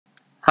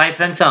Hi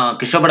friends,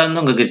 கிருஷ்ணபடம்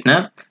உங்கள்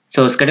Krishnan.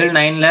 So schedule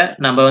 9ல்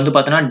நம்ம வந்து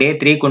பார்த்தோன்னா டே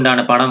 3க்கு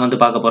உண்டான பாடம் வந்து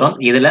பார்க்க போகிறோம்.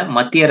 இதில்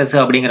மத்திய அரசு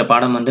அப்படிங்கிற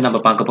பாடம் வந்து நம்ம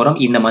பார்க்க போகிறோம்.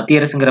 இந்த மத்திய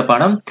அரசுங்கிற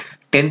பாடம்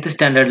 10th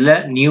ஸ்டாண்டர்டில்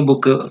நியூ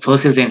புக்கு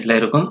சோசியல் சயின்ஸில்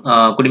இருக்கும்,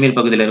 குடிமையில்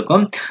பகுதியில்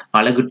இருக்கும்,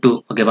 அழகு 2.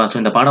 ஓகேவா? ஸோ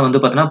இந்த பாடம்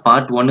வந்து பார்த்தோன்னா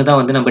பார்ட் 1 தான்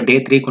வந்து நம்ம டே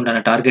 3க்கு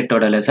உண்டான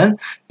டார்கெட்டோட லெசன்.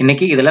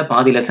 இன்னைக்கு இதில்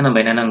பாதி லெசன்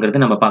நம்ம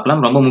என்னென்னங்கிறது நம்ம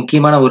பார்க்கலாம். ரொம்ப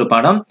முக்கியமான ஒரு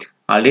பாடம்.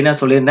 ஆல்ரெடி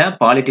நான் சொல்லியிருந்தேன்,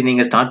 பாலிட்டி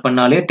நீங்கள் ஸ்டார்ட்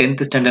பண்ணாலே 10th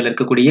ஸ்டாண்டர்டில்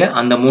இருக்கக்கூடிய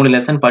அந்த 3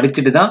 லெசன்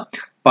படிச்சுட்டு தான்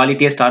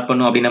பாலிட்டியை ஸ்டார்ட்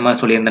பண்ணும் அப்படின்னு நம்ம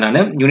சொல்லியிருந்தேன்.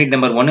 நான் யூனிட்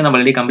நம்பர் 1 நம்ம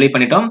ஆல்ரெடி கம்ப்ளீட்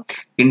பண்ணிட்டோம்.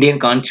 இந்தியன்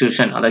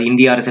கான்ஸ்டியூஷன், அதாவது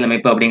இந்திய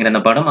அரசியலமைப்பு அப்படிங்கிற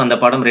அந்த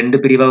பாடம் 2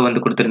 பிரிவாக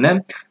வந்து கொடுத்துருந்தேன்.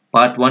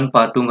 பார்ட் 1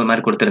 பார்ட் 2ங்கிற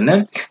மாதிரி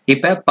கொடுத்துருந்தேன்.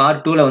 இப்போ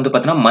பார்ட் 2ல வந்து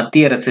பார்த்தோன்னா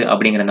மத்திய அரசு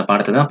அப்படிங்கிற அந்த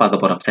பாடத்தை தான்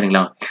பார்க்க போகிறோம்.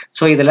 சரிங்களா?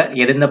 ஸோ இதில்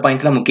எந்தெந்த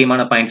பாயிண்ட்ஸ்லாம்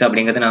முக்கியமான பாயிண்ட்ஸ்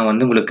அப்படிங்கிறது நான்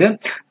வந்து உங்களுக்கு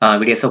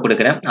வீடியோஸாக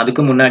கொடுக்குறேன்.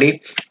 அதுக்கு முன்னாடி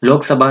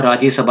லோக்சபா,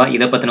 ராஜ்யசபா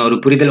இதை பற்றின ஒரு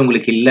புரிதல்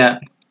உங்களுக்கு இல்லை,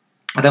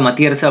 அதான்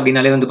மத்திய அரசு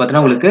அப்படின்னாலே வந்து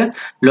பார்த்தோன்னா உங்களுக்கு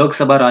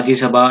லோக்சபா,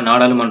 ராஜ்யசபா,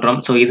 நாடாளுமன்றம்,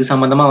 ஸோ இது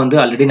சம்மந்தமாக வந்து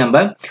ஆல்ரெடி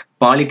நம்ம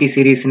பாலிட்டி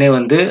சீரீஸ்னே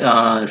வந்து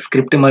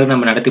ஸ்கிரிப்ட் மாதிரி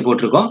நம்ம நடத்தி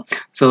போட்டிருக்கோம்.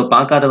 ஸோ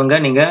பார்க்காதவங்க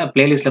நீங்கள்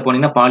பிளேலிஸ்ட்டில்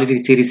போனீங்கன்னா பாலிட்டி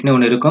சீரீஸ்னே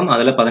ஒன்று இருக்கும்.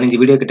 அதில் 15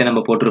 வீடியோ கிட்ட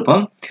நம்ம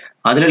போட்டிருப்போம்.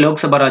 அதில்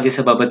லோக்சபா,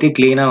 ராஜ்யசபா பற்றி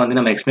க்ளீனாக வந்து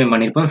நம்ம எக்ஸ்பிளைன்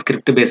பண்ணியிருப்போம்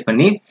ஸ்கிரிப்ட் பேஸ்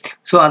பண்ணி.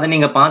 ஸோ அதை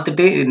நீங்கள்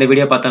பார்த்துட்டு இந்த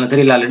வீடியோ பார்த்தாலும்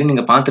சரி, இல்லை ஆல்ரெடி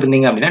நீங்கள்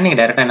பார்த்துருந்தீங்க அப்படின்னா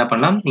நீங்கள் டேரெக்டாக என்ன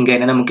பண்ணலாம், இங்கே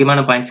என்னென்ன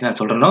முக்கியமான பாயிண்ட்ஸ் நான்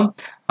சொல்கிறேனோ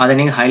அதை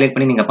நீங்கள் ஹைலைட்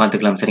பண்ணி நீங்கள்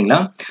பார்த்துக்கலாம். சரிங்களா?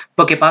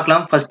 ஓகே,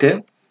 பார்க்கலாம். ஃபர்ஸ்ட்டு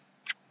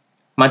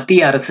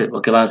மத்திய அரசு.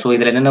 ஓகேவா? ஸோ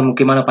இதில் என்னென்ன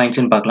முக்கியமான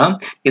பாயிண்ட்ஸ்னு பார்க்கலாம்.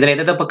 இதில்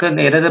எதை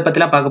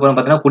பற்றிலாம் பார்க்க போகிறோம்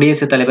பார்த்தோன்னா,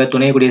 குடியரசுத் தலைவர்,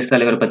 துணை குடியரசுத்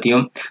தலைவர்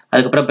பற்றியும்,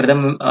 அதுக்கப்புறம்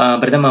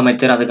பிரதம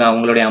அமைச்சர், அதுக்கு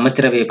அவங்களுடைய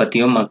அமைச்சரவையை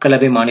பற்றியும்,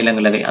 மக்களவை,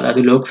 மாநிலங்களவை,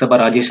 அதாவது லோக்சபா,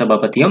 ராஜ்யசபா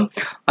பற்றியும்,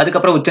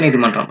 அதுக்கப்புறம்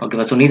உச்சநீதிமன்றம்.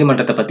 ஓகேவா? ஸோ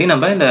நீதிமன்றத்தை பற்றி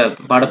நம்ம இந்த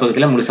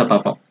பாடப்பகுதியில் முழுசாக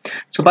பார்ப்போம்.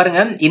 ஸோ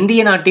பாருங்க,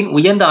 இந்திய நாட்டின்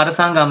உயர்ந்த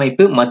அரசாங்க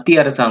அமைப்பு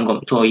மத்திய அரசாங்கம்.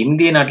 ஸோ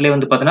இந்திய நாட்டிலே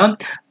வந்து பார்த்தோன்னா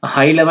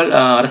ஹை லெவல்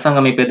அரசாங்க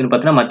அமைப்பு எதுன்னு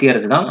பார்த்தோன்னா மத்திய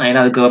அரசு தான்.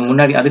 ஏன்னா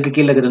அதுக்கு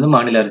கீழே இருக்கிறது வந்து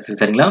மாநில அரசு.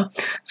 சரிங்களா?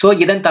 ஸோ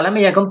இதன்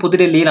தலைமையகம்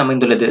புதுடெல்லியில்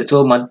அமைந்துள்ளது. ஸோ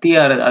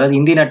அதாவது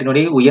இந்திய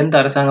நாட்டினுடைய உயர்ந்த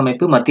அரசாங்க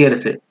அமைப்பு மத்திய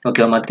அரசு.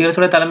 ஓகேவா? மத்திய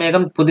அரசோட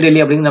தலைமையகம் புதுடெல்லி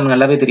அப்படின்னு நமக்கு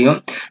நல்லாவே தெரியும்.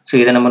 ஸோ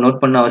இதை நம்ம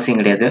நோட் பண்ண அவசியம்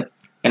கிடையாது.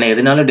 ஏன்னா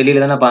எதுனாலும்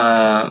டெல்லியில தானே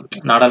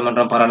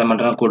நாடாளுமன்றம்,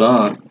 பாராளுமன்றம் கூடும்.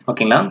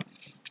 ஓகேங்களா?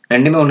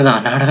 ரெண்டுமே ஒன்று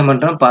தான்.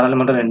 நாடாளுமன்றம்,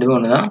 பாராளுமன்றம் ரெண்டுமே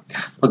ஒன்று தான்.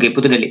 ஓகே,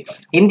 புதுடெல்லி.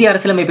 இந்திய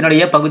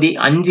அரசியலமைப்பினுடைய பகுதி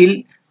 5ல்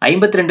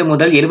 52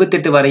 முதல்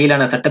 78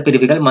 வரையிலான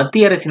சட்டப்பிரிவுகள்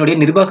மத்திய அரசினுடைய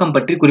நிர்வாகம்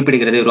பற்றி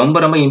குறிப்பிடுகிறது. ரொம்ப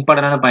ரொம்ப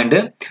இம்பார்ட்டன்டான பாயிண்ட்.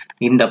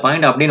 இந்த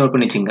பாயிண்ட் அப்படியே நோட்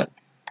பண்ணி வச்சுங்க.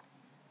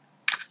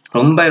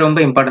 ரொம்ப ரொம்ப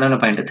இம்பார்ட்டன்டான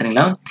பாயிண்ட்.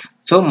 சரிங்களா?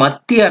 ஸோ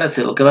மத்திய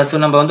அரசு. ஓகேவா? ஸோ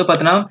நம்ம வந்து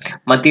பார்த்தோன்னா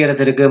மத்திய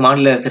அரசு இருக்கு,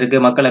 மாநில அரசு இருக்கு,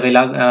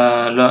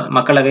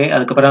 மக்களவை,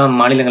 அதுக்கப்புறம்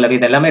மாநிலங்களவை,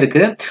 இது எல்லாமே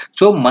இருக்கு.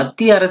 ஸோ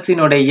மத்திய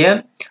அரசினுடைய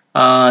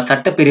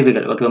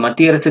சட்டப்பிரிவுகள். ஓகேவா?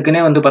 மத்திய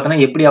அரசுக்குன்னே வந்து பார்த்தோன்னா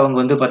எப்படி அவங்க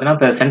வந்து பார்த்தோன்னா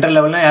இப்போ சென்ட்ரல்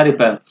லெவல்னா யார்,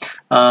 இப்போ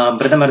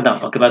பிரதமர் தான்.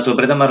 ஓகேவா? ஸோ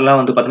பிரதமர்லாம்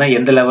வந்து பார்த்தோன்னா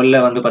எந்த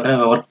லெவலில் வந்து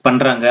பார்த்தோன்னா ஒர்க்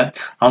பண்ணுறாங்க,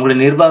 அவங்களோட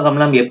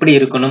நிர்வாகம்லாம் எப்படி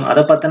இருக்கணும்,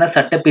 அதை பார்த்தோன்னா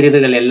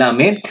சட்டப்பிரிவுகள்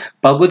எல்லாமே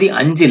பகுதி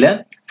 5ல்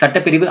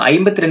சட்டப்பிரிவு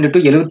 52 to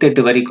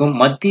 78 வரைக்கும்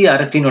மத்திய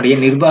அரசினுடைய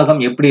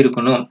நிர்வாகம் எப்படி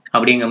இருக்கணும்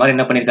அப்படிங்கிற மாதிரி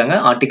என்ன பண்ணியிருக்காங்க,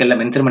 ஆர்டிக்கல்ல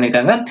மென்ஷன்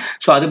பண்ணியிருக்காங்க.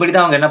 ஸோ அதுபடி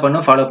தான் அவங்க என்ன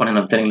பண்ணணும், ஃபாலோ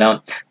பண்ணணும். சரிங்களா?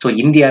 ஸோ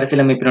இந்திய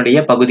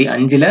அரசியலமைப்பினுடைய பகுதி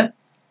 5ல்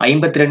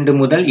 52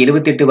 முதல்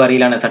 78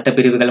 வரையிலான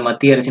சட்டப்பிரிவுகள்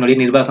மத்திய அரசினுடைய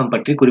நிர்வாகம்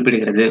பற்றி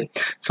குறிப்பிடுகிறது.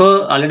 ஸோ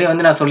ஆல்ரெடி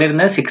வந்து நான்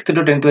சொல்லியிருந்தேன் 6th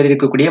to 10th வரை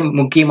இருக்கக்கூடிய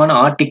முக்கியமான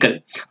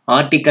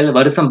ஆர்டிக்கல்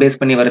வருஷம் பேஸ்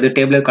பண்ணி வருது,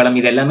 டேபிள் காலம்,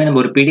 இது எல்லாமே நம்ம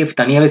ஒரு PDF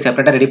தனியாகவே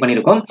செப்பரேட்டாக ரெடி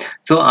பண்ணியிருக்கோம்.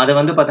 ஸோ அதை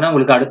வந்து பார்த்தோன்னா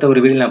உங்களுக்கு அடுத்த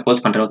ஒரு வீடியோ நான்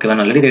போஸ்ட் பண்ணுறேன். ஓகேவா?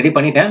 நான் ஆல்ரெடி ரெடி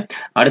பண்ணிட்டேன்.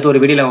 அடுத்த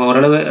ஒரு வீடியோவில்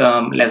ஓரளவு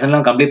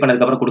லெசன்லாம் கம்ப்ளீட்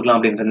பண்ணதுக்கப்புறம் கொடுக்கலாம்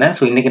அப்படின்னு இருந்தேன்.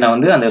 ஸோ இன்னைக்கு நான்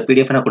வந்து அந்த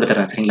PDF நான்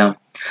கொடுத்துட்றேன். சரிங்களா?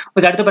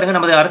 ஓகே, அடுத்து பாருங்க,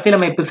 நமது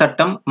அரசியலமைப்பு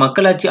சட்டம்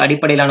மக்களாட்சி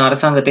அடிப்படையிலான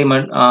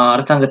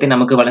அரசாங்கத்தை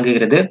நமக்கு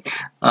வழங்குகிறது.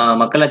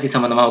 மக்களாட்சி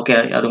சம்பந்தமா, ஓகே,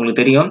 அது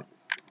உங்களுக்கு தெரியும்,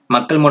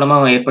 மக்கள் மூலமா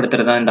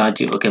ஏற்படுத்துறதா இந்த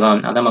ஆட்சி. ஓகேவா?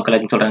 அதான்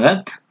மக்களாட்சி சொல்றாங்க.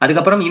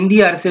 அதுக்கப்புறம்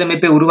இந்திய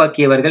அரசியலமைப்பை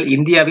உருவாக்கியவர்கள்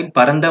இந்தியாவின்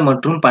பரந்த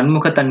மற்றும்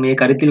பன்முகத்தன்மையை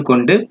கருத்தில்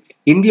கொண்டு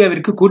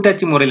இந்தியாவிற்கு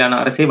கூட்டாட்சி முறையிலான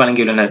அரசை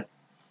வழங்கியுள்ளனர்.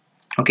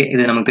 ஓகே,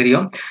 இது நமக்கு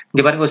தெரியும்.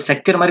 இங்க பாருங்க, ஒரு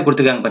ஸ்ட்ரக்சர் மாதிரி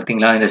கொடுத்துருக்காங்க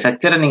பார்த்தீங்களா? இந்த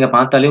ஸ்ட்ரக்சரை நீங்க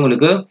பார்த்தாலே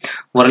உங்களுக்கு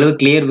ஓரளவு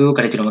கிளியர் வியூ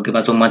கிடைச்சிடும்.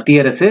 ஓகேவா? ஸோ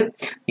மத்திய அரசு,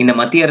 இந்த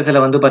மத்திய அரசுல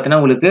வந்து பார்த்தீங்கன்னா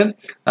உங்களுக்கு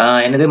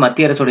என்னது,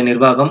 மத்திய அரசோட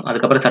நிர்வாகம்,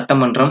 அதுக்கப்புறம்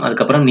சட்டமன்றம்,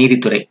 அதுக்கப்புறம்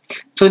நீதித்துறை.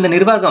 ஸோ இந்த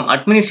நிர்வாகம்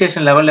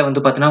அட்மினிஸ்ட்ரேஷன் லெவலில்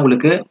வந்து பார்த்தீங்கன்னா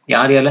உங்களுக்கு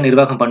யாரெல்லாம்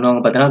நிர்வாகம்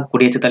பண்ணுவாங்க பார்த்தீங்கன்னா,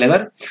 குடியரசுத்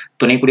தலைவர்,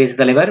 துணை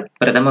குடியரசுத் தலைவர்,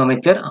 பிரதம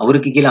அமைச்சர்,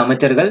 அவருக்கு கீழே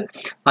அமைச்சர்கள்,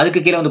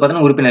 அதுக்கு கீழே வந்து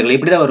பார்த்தீங்கன்னா உறுப்பினர்கள்,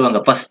 இப்படி தான்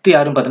வருவாங்க. ஃபர்ஸ்ட்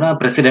யாரும் பார்த்தீங்கன்னா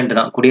பிரசிடென்ட்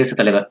தான்,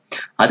 குடியரசுத் தலைவர்.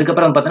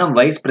 அதுக்கப்புறம் பார்த்தீங்கன்னா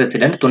வைஸ்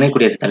பிரசிடென்ட், துணை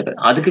குடியரசுத் தலைவர்.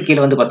 அதுக்கு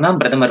கீழே வந்து பார்த்தீங்கன்னா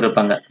பிரதமர்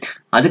இருப்பாங்க.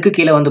 அதுக்கு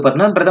கீழே வந்து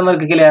பார்த்தீங்கன்னா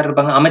பிரதமருக்கு கீழே யார்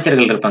இருப்பாங்க,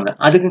 அமைச்சர்கள் இருப்பாங்க.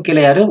 அதுக்கு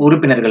கீழே யாரு,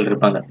 உறுப்பினர்கள்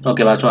இருப்பாங்க.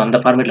 ஓகேவா? ஸோ அந்த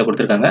ஃபார்மேட்ல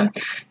கொடுத்துருக்காங்க.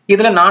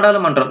 இதுல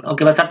நாடாளுமன்றம்.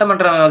 ஓகேவா?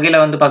 சட்டமன்ற வகையில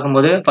வந்து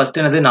பார்க்கும்போது ஃபர்ஸ்ட்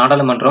என்னது,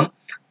 நாடாளுமன்றம்.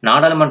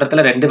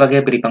 நாடாளுமன்றத்துல 2 வகையா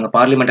பிரிப்பாங்க,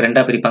 பார்லிமெண்ட்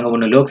 2ஆ பிரிப்பாங்க.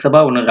 ஒன்னு லோக்சபா,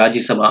 ஒன்னு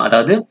ராஜ்யசபா.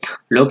 அதாவது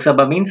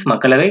லோக்சபா மீன்ஸ்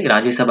மக்களவை,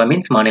 ராஜ்யசபா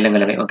மீன்ஸ்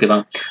மாநிலங்களவை. ஓகேவா?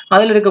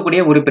 அதுல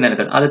இருக்கக்கூடிய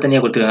உறுப்பினர்கள் அதை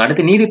தனியா கொடுத்துருக்காங்க.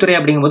 அடுத்து நீதித்துறை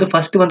அப்படிங்கும்போது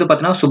ஃபர்ஸ்ட் வந்து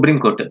பார்த்தீங்கன்னா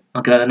சுப்ரீம் கோர்ட்.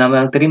 ஓகே, அது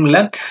நம்ம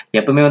தெரியுமில்ல,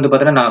 எப்பவுமே வந்து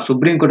பார்த்தீங்கன்னா நான்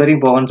சுப்ரீம் கோர்ட்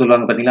வரைக்கும் போவேன்னு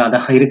சொல்லுவாங்க பார்த்தீங்களா?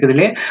 அதான்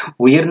இருக்குதுலே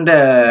உயர்ந்த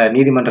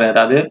நீதிமன்றம்,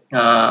 அதாவது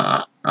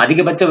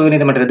அதிகபட்ச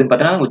உயர்நீதிமன்றம் எதுன்னு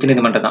பார்த்தீங்கன்னா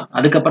உச்சநீதிமன்றம் தான்.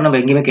 அதுக்கப்புறம் நம்ம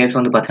எங்கேயுமே கேஸ்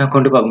வந்து பார்த்தீங்கன்னா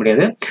கொண்டு போக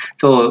முடியாது.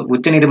 ஸோ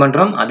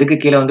உச்சநீதிமன்றம், அதுக்கு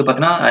கீழ வந்து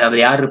பார்த்தீங்கன்னா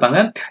அதுல யார் இருப்பாங்க?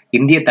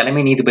 இந்திய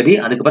தலைமை நீதிபதி,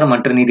 அதுக்கப்புறம்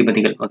மற்ற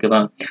நீதிபதிகள்.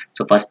 ஓகேவா?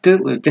 ஸோ ஃபர்ஸ்ட்டு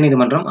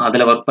உச்சநீதிமன்றம்,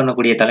 அதுல ஒர்க்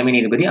பண்ணக்கூடிய தலைமை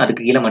நீதிபதி,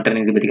 அதுக்கு கீழ மற்ற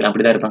நீதிபதிகள்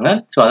அப்படிதான் இருப்பாங்க.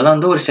 ஸோ அதெல்லாம்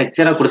வந்து ஒரு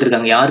ஸ்ட்ரக்சரா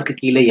குடுத்திருக்காங்க. யாருக்கு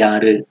கீழ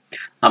யாரு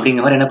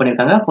அப்படிங்கிற மாரி என்ன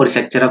பண்ணியிருக்காங்க? ஒரு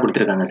ஸ்ட்ரக்சரா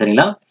குடுத்திருக்காங்க.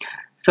 சரிங்களா?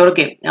 So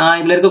okay.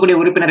 இதுல இருக்கக்கூடிய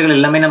உறுப்பினர்கள்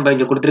எல்லாமே நம்ம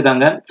இங்க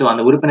குடுத்திருக்காங்க. ஸோ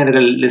அந்த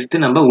உறுப்பினர்கள் லிஸ்ட்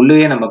நம்ம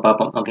உள்ளேயே நம்ம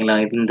பார்ப்போம். ஓகேங்களா?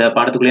 இந்த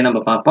பாடத்துக்குள்ளேயே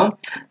நம்ம பார்ப்போம்.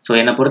 ஸோ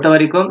என்ன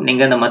பொறுத்தவரைக்கும்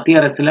நீங்க இந்த மத்திய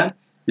அரசுல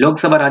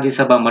லோக்சபா,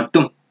 ராஜ்யசபா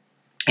மட்டும்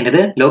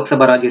என்னது?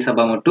 லோக்சபா,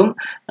 ராஜ்யசபா மட்டும்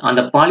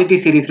அந்த பாலிட்டி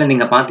சீரிஸ்ல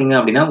நீங்க பார்த்தீங்க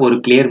அப்படின்னா ஒரு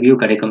கிளியர் வியூ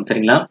கிடைக்கும்.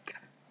 சரிங்களா?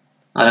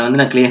 அத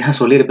வந்து நான் கிளியரா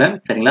சொல்லியிருப்பேன்.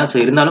 சரிங்களா? ஸோ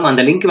இருந்தாலும்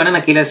அந்த லிங்க் வேணா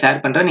நான் கீழ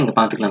ஷேர் பண்றேன். நீங்க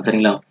பார்த்துக்கலாம்.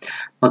 சரிங்களா?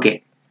 ஓகே.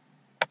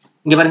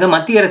 இங்க பாருங்க,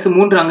 மத்திய அரசு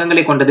 3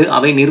 அங்கங்களை கொண்டது.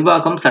 அவை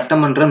நிர்வாகம்,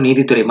 சட்டமன்றம்,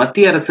 நீதித்துறை.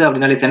 மத்திய அரசு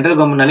அப்படின்னாலே சென்ட்ரல்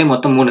கவர்மெண்ட்னாலே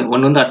மொத்தம் 3.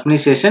 ஒண்ணு வந்து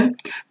அட்மினிஸ்ட்ரேஷன்,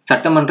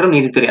 சட்டமன்றம்,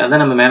 நீதித்துறை.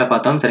 அதான் நம்ம மேல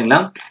பார்த்தோம். சரிங்களா?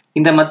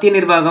 இந்த மத்திய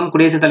நிர்வாகம்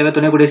குடியரசுத் தலைவர்,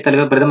 துணை குடியரசுத்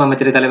தலைவர், பிரதம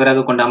அமைச்சரை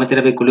தலைவராக கொண்ட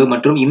அமைச்சரவை குழு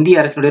மற்றும் இந்திய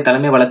அரசினுடைய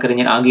தலைமை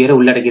வழக்கறிஞர் ஆகியோரை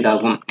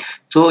உள்ளடக்கியதாகும்.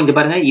 சோ இங்க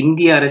பாருங்க,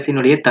 இந்திய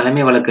அரசினுடைய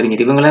தலைமை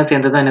வழக்கறிஞர் இவங்கெல்லாம்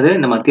சேர்ந்ததான் என்னது?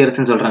 இந்த மத்திய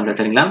அரசுன்னு சொல்றாங்க.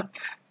 சரிங்களா?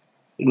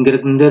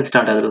 இங்க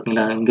ஸ்டார்ட் ஆகுது.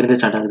 ஓகேங்களா? இங்க இருந்து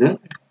ஸ்டார்ட் ஆகுது.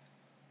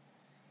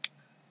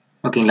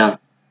 ஓகேங்களா?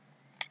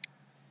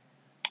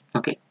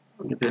 ஓகே.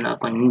 இது நான்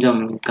கொஞ்சம்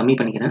கம்மி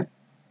பண்ணிக்கிறேன்.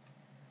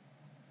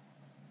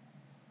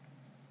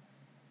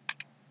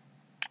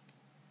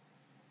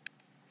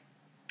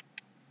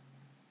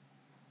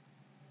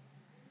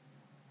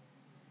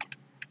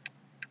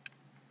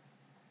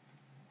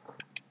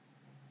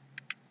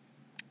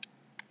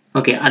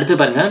 ஓகே. அடுத்து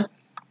பாருங்க.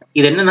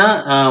 இது என்னன்னா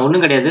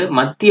ஒண்ணும் கிடையாது.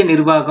 மத்திய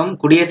நிர்வாகம்,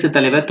 குடியரசுத்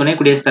தலைவர், துணை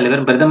குடியரசுத்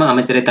தலைவர், பிரதம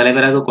அமைச்சரை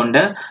தலைவராக கொண்ட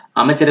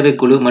அமைச்சரவை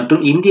குழு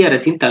மற்றும் இந்திய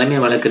அரசின் தலைமை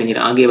வழக்கறிஞர்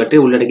ஆகியவற்றை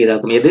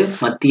உள்ளடக்கியதாகும். எது?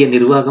 மத்திய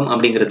நிர்வாகம்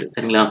அப்படிங்கிறது.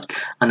 சரிங்களா?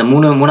 அந்த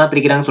மூணா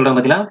பிரிக்கிறாங்க சொல்றாங்க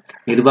பாத்தீங்களா?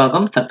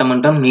 நிர்வாகம்,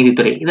 சட்டமன்றம்,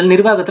 நீதித்துறை. இதுல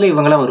நிர்வாகத்துல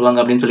இவங்கலாம்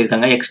வருவாங்க அப்படின்னு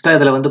சொல்லியிருக்காங்க. எக்ஸ்ட்ரா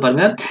இதுல வந்து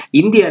பாருங்க,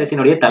 இந்திய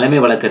அரசினுடைய தலைமை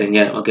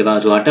வழக்கறிஞர். ஓகேவா?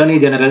 சோ அட்டர்னி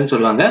ஜெனரல்னு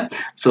சொல்லுவாங்க.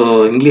 சோ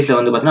இங்கிலீஷ்ல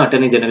வந்து பாத்தீங்கன்னா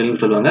அட்டர்னி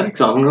ஜெனரல்னு சொல்லுவாங்க.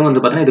 சோ அவங்க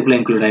வந்து பாத்தீங்கன்னா இதுக்குள்ள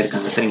இன்க்ளூட்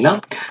ஆயிருக்காங்க. சரிங்களா?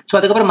 சோ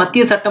அதுக்கப்புறம்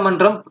மத்திய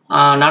சட்டமன்றம்,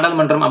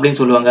 நாடாளுமன்றம் அப்படின்னு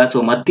சொல்லுவாங்க. சோ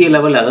மத்திய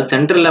லெவல், அதாவது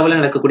சென்ட்ரல் லெவல்ல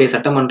நடக்கக்கூடிய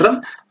சட்டமன்றம்,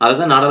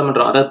 அதுதான்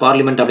நாடாளுமன்றம், அதாவது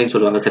பார்லிமெண்ட் அப்படின்னு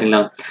சொல்லுவாங்க. சரிங்களா?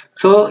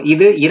 சோ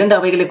இது 2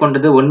 அவைகளை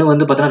கொண்டது. ஒண்ணு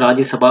வந்து பாத்தீங்கன்னா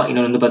ராஜ்யசபா,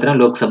 இன்னொன்னு வந்து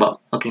பாத்தீங்கன்னா லோக்சபா.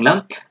 ஓகேங்களா?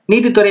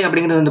 நீதித்துறை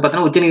அப்படிங்கிறது வந்து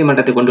பாத்தீங்கன்னா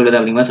உச்சநீதிமன்றத்தை கொண்டுள்ளது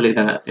அப்படிங்கிற மாதிரி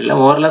சொல்லியிருக்காங்க.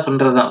 எல்லாம் ஓவரலா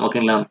சொல்றதுதான்.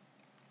 ஓகேங்களா?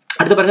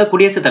 அடுத்து பாருங்க,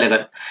 குடியரசுத்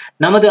தலைவர்.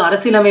 நமது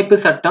அரசியலமைப்பு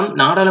சட்டம்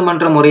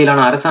நாடாளுமன்ற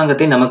முறையிலான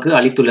அரசாங்கத்தை நமக்கு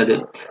அளித்துள்ளது.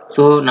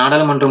 சோ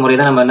நாடாளுமன்ற முறை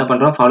தான் நம்ம என்ன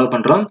பண்றோம்? ஃபாலோ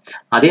பண்றோம்.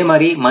 அதே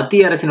மாதிரி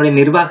மத்திய அரசினுடைய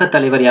நிர்வாக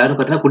தலைவர் யாருன்னு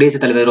பார்த்தீங்கன்னா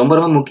குடியரசுத் தலைவர். ரொம்ப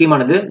ரொம்ப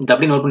முக்கியமானது. இத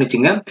அப்படியே நோட் பண்ணி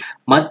வச்சுங்க.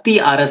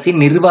 மத்திய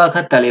அரசின்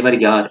நிர்வாக தலைவர்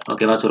யார்?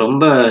 ஓகேவா? சோ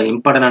ரொம்ப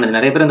இம்பார்ட்டன்ட் ஆனது.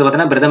 நிறைய பேர் வந்து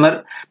பார்த்தீங்கன்னா பிரதமர்,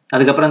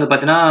 அதுக்கப்புறம் வந்து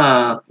பார்த்தீங்கன்னா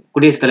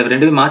குடியரசுத் தலைவர்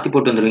ரெண்டுமே மாத்தி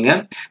போட்டு வந்துருவீங்க.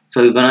 சோ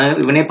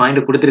இவனே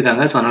பாயிண்ட்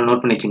கொடுத்திருக்காங்க. சோ அதனால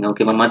நோட் பண்ணி வச்சுங்க.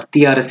 ஓகேவா?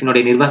 மத்திய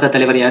அரசினுடைய நிர்வாக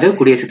தலைவர் யாரு?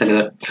 குடியரசுத்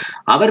தலைவர்.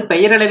 அவர்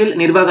பெயரளவில்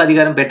நிர்வாக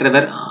அதிகாரம்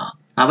பெற்றவர்.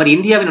 அவர்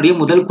இந்தியாவினுடைய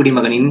முதல்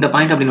குடிமகன். இந்த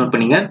பாயிண்ட் அப்படி நோட்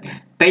பண்ணீங்க.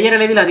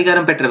 பெயரளவில்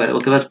அதிகாரம் பெற்றவர்.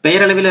 ஓகேவா?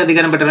 பெயரளவில்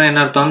அதிகாரம் பெற்றவர்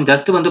என்ன அர்த்தம்?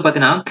 ஜஸ்ட் வந்து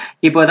பாத்தீங்கன்னா,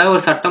 இப்போ ஏதாவது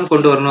ஒரு சட்டம்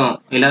கொண்டு வரணும்,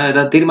 இல்ல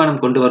ஏதாவது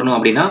தீர்மானம் கொண்டு வரணும்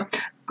அப்படின்னா,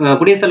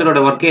 குடியரசுத் தலைவரோட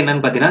ஒர்க்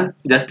என்னன்னு பாத்தீங்கன்னா,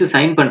 ஜஸ்ட்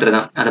சைன்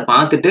பண்றதுதான். அதை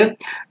பார்த்துட்டு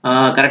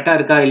கரெக்டா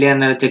இருக்கா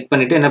இல்லையான்னு செக்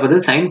பண்ணிட்டு என்ன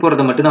பண்ணுறது, சைன்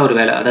போடுறது மட்டும் தான் ஒரு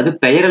வேலை. அதாவது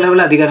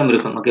பெயரளவில் அதிகாரம்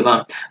இருக்கும். ஓகேவா?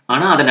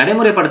 ஆனா அதை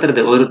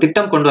நடைமுறைப்படுத்துறது, ஒரு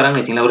திட்டம் கொண்டு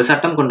வராங்கன்னு வச்சுங்களேன், ஒரு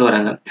சட்டம் கொண்டு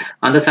வராங்க.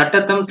 அந்த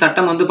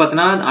சட்டம் வந்து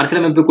பாத்தீங்கன்னா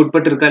அரசியலமைப்புக்கு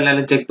உட்பட்டு இருக்கா இல்ல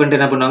செக் பண்ணிட்டு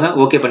என்ன பண்ணுவாங்க,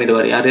 ஓகே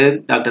பண்ணிடுவாரு. யாரு?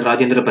 டாக்டர்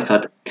ராஜேந்திர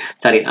பிரசாத்.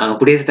 சாரி,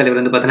 குடியரசுத் தலைவர்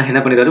வந்து பாத்தீங்கன்னா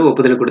என்ன பண்ணிடுவாரு,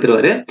 ஒப்புதல்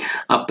கொடுத்துருவாரு.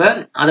 அப்ப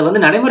அதை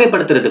வந்து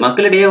நடைமுறைப்படுத்துறது,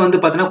 மக்களிடையே வந்து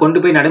பாத்தீங்கன்னா கொண்டு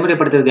போய்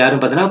நடைமுறைப்படுத்துறது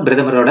யாருன்னு பாத்தீங்கன்னா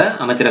பிரதமரோட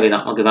அமைச்சரவை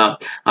தான். ஓகேவா?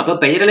 அப்ப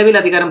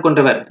பெயரளவில் அதிகாரம்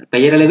கொண்டவர்,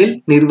 பெயரளவில்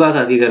நிர்வாக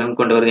அதிகாரம்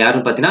கொண்டவர்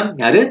யாருன்னு பாத்தீங்கன்னா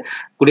யாரு?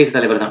 குடியரசுத்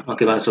தலைவர் தான்.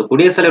 ஓகேவா? சோ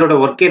குடியரசுத் தலைவரோட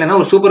ஒர்க் என்னன்னா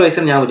ஒரு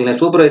சூப்பர்வைசர். ஞாபகம்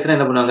வச்சுக்கோங்க. சூப்பர்வைசர்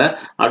என்ன பண்ணுவாங்க,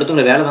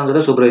 அடுத்தவங்க வேலை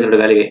வாங்குறது சூப்பர்வைசரோட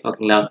வேலையே.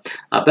 ஓகேங்களா?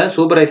 அப்ப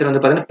சூப்பர்வைசர்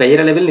வந்து பாத்தீங்கன்னா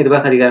பெயரளவில்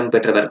நிர்வாக அதிகாரம்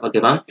பெற்றவர்.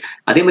 ஓகேவா?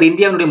 அதே மாதிரி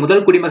இந்தியாவுடைய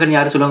முதல் குடிமகன்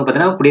யாரு சொல்லுவாங்க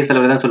பாத்தீங்கன்னா குடியரசுத்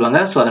தலைவர் தான்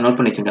சொல்லுவாங்க. சோ அதை நோட்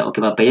பண்ணி வச்சுங்க.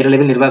 ஓகேவா?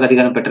 பெயரளவில் நிர்வாக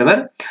அதிகாரம்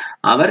பெற்றவர்.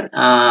 அவர்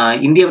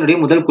இந்தியாவுடைய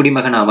முதல்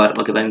குடிமகன் ஆவார்.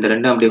 ஓகேவா? இந்த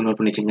ரெண்டும் அப்படியே நோட்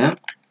பண்ணி வச்சுங்க.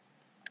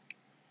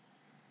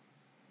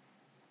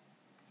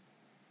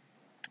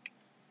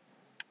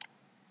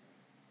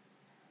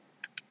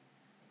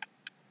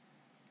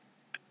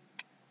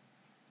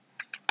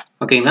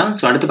 ஓகேங்களா?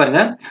 சோ அடுத்து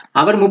பாருங்க,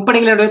 அவர்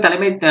முப்படைகளுடைய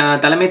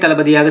தலைமை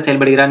தளபதியாக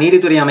செயல்படுகிறார்.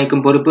 நீதித்துறை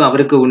அமைக்கும் பொறுப்பு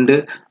அவருக்கு உண்டு.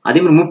 அதே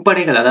மாதிரி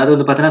முப்படைகள், அதாவது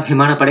வந்து பாத்தீங்கன்னா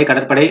விமானப்படை,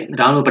 கடற்படை,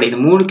 ராணுவ படை, இது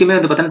மூணுக்குமே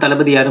வந்து பாத்தீங்கன்னா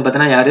தளபதி யாருன்னு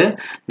பாத்தீங்கன்னா யாரு?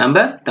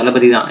 நம்ம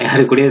தளபதி தான்.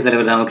 யாரு? குடியரசுத்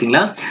தலைவர் தான்.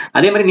 ஓகேங்களா?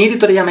 அதே மாதிரி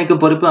நீதித்துறை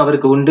அமைக்கும் பொறுப்பு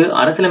அவருக்கு உண்டு.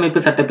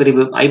 அரசியலமைப்பு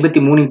சட்டப்பிரிவு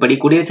 53 படி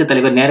குடியரசுத்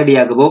தலைவர்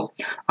நேரடியாகவோ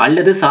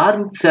அல்லது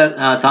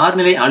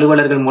சார்நிலை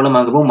அலுவலர்கள்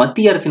மூலமாகவோ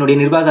மத்திய அரசினுடைய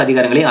நிர்வாக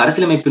அதிகாரங்களை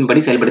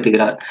அரசியலமைப்பின்படி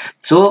செயல்படுத்துகிறார்.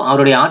 சோ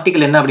அவருடைய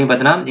ஆர்டிகல் என்ன அப்படின்னு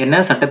பாத்தீங்கன்னா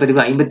என்ன?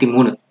 சட்டப்பிரிவு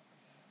 53.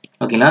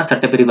 ஓகேங்களா.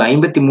 சட்டப்பிரிவு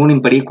 53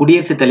 படி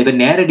குடியரசுத்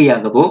தலைவர்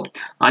நேரடியாகவோ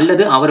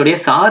அல்லது அவருடைய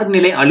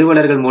சார்நிலை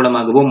அலுவலர்கள்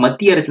மூலமாகவோ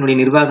மத்திய அரசினுடைய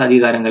நிர்வாக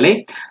அதிகாரங்களை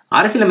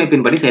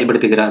அரசியலமைப்பின்படி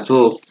செயல்படுத்துகிறார். ஸோ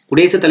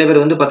குடியரசுத் தலைவர்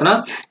வந்து பார்த்தோன்னா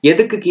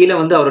எதுக்கு கீழே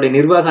வந்து அவருடைய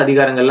நிர்வாக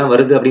அதிகாரங்கள்லாம்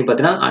வருது அப்படின்னு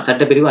பார்த்தீங்கன்னா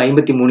சட்டப்பிரிவு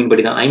 53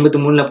 படி தான்.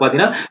 53ல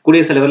பார்த்தீங்கன்னா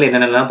குடியரசுத் தலைவர்ல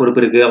என்னென்னலாம்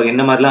பொறுப்பு இருக்கு, அவர்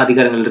என்ன மாதிரிலாம்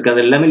அதிகாரங்கள் இருக்கு,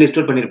 அது எல்லாமே லிஸ்ட்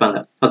அவுட் பண்ணியிருப்பாங்க.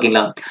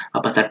 ஓகேங்களா.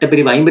 அப்ப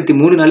சட்டப்பிரிவு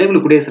 53நாலே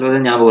உங்களுக்கு குடியரசுத் தலைவர்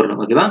தான் ஞாபகம் வரணும்.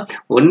 ஓகேவா.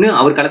 ஒன்னு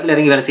அவர் களத்துல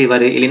இறங்கி வேலை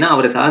செய்வாரு, இல்லைன்னா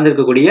அவர்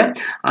சார்ந்திருக்கக்கூடிய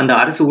அந்த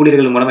அரசு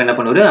ஊழியர்கள் மூலம் என்ன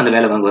பண்ணுவாரு, அந்த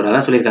வேலை வாங்குவார்.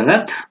 அதான் சொல்லியிருக்காங்க.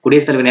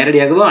 குடியரசுத் தலைவர்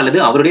நேரடியாகவோ அல்லது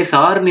அவருடைய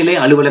சார்நிலை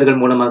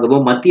அலுவலர்கள் மூலமாகவோ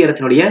மத்திய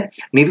அரசினுடைய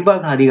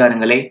நிர்வாக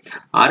அதிகாரங்களை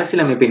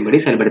அரசியலமைப்பின்படி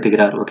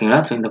செயல்படுத்துகிறார்.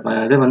 ஓகேங்களா. ஸோ இந்த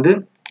இதை வந்து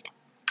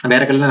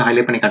வேற கலர்ல நான்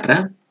ஹைலைட் பண்ணி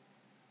காட்டுறேன்.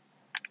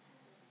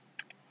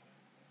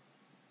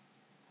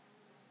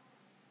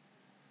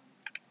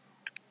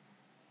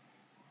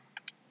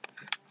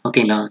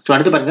 ஓகேங்களா. ஸோ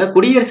அடுத்து பாருங்க,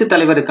 குடியரசுத்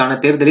தலைவருக்கான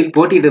தேர்தலில்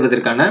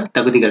போட்டியிடுவதற்கான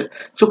தகுதிகள்.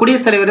 ஸோ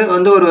குடியரசுத் தலைவர்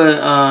வந்து ஒரு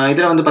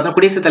இதில் வந்து பார்த்தா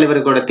குடியரசுத்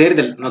தலைவருக்கோட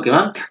தேர்தல்,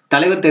 ஓகேவா,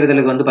 தலைவர்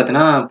தேர்தலுக்கு வந்து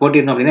பார்த்தீங்கன்னா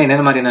போட்டியிடணும் அப்படின்னா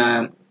என்னென்ன மாதிரியான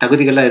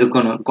தகுதிகள்லாம்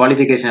இருக்கணும்,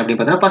 குவாலிஃபிகேஷன் அப்படின்னு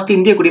பார்த்தீங்கன்னா ஃபர்ஸ்ட்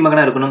இந்திய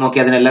குடிமகனாக இருக்கணும்.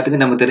 ஓகே, அது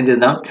எல்லாத்துக்கும் நமக்கு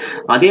தெரிஞ்சது தான்.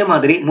 அதே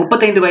மாதிரி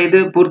 35 வயது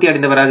பூர்த்தி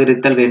அடைந்தவராக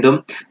இருத்தல் வேண்டும்.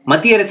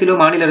 மத்திய அரசிலோ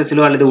மாநில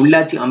அரசிலோ அல்லது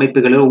உள்ளாட்சி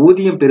அமைப்புகளோ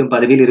ஊதியம் பெறும்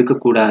பதவியில்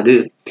இருக்கக்கூடாது.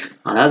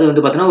 அதாவது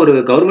வந்து பார்த்தீங்கன்னா ஒரு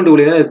கவர்மெண்ட்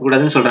ஊழியராக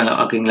இருக்கக்கூடாதுன்னு சொல்றாங்க.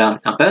 ஓகேங்களா.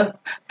 அப்ப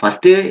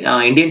ஃபர்ஸ்ட்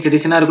இந்தியன்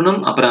சிட்டிசனா இருக்கணும்,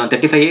 அப்புறம்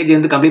 35 ஏஜ்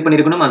வந்து கம்ப்ளீட்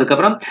பண்ணிருக்கணும்,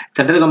 அதுக்கப்புறம்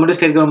சென்ட்ரல் கவர்மெண்ட்,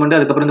 ஸ்டேட் கவர்மெண்ட்,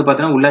 அதுக்கப்புறம் வந்து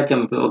பார்த்தீங்கன்னா உள்ளாட்சி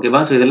அமைப்பு.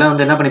 ஓகேவா. ஸோ இதெல்லாம்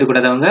வந்து என்ன பண்ணிருக்க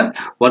கூடாது, அவங்க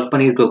ஒர்க்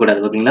பண்ணிருக்க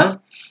கூடாது. ஓகேங்களா.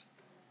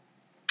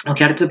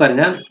 ஓகே, அடுத்து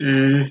பாருங்க,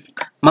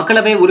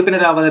 மக்களவை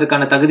உறுப்பினர்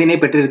ஆவதற்கான தகுதியினை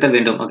பெற்றிருத்தல்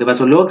வேண்டும். ஓகேவா.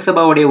 ஸோ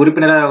லோக்சபாவுடைய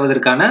உறுப்பினர்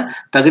ஆவதற்கான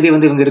தகுதி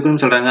வந்து இவங்க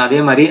இருக்குன்னு சொல்றாங்க. அதே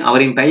மாதிரி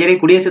அவரின் பெயரை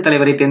குடியரசுத்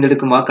தலைவரை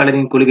தேர்ந்தெடுக்கும்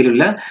வாக்காளரின் குழுவில்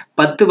உள்ள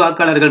 10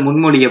 வாக்காளர்கள்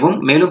முன்மொழியவும்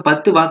மேலும்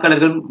 10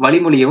 வாக்காளர்கள்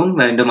வழிமொழியவும்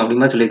வேண்டும்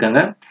அப்படின்னு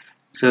சொல்லியிருக்காங்க.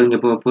 ஸோ இங்க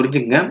இப்போ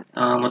புரிஞ்சுக்கங்க,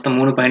 மொத்தம்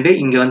 3 பாயிண்ட்,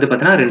 இங்க வந்து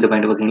பார்த்தீங்கன்னா 2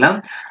 பாயிண்ட். ஓகேங்களா.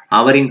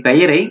 அவரின்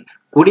பெயரை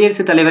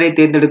குடியரசுத் தலைவரை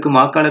தேர்ந்தெடுக்கும்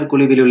வாக்காளர்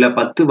குழுவில் உள்ள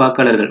 10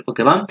 வாக்காளர்கள்.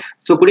 ஓகேவா.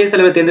 ஸோ குடியரசுத்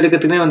தலைவர்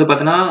தேர்ந்தெடுக்கிறதுக்குனே வந்து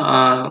பார்த்தீங்கன்னா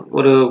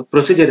ஒரு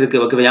ப்ரொசீஜர் இருக்கு.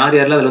 ஓகேவா. யார்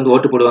யாரெல்லாம் அதில் வந்து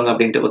ஓட்டு போடுவாங்க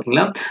அப்படின்ட்டு.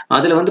 ஓகேங்களா.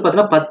 அதில் வந்து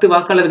பார்த்தீங்கன்னா 10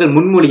 வாக்காளர்கள்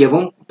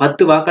முன்மொழியவும்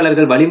 10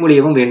 வாக்காளர்கள்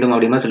வழிமொழியவும் வேண்டும்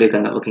அப்படின்னு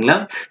சொல்லியிருக்காங்க. ஓகேங்களா.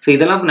 ஸோ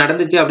இதெல்லாம்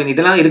நடந்துச்சு அப்படின்னு,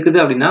 இதெல்லாம் இருக்குது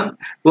அப்படின்னா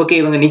ஓகே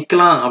இவங்க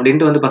நிக்கலாம்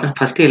அப்படின்ட்டு வந்து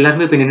பார்த்தீங்கன்னா ஃபர்ஸ்ட்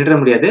எல்லாருமே போய் நின்றுட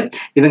முடியாது.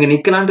 இவங்க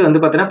நிக்கலான்ட்டு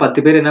வந்து பார்த்தீங்கன்னா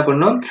 10 பேர் என்ன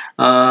பண்ணணும்,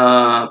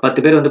 10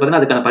 பேர் வந்து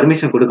பார்த்தீங்கன்னா அதுக்கான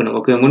பர்மிஷன் கொடுக்கணும்.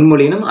 ஓகே,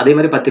 முன்மொழியணும். அதே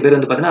மாதிரி 10 பேர்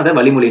வந்து பார்த்தீங்கன்னா அதை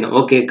வழிமொழியணும்.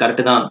 ஓகே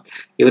கரெக்ட் தான்,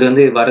 இவர் வந்து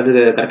வரது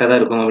கரெக்டா தான்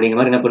இருக்கும் அப்படிங்கிற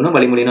மாதிரி என்ன பண்ணணும்,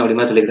 வழிமொழியணும்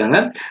அப்படிமா சொல்லியிருக்காங்க.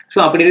 ஸோ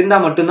அப்படி இருந்தா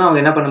மட்டும்தான்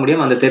அவங்க என்ன பண்ண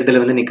முடியும், அந்த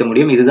தேர்தலில் வந்து நிற்க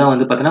முடியும். இதுதான்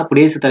வந்து பார்த்தீங்கன்னா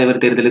குடியரசுத்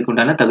தலைவர் தேர்தலுக்கு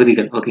உண்டான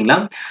தகுதிகள். ஓகேங்களா.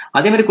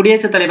 அதே மாதிரி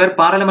குடியரசுத் தலைவர்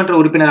பாராளுமன்ற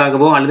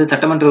உறுப்பினராகவோ அல்லது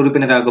சட்டமன்ற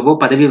உறுப்பினராகவோ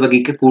பதவி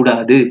வகிக்க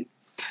கூடாது.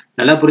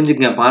 நல்லா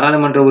புரிஞ்சுக்கங்க.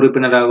 பாராளுமன்ற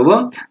உறுப்பினராகவோ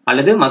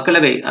அல்லது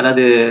மக்களவை,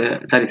 அதாவது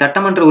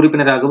சட்டமன்ற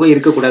உறுப்பினராகவோ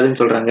இருக்கக்கூடாதுன்னு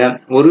சொல்றாங்க.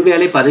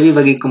 ஒருவேளை பதவி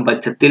வகிக்கும்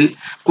பட்சத்தில்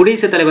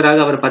குடியரசுத்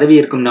தலைவராக அவர் பதவி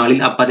ஏற்கும்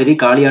நாளில் அப்பதவி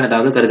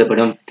காலியானதாக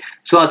கருதப்படும்.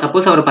 ஸோ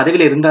சப்போஸ் அவர்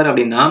பதவியில இருந்தார்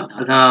அப்படின்னா,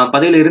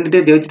 பதவியில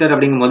இருந்துட்டு ஜெயிச்சிட்டார்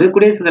அப்படிங்கும் போது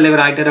குடியரசுத்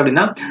தலைவர் ஆயிட்டார்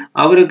அப்படின்னா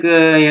அவருக்கு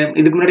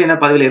இதுக்கு முன்னாடி என்ன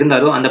பதவியில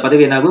இருந்தாரோ அந்த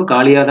பதவி என்னாகும்,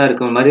 காலியா தான்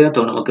இருக்கும் மாதிரி தான்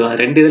தோணும். ஓகே,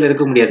 2 இதுல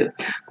இருக்க முடியாது.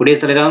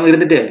 குடியரசுத் தலைவராகவும்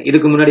இருந்துட்டு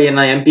இதுக்கு முன்னாடி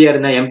நான் எம்பியா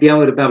இருந்தேன்,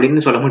 எம்பியாவும் இருப்பேன்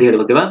அப்படின்னு சொல்ல முடியாது.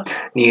 ஓகேவா.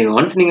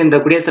 ஒன்ஸ் நீங்க இந்த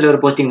குடியரசுத்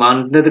தலைவர் போஸ்டிங்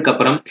வந்ததுக்கு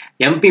அப்புறம்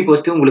எம்பி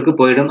போஸ்ட் உங்களுக்கு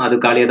போயிடும், அது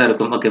காலியா தான்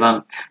இருக்கும். ஓகேவா.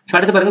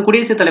 அடுத்து பாருங்க,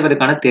 குடியரசுத்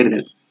தலைவருக்கான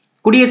தேர்தல்.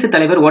 குடியரசுத்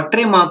தலைவர்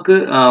ஒற்றை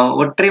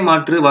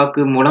மாற்று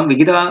வாக்கு மூலம்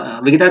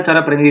விகிதாச்சார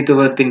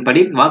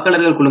பிரதிநிதித்துவத்தின்படி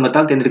வாக்காளர்கள்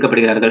குழுமத்தால்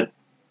தேர்ந்தெடுக்கப்படுகிறார்கள்.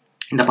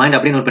 இந்த பாயிண்ட்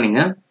அப்படியே நோட்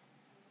பண்ணீங்க.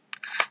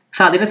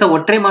 சார் அது என்ன சார்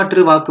ஒற்றை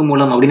மாற்று வாக்கு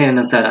மூலம் அப்படின்னு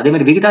என்ன சார், அதே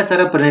மாதிரி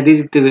விகிதாச்சார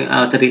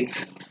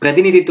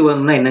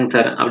பிரதிநிதித்துவம்னா என்னங்க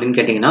சார் அப்படின்னு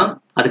கேட்டீங்கன்னா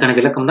அதுக்கான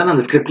விளக்கம் தான்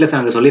அந்த ஸ்கிரிப்ட்ல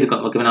நாங்கள்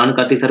சொல்லியிருக்கோம். ஓகே, நானும்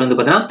கார்த்திக் சார் வந்து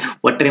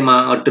பார்த்தீங்கன்னா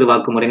ஒற்றை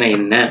வாக்கு முறைனா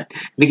என்ன,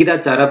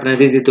 விகிதாச்சார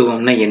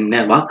பிரதிநிதித்துவம்னா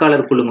என்ன,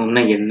 வாக்காளர்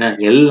குழுமம்னா என்ன,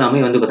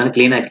 எல்லாமே வந்து பார்த்தீங்கன்னா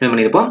கிளீனா எக்ஸ்பிளைன்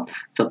பண்ணியிருப்போம்.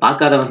 ஸோ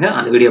பார்க்காதவங்க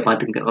அந்த வீடியோ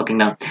பார்த்துங்க.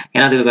 ஓகேங்களா.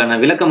 ஏன்னா அதுக்கான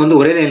விளக்கம் வந்து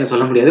ஒரே லைன்ல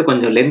சொல்ல முடியாது,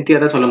 கொஞ்சம்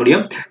லென்த்தியாக தான் சொல்ல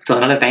முடியும். ஸோ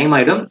அதனால டைம்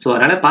ஆயிடும். ஸோ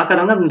அதனால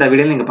பார்க்காதவங்க இந்த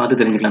வீடியோ நீங்க பார்த்து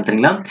தெரிஞ்சுக்கலாம்.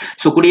 சரிங்களா.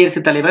 ஸோ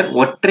குடியரசுத் தலைவர்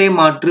ஒற்றை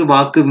மாற்று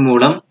வாக்கு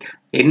மூலம்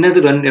என்னது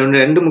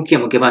ரெண்டு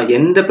முக்கியம். ஓகேவா.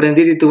 எந்த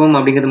பிரதிநிதித்துவம்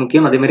அப்படிங்கிறது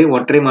முக்கியம், அதே மாதிரி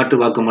ஒற்றை மாற்று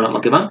வாக்கு மூலம்.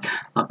 ஓகேவா.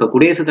 அப்ப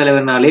குடியரசுத்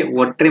தலைவர்னாலே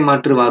ஒற்றை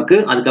மாற்று வாக்கு,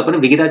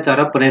 அதுக்கப்புறம்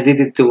விகிதாச்சார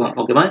பிரதிநிதித்துவம்.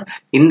 ஓகேவா.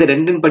 இந்த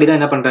ரெண்டின் படிதான்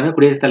என்ன பண்றாங்க,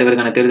 குடியரசுத்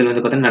தலைவருக்கான தேர்தல்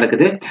வந்து பார்த்தீங்கன்னா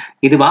நடக்குது.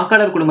 இது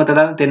வாக்காளர் குழுமத்தை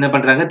தான் என்ன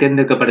பண்றாங்க,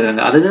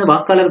 தேர்ந்தெடுக்கப்படுறாங்க. அதுதான்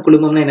வாக்காளர்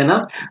குழுமம்னா என்னன்னா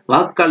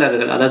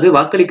வாக்காளர்கள், அதாவது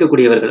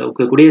வாக்களிக்கக்கூடியவர்கள்.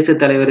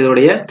 குடியரசுத்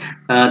தலைவருடைய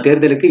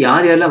தேர்தலுக்கு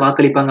யார் யாரெல்லாம்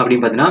வாக்களிப்பாங்க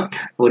அப்படின்னு பாத்தீங்கன்னா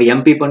ஒரு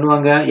எம்பி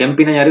பண்ணுவாங்க.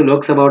 எம்பினா யாரு,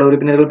 லோக்சபாவோட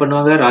உறுப்பினர்கள்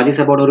பண்ணுவாங்க,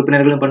 ராஜ்யசபாவோட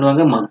உறுப்பினர்களும்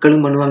பண்ணுவாங்க,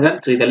 மக்களும் பண்ணுவாங்க.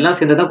 ஸோ இதெல்லாம்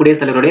சேர்ந்ததான்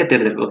குடியரசுத் தலைவருடைய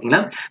தேர்தல். ஓகேங்களா.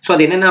 ஸோ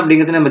அது என்னென்ன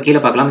அப்படிங்கிறது நம்ம கீழே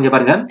பார்க்கலாம். இங்க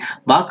பாருங்க,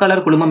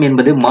 வாக்காளர் குழுமம்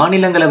என்பது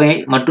மாநிலங்களவை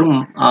மற்றும்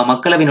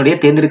மக்களவையினுடைய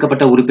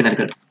தேர்ந்தெடுக்கப்பட்ட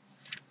உறுப்பினர்கள்.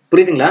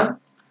 புரியுதுங்களா.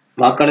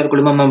 வாக்காளர்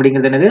குழுமம்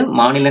அப்படிங்கிறது என்னது,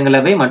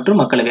 மாநிலங்களவை மற்றும்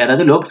மக்களவை,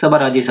 அதாவது லோக்சபா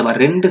ராஜ்யசபா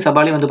 2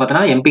 சபாலையும் வந்து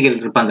பார்த்தோன்னா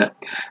எம்பிகள் இருப்பாங்க.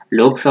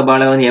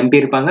 லோக்சபால வந்து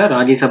எம்பி இருப்பாங்க,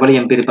 ராஜ்யசபால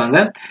எம்பி இருப்பாங்க.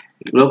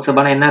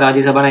 லோக்சபானா என்ன,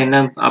 ராஜ்யசபானா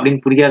என்ன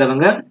அப்படின்னு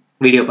புரியாதவங்க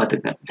வீடியோ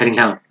பார்த்துக்கங்க.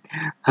 சரிங்களா.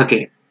 ஓகே,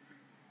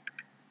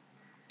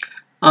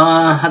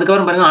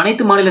 அதுக்கப்புறம் பாருங்க,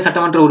 அனைத்து மாநில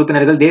சட்டமன்ற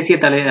உறுப்பினர்கள், தேசிய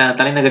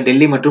தலைநகர்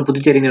டெல்லி மற்றும்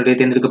புதுச்சேரியினுடைய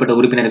தேர்ந்தெடுக்கப்பட்ட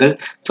உறுப்பினர்கள்.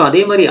 ஸோ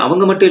அதே மாரி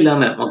அவங்க மட்டும்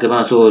இல்லாம, ஓகேவா?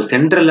 ஸோ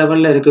சென்ட்ரல்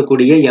லெவல்ல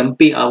இருக்கக்கூடிய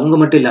எம்பி அவங்க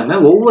மட்டும் இல்லாம,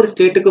 ஒவ்வொரு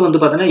ஸ்டேட்டுக்கும்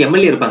வந்து பார்த்தீங்கன்னா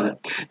எம்எல்ஏ இருப்பாங்க.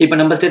 இப்ப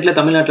நம்ம ஸ்டேட்ல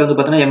தமிழ்நாட்டுல வந்து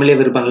பார்த்தீங்கன்னா எம்எல்ஏ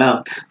இருப்பாங்களா?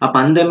 அப்ப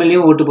அந்த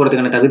எம்எல்ஏவும் ஓட்டு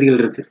போடுறதுக்கான தகுதிகள்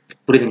இருக்கு.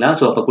 புரியுதுங்களா?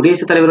 ஸோ அப்ப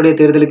குடியரசுத் தலைவருடைய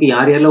தேர்தலுக்கு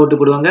யார் யாரெல்லாம்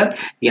ஓட்டு போடுவாங்க?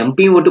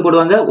 எம்பியும் ஓட்டு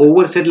போடுவாங்க.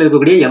 ஒவ்வொரு ஸ்டேட்ல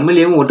இருக்கக்கூடிய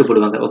எம்எல்ஏவும் ஓட்டு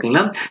போடுவாங்க.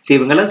 ஓகேங்களா? ஸோ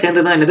இவங்கெல்லாம்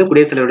சேர்ந்து தான் என்னது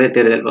குடியரசுத் தலைவருடைய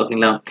தேர்தல்.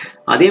 ஓகேங்களா?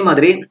 அதே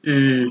மாதிரி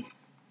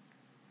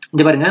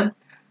இங்க பாருங்க,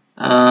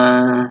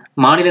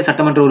 மாநில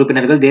சட்டமன்ற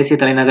உறுப்பினர்கள், தேசிய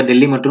தலைநகர்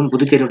டெல்லி மற்றும்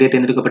புதுச்சேரியுடைய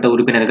தேர்ந்தெடுக்கப்பட்ட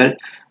உறுப்பினர்கள்.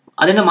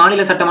 அது என்ன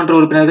மாநில சட்டமன்ற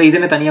உறுப்பினர்கள், இது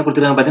என்ன தனியா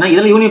கொடுத்துருக்காங்க பார்த்தீங்கன்னா,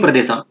 இதெல்லாம் யூனியன்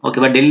பிரதேசம்.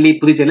 ஓகேவா? டெல்லி,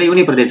 புதுச்சேரியில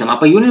யூனியன் பிரதேசம்.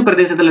 அப்ப யூனியன்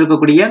பிரதேசத்துல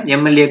இருக்கக்கூடிய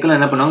எம்எல்ஏக்கள்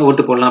என்ன பண்ணுவாங்க?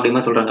 ஓட்டு போடலாம்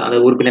அப்படிமா சொல்றாங்க.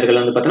 அந்த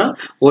உறுப்பினர்கள் வந்து பார்த்தீங்கன்னா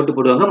ஓட்டு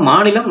போடுவாங்க.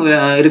 மாநிலம்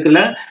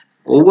இருக்குல்ல,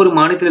 ஒவ்வொரு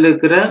மாநிலத்தில்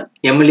இருக்கிற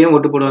எம்எல்ஏவும்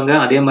ஓட்டு போடுவாங்க.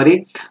 அதே மாதிரி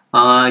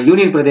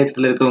யூனியன்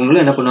பிரதேசத்தில்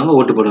இருக்கவங்களும் என்ன பண்ணுவாங்க?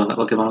 ஓட்டு போடுவாங்க.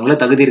 ஓகேவா? அவங்கள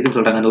தகுதி இருக்குன்னு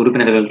சொல்றாங்க அந்த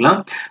உறுப்பினர்களுக்கெல்லாம்.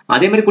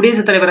 அதே மாதிரி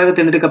குடியரசுத் தலைவராக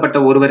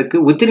தேர்ந்தெடுக்கப்பட்ட ஒருவருக்கு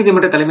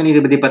உச்சநீதிமன்ற தலைமை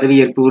நீதிபதி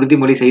பதவியேற்பு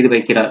உறுதிமொழி செய்து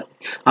வைக்கிறார்.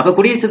 அப்ப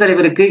குடியரசுத்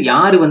தலைவருக்கு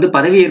யாரு வந்து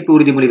பதவியேற்பு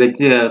உறுதிமொழி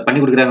வச்சு பண்ணி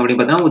கொடுக்குறாங்க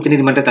அப்படின்னு பார்த்தா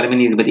உச்சநீதிமன்ற தலைமை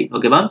நீதிபதி.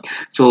 ஓகேவா?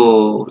 So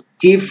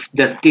chief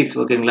justice.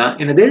 ஓகேங்களா?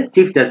 என்னது?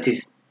 Chief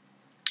justice.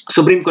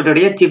 Supreme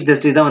கோர்ட்டுடைய chief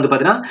justice தான் வந்து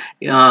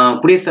பாத்தீங்கன்னா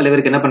குடியரசுத்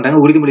தலைவருக்கு என்ன பண்றாங்க?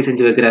 உறுதிமொழி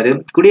செஞ்சு வைக்கிறாரு.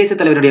 குடியரசுத்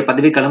தலைவருடைய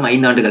பதவிக்காலம்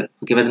 5 ஆண்டுகள்.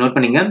 ஓகேவா? நோட்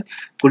பண்ணீங்க.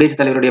 குடியரசுத்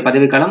தலைவருடைய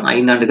பதவிக்காலம்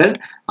 5 ஆண்டுகள்.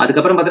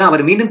 அதுக்கப்புறம் பாத்தீங்கன்னா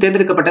அவர் மீண்டும்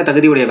தேர்ந்தெடுக்கப்பட்ட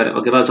தகுதியுடையவர்.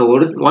 ஓகேவா? சோ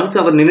ஒன்ஸ்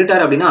அவர்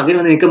நின்னுட்டார் அப்படின்னா அகைன்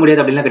வந்து நிற்க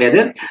முடியாது அப்படின்லாம்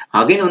கிடையாது.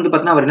 அகைன் வந்து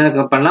பாத்தீங்கன்னா அவர்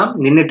என்ன பண்ணலாம்?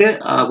 நின்னுட்டு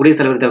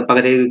குடியரசுத் தலைவர்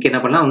பதவிக்கு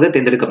என்ன பண்ணலாம்? அவங்க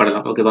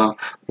தேர்ந்தெடுக்கப்படலாம். ஓகேவா?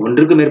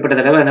 ஒன்றுக்கு மேற்பட்ட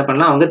தடவை என்ன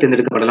பண்ணலாம்? அவங்க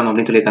தேர்ந்தெடுக்கப்படலாம்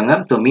அப்படின்னு சொல்லியிருக்காங்க.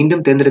 ஸோ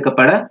மீண்டும்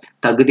தேர்ந்தெடுக்கப்பட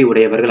தகுதி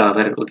உடையவர்கள்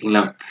ஆவர்.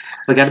 ஓகேங்களா?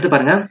 ஓகே, அடுத்து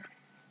பாருங்க,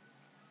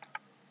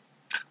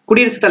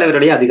 குடியரசுத்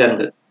தலைவருடைய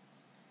அதிகாரங்கள்.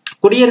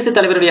 குடியரசுத்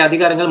தலைவருடைய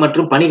அதிகாரங்கள்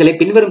மற்றும் பணிகளை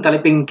பின்வரும்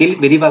தலைப்பின் கீழ்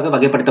விரிவாக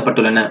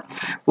வகைப்படுத்தப்பட்டுள்ளன.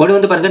 ஒன்று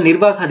வந்து பாருங்க,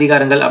 நிர்வாக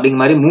அதிகாரங்கள்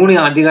அப்படிங்கிற மாதிரி 3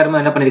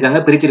 அதிகாரமா என்ன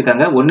பண்ணிருக்காங்க?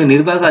 பிரிச்சிருக்காங்க. ஒன்னு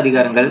நிர்வாக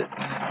அதிகாரங்கள்.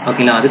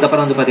 ஓகேங்களா?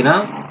 அதுக்கப்புறம் வந்து பாத்தீங்கன்னா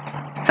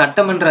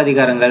சட்டமன்ற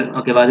அதிகாரங்கள்.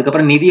 ஓகேவா?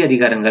 அதுக்கப்புறம் நிதி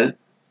அதிகாரங்கள்,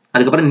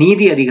 அதுக்கப்புறம்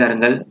நீதி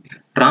அதிகாரங்கள்,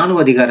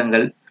 ராணுவ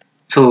அதிகாரங்கள்.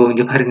 சோ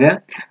இங்க பாருங்க,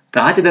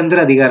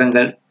 ராஜதந்திர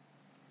அதிகாரங்கள்.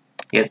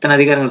 எத்தனை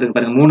அதிகாரங்கள் இருக்கு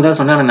பாருங்க. 3 தான்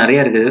சொன்னா, ஆனா நிறைய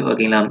இருக்குது.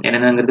 ஓகேங்களா?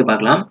 என்னென்னங்கிறது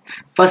பார்க்கலாம்.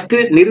 ஃபர்ஸ்ட்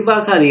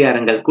நிர்வாக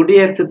அதிகாரங்கள்.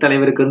 குடியரசுத்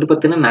தலைவருக்கு வந்து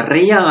பாத்தீங்கன்னா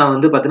நிறைய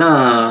வந்து பாத்தீங்கன்னா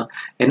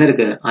என்ன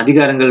இருக்கு?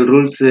 அதிகாரங்கள்,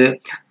 ரூல்ஸ்.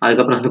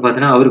 அதுக்கப்புறம் வந்து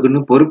பாத்தீங்கன்னா அவருக்கு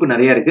இன்னும் பொறுப்பு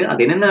நிறைய இருக்கு.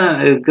 அது என்னென்ன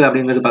இருக்கு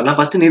அப்படிங்கிறது பார்க்கலாம்.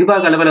 ஃபர்ஸ்ட்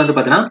நிர்வாக அளவில் வந்து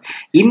பாத்தீங்கன்னா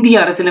இந்திய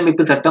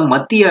அரசியலமைப்பு சட்டம்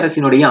மத்திய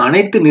அரசினுடைய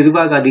அனைத்து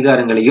நிர்வாக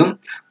அதிகாரங்களையும்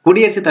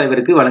குடியரசுத்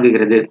தலைவருக்கு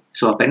வழங்குகிறது.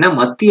 சோ அப்ப என்ன?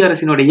 மத்திய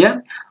அரசினுடைய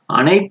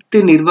அனைத்து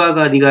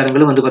நிர்வாக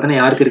அதிகாரங்களும் வந்து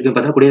பாத்தீங்கன்னா யாருக்கு இருக்குன்னு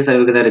பார்த்தா குடியரசுத்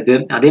தலைவருக்கு தான் இருக்கு.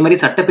 அதே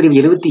மாதிரி சட்டப்பிரிவு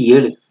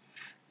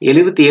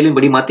 77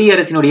 படி மத்திய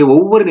அரசினுடைய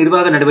ஒவ்வொரு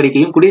நிர்வாக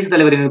நடவடிக்கையும் குடியரசுத்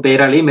தலைவரின்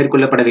பெயராலேயே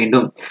மேற்கொள்ளப்பட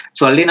வேண்டும்.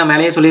 சோ ஆல்ரெடி நான்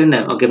மேலேயே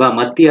சொல்லியிருந்தேன். ஓகேவா?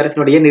 மத்திய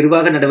அரசினுடைய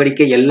நிர்வாக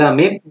நடவடிக்கை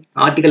எல்லாமே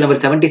ஆர்டிகல் நம்பர்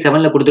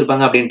 77ல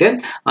கொடுத்திருப்பாங்க அப்படின்ட்டு.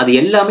 அது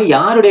எல்லாமே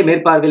யாருடைய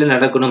மேற்பார்வையில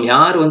நடக்கணும்?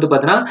 யார் வந்து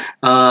பாத்தீங்கன்னா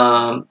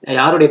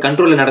யாருடைய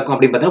கண்ட்ரோல்ல நடக்கும்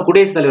அப்படின்னு பார்த்தீங்கன்னா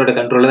குடியரசுத் தலைவரோட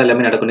கண்ட்ரோல்ல தான்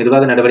எல்லாமே நடக்கும்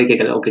நிர்வாக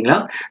நடவடிக்கைகள். ஓகேங்களா?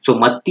 சோ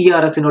மத்திய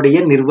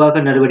அரசினுடைய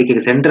நிர்வாக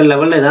நடவடிக்கைகள் சென்ட்ரல்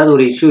லெவல்ல ஏதாவது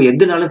ஒரு இஷ்யூ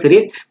எதுனாலும் சரி,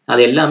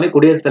 அது எல்லாமே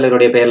குடியரசுத்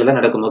தலைவருடைய பெயர்ல தான்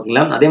நடக்கும்.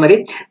 ஓகேங்களா? அதே மாதிரி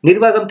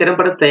நிர்வாகம்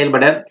திறம்பட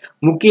செயல்பட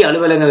முக்கிய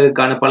அலுவலகங்களுக்கான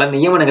பல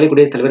நியமனங்களை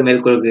குடியரசுத் தலைவர்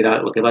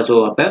மேற்கொள்கிறார். ஓகேவா? சோ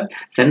அப்ப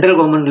சென்ட்ரல்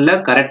கவர்மெண்ட்ல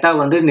கரெக்டா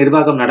வந்து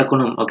நிர்வாகம்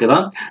நடக்கணும். ஓகேவா?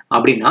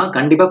 அப்படின்னா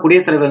கண்டிப்பா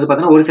குடியரசுத் தலைவர் வந்து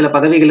பாத்தீங்கன்னா ஒரு சில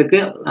பதவிகளுக்கு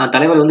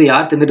தலைவர் வந்து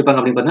யார் தேர்ந்தெடுப்பாங்க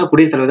அப்படின்னு பாத்தீங்கன்னா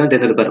குடியரசுத் தலைவர் தான்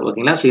தேர்ந்தெடுப்பார்.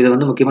 ஓகேங்களா? சோ இதை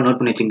வந்து முக்கியமா நோட்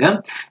பண்ணி வச்சுங்க.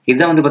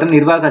 இதுதான் வந்து பாத்தீங்கன்னா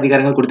நிர்வாக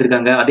அதிகாரங்கள்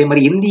கொடுத்திருக்காங்க. அதே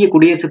மாதிரி இந்திய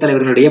குடியரசுத்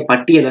தலைவர்களுடைய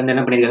பட்டியல் வந்து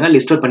என்ன பண்ணிருக்காங்க?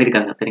 லிஸ்ட் அவுட்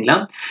பண்ணிருக்காங்க. சரிங்களா?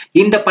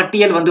 இந்த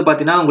பட்டியல் வந்து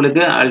பாத்தீங்கன்னா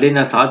உங்களுக்கு ஆல்ரெடி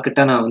நான்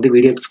ஷார்ட்கட்டா நான் வந்து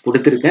வீடியோ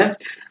கொடுத்திருக்கேன்.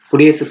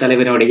 குடியரசுத்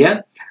தலைவருடைய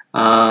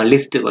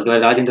லிஸ்ட்.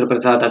 ராஜேந்திர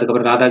பிரசாத்,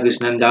 அதுக்கப்புறம்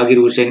ராதாகிருஷ்ணன், ஜாகிர்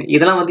ஹுசேன்,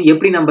 இதெல்லாம் வந்து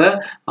எப்படி நம்ம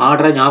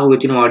ஆர்டரா ஞாபகம்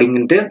வச்சுக்கணும்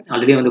அப்படின்ட்டு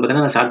ஆல்ரெடி வந்து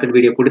பார்த்தீங்கன்னா நான் ஷார்ட்கட்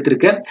வீடியோ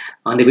கொடுத்துருக்கேன்.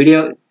 அந்த வீடியோ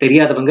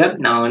தெரியாதவங்க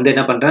நான் வந்து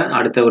என்ன பண்றேன்,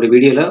 அடுத்த ஒரு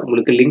வீடியோல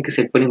உங்களுக்கு லிங்க்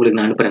செட் பண்ணி உங்களுக்கு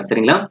நான் அனுப்புறேன்.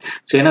 சரிங்களா?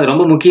 ஸோ ஏன்னா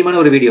ரொம்ப முக்கியமான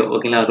ஒரு வீடியோ.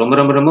 ஓகேங்களா? ரொம்ப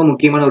ரொம்ப ரொம்ப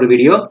முக்கியமான ஒரு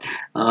வீடியோ.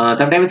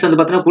 சம்டைம்ஸ் வந்து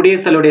பார்த்தீங்கன்னா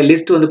குடியரசுத் தலைவருடைய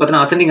லிஸ்ட் வந்து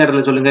பார்த்தீங்கன்னா அசெண்டிங்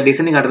ஆர்டர்ல சொல்லுங்க,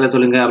 டிசெண்டிங் ஆர்டர்ல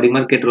சொல்லுங்க அப்படிங்கிற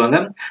மாதிரி கேட்டுருவாங்க.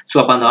 ஸோ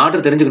அப்போ அந்த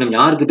ஆர்டர் தெரிஞ்சுக்கணும்,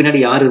 யாருக்கு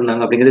பின்னாடி யார்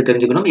இருந்தாங்க அப்படிங்கிறது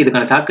தெரிஞ்சுக்கணும்.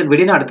 இதுக்கான ஷார்ட்கட்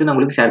வீடியோ அடுத்து நான்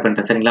உங்களுக்கு ஷேர்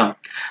பண்றேன். சரிங்களா?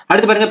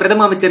 அடுத்து பாருங்க,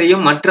 பிரதம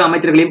அமைச்சரையும் மற்ற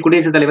அமைச்சர்களையும்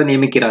குடியரசுத் தலைவர்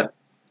நியமிக்கிறார்.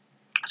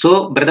 சோ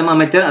பிரதம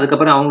அமைச்சர்,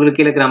 அதுக்கப்புறம் அவங்களுக்கு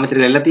கீழே இருக்கிற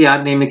அமைச்சர்கள் எல்லாத்தையும்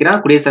யார் நியமிக்கிறா?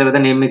 குடியரசுத் தலைவர்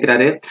தான்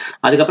நியமிக்கிறாரு.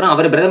 அதுக்கப்புறம்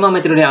அவர் பிரதம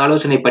அமைச்சருடைய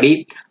ஆலோசனைப்படி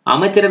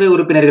அமைச்சரவை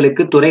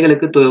உறுப்பினர்களுக்கு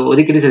துறைகளுக்கு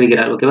ஒதுக்கீடு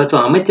செய்கிறார். ஓகேவா? சோ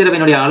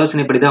அமைச்சரவையினுடைய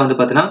ஆலோசனைப்படி தான் வந்து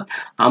பாத்தீங்கன்னா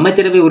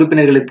அமைச்சரவை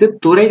உறுப்பினர்களுக்கு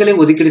துறைகளை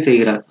ஒதுக்கீடு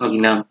செய்கிறார்.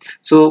 ஓகேங்களா?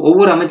 சோ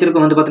ஒவ்வொரு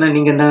அமைச்சருக்கும் வந்து பாத்தீங்கன்னா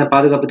நீங்க இந்த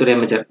பாதுகாப்புத்துறை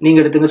அமைச்சர்,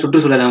 நீங்க எடுத்துங்க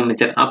சுற்றுச்சூழல்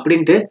அமைச்சர்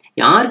அப்படின்ட்டு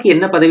யாருக்கு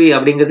என்ன பதவி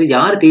அப்படிங்கிறது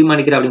யார்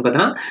தீர்மானிக்கிறார் அப்படின்னு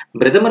பாத்தீங்கன்னா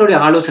பிரதமருடைய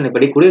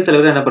ஆலோசனைப்படி குடியரசுத்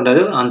தலைவர் என்ன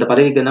பண்றாரு? அந்த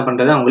பதவிக்கு என்ன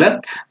பண்றாரு? அவங்கள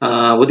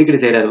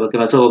ஒதுக்கீடு செய்யறாரு.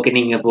 ஓகேவா? சோ ஓகே,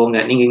 நீங்க போங்க,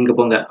 நீங்க நீங்க இங்க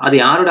போங்க. அது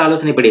யாரோட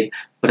ஆலோசனைப்படி?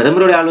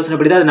 பிரதமருடைய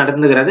ஆலோசனைப்படி தான் அது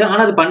நடந்துக்கிறாரு.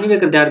 ஆனா அது பண்ணி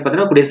வைக்கிறது யாரு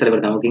பார்த்தீங்கன்னா குடியரசுத்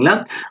தலைவர் தான். ஓகேங்களா?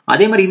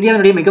 அதே மாதிரி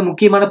இந்தியாவினுடைய மிக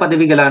முக்கியமான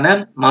பதவிகளான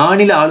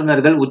மாநில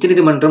ஆளுநர்கள்,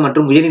 உச்சநீதிமன்றம்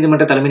மற்றும்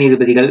உயர்நீதிமன்ற தலைமை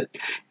நீதிபதிகள்,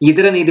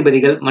 இதர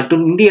நீதிபதிகள்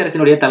மற்றும் இந்திய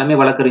அரசினுடைய தலைமை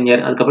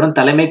வழக்கறிஞர், அதுக்கப்புறம்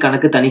தலைமை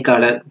கணக்கு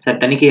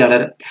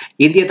தணிக்கையாளர்,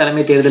 இந்திய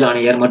தலைமை தேர்தல்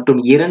ஆணையர் மற்றும்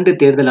 2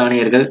 தேர்தல்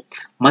ஆணையர்கள்,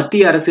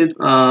 மத்திய அரசு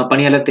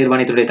பணியாளர்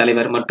தேர்வாணையத்துடைய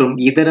தலைவர் மற்றும்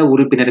இதர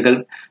உறுப்பினர்கள்,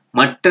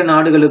 மற்ற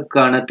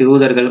நாடுகளுக்கான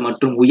தூதர்கள்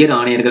மற்றும் உயர்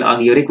ஆணையர்கள்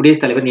ஆகியோரை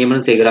குடியரசுத் தலைவர்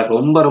நியமனம் செய்கிறார்.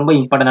 ரொம்ப ரொம்ப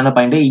இம்பார்ட்டன்டான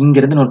பாயிண்ட். இங்க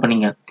இருந்து நோட்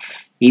பண்ணீங்க.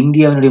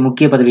 இந்தியாவினுடைய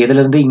முக்கிய பதவி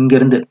எதுல இருந்து? இங்க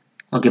இருந்து.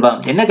 ஓகேவா?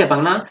 என்ன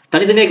கேட்பாங்கன்னா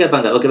தனித்தனியா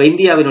கேட்பாங்க. ஓகேவா?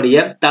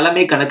 இந்தியாவினுடைய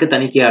தலைமை கணக்கு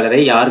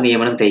தணிக்கையாளரை யார்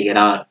நியமனம்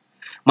செய்கிறார்?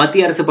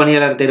 மத்திய அரசு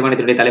பணியாளர்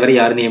தேர்வாணையத்துடைய தலைவரை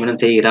யார்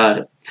நியமனம் செய்கிறார்?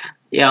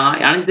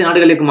 அனைத்து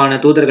நாடுகளுக்குமான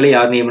தூதர்களை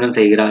யார் நியமனம்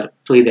செய்கிறார்?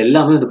 ஸோ இது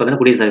எல்லாமே வந்து பார்த்தீங்கன்னா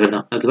குடியரசுத் தலைவர்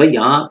தான். ஓகேவா?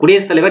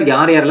 குடியரசுத் தலைவர்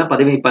யாரெல்லாம்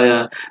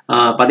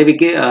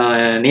பதவிக்கு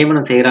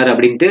நியமனம் செய்கிறாரு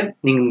அப்படின்ட்டு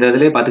நீங்க இந்த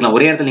இதுல பாத்துக்கலாம்.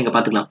 ஒரே இடத்துல நீங்க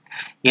பாத்துக்கலாம்.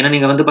 ஏன்னா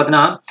நீங்க வந்து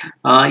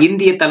பாத்தீங்கன்னா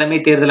இந்திய தலைமை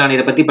தேர்தல்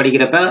ஆணையரை பத்தி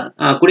படிக்கிறப்ப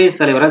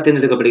குடியரசுத் தலைவரால்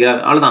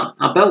தேர்ந்தெடுக்கப்படுகிறார். அவ்வளவுதான்.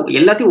 அப்ப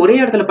எல்லாத்தையும் ஒரே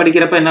இடத்துல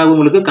படிக்கிறப்ப என்ன ஆகும்?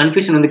 உங்களுக்கு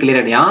கன்ஃபியூஷன் வந்து கிளியர்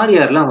ஆயிடும்.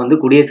 யாரெல்லாம் வந்து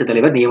குடியரசுத்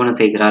தலைவர் நியமனம்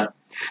செய்கிறார்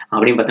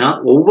அப்படின்னு பாத்தீங்கன்னா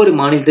ஒவ்வொரு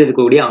மாநிலத்தில்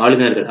இருக்கக்கூடிய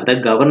ஆளுநர்கள்,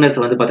 அதாவது கவர்னர்ஸ்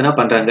வந்து பாத்தீங்கன்னா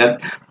பண்றாங்க.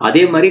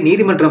 அதே மாதிரி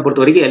நீதிமன்றம்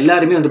பொறுத்த வரைக்கும்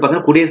எல்லாருமே வந்து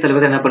பாத்தீங்கன்னா குடியரசுத்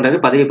தலைவர் என்ன பண்றாரு?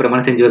 பதவி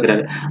பிரமாணம் செஞ்சு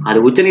வைக்கிறாரு. அது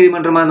உச்ச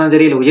நீதிமன்றமா இருந்தாலும்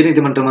சரி, இல்ல உயர்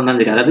நீதிமன்றமா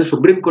இருந்தாலும் சரி, அதாவது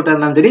சுப்ரீம் கோர்ட்டா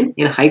இருந்தாலும் சரி,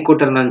 இல்ல ஹை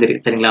கோர்ட்டா இருந்தாலும் சரி,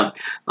 சரிங்களா?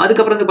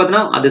 அதுக்கப்புறம் வந்து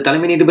பாத்தீங்கன்னா அது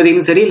தலைமை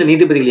நீதிபதிகளும் சரி, இல்ல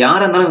நீதிபதிகள்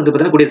யாரா இருந்தாலும் வந்து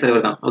பாத்தீங்கன்னா குடியரசுத்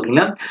தலைவர் தான்.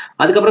 ஓகேங்களா?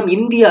 அதுக்கப்புறம்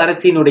இந்திய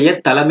அரசினுடைய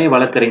தலைமை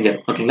வழக்கறிஞர்.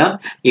 ஓகேங்களா?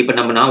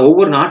 இப்ப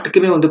ஒவ்வொரு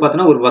நாட்டுக்குமே வந்து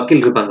பாத்தீங்கன்னா ஒரு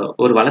வக்கீல் இருப்பாங்க,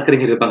 ஒரு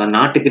வழக்கறிஞர் இருப்பாங்க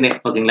நாட்டுக்குன்னே.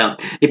 ஓகேங்களா?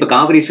 இப்ப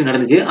காவிரி இஷ்யூ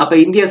நடந்துச்சு. அப்ப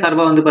இந்தியா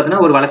சார்பா வந்து பாத்தீங்கன்னா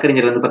ஒரு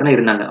வழக்கறிஞர் வந்து பாத்தீங்கன்னா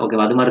இருந்தாங்க.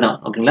 ஓகேவா? அது மாதிரி தான்.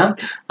 ஓகேங்களா?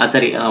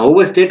 சரி,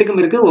 ஒவ்வொரு ஸ்டேட்டுக்கும்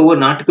இருக்கு, ஒவ்வொரு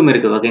நாட்டுக்கும்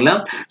இருக்கு. ஓகேங்களா?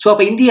 சோ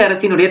அப்ப இந்திய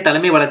அரசினுடைய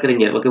தலைமை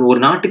வழக்கறிஞர், ஓகே, ஒரு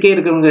நாட்டுக்கே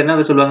இருக்கவங்க என்ன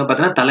சொல்லுவாங்க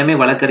பாத்தீங்கன்னா தலைமை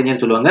வழக்கறிஞர்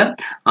சொல்லுவாங்க.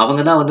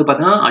 அவங்க தான் வந்து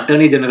பாத்தீங்கன்னா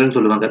அட்டர்னி ஜெனரல்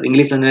சொல்லுவாங்க.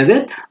 இங்கிலீஷ்ல என்னது?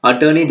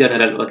 Attorney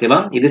general. ஓகேவா?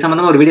 இது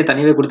சம்பந்தமா ஒரு வீடியோ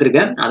தனியாவே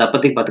கொடுத்திருக்கேன். அதை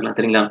பத்தி பாத்துக்கலாம்.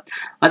 சரிங்களா?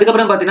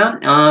 அதுக்கப்புறம் பாத்தீங்கன்னா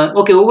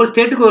ஓகே, ஒவ்வொரு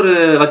ஸ்டேட்டுக்கு ஒரு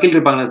வக்கீல்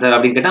இருப்பாங்க சார்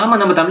அப்படின்னு கேட்டா, ஆமா,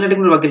 நம்ம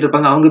தமிழ்நாட்டுக்கு ஒரு வக்கீல்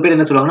இருப்பாங்க. அவங்க பேர்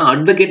என்ன சொல்லுவாங்கன்னா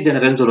அட்வொகேட்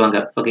ஜெனரல் சொல்லுவாங்க.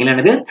 ஓகேங்களா?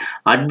 என்னது?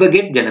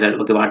 Advocate general.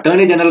 ஓகேவா?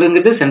 அட்டர்னி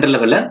ஜெனரல்ங்கிறது சென்ட்ரல்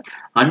லெவல்ல,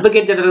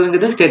 அட்வொகேட்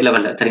ஜெனரல்ங்கிறது ஸ்டேட்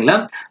லெவல்ல. சரிங்களா?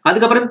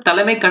 அதுக்கப்புறம்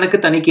தலைமை கணக்கு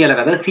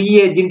தணிக்கையாளர், அதாவது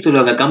சிஏஜின்னு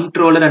சொல்லுவாங்க,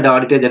 கம்ப்ட்ரோலர் அண்ட்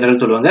ஆடிட்டர்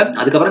ஜெனரல் சொல்லுவாங்க.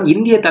 அதுக்கப்புறம்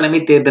இந்திய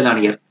தலைமை தேர்தல்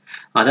ஆணையர்,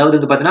 அதாவது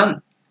வந்து பாத்தீங்கன்னா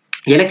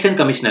எலெக்ஷன்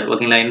கமிஷனர்.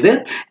 ஓகேங்களா? இந்த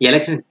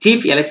எலெக்ஷன்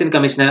சீஃப் எலெக்ஷன்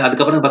கமிஷனர்,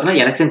 அதுக்கப்புறம் பாத்தீங்கன்னா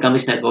எலெக்ஷன்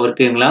கமிஷனர்.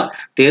 ஓகேங்களா?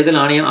 தேர்தல்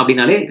ஆணையம்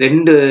அப்படின்னாலே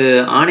 2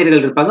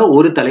 ஆணையர்கள் இருப்பாங்க,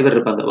 ஒரு தலைவர்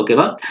இருப்பாங்க.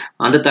 ஓகேவா?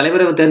 அந்த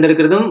தலைவரை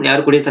தேர்ந்தெடுக்கிறதும்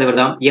யாரு? குடியரசுத் தலைவர்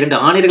தான். 2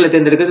 ஆணையர்களை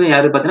தேர்ந்தெடுக்கிறதும்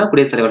யாரு பாத்தீங்கன்னா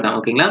குடியரசுத் தலைவர் தான்.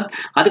 ஓகேங்களா?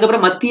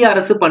 அதுக்கப்புறம் மத்திய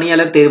அரசு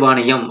பணியாளர்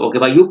தேர்வாணையம்,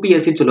 ஓகேவா,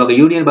 யூபிஎஸ்சி சொல்லுவாங்க,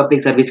 யூனியன்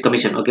பப்ளிக் சர்வீஸ்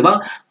கமிஷன். ஓகேவா?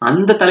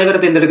 அந்த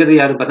தலைவரை தேர்ந்தெடுக்கிறது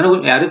யாரு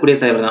பாத்தீங்கன்னா யாரு?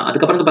 குடியரசுத் தலைவர் தான்.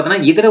 அதுக்கப்புறம்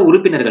பாத்தீங்கன்னா இதர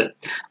உறுப்பினர்கள்,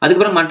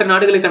 அதுக்கப்புறம் மற்ற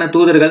நாடுகளுக்கான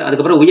தூதர்கள்,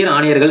 அதுக்கப்புறம் உயர்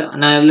ஆணையர்கள்.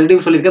 நான்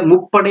ஆல்ரெடி சொல்லியிருக்கேன்,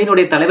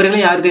 முப்படையினுடைய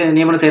தலைவர்களை யாரு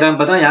நியமனம் செய்யறாங்க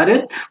பார்த்தா யாரு?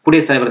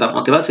 குடியரசுத் தலைவர் தான்.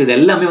 ஓகேவா? சோ இது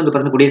எல்லாமே வந்து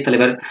பாத்தீங்கன்னா குடியரசுத்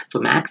தலைவர். சோ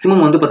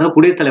மேக்ஸிமம் வந்து பாத்தீங்கன்னா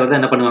குடியரசுத் தலைவர் தான்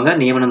என்ன பண்ணுவாங்க?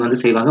 நியமனம் வந்து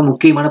செய்வாங்க.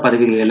 முக்கியமான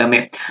பதவிகள் எல்லாமே.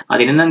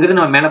 அது என்னங்கிறது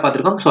நம்ம மேல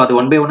பாத்துருக்கோம். சோ அது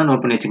 1 by 1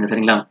 நோட் பண்ணி வச்சுங்க.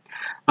 சரிங்களா?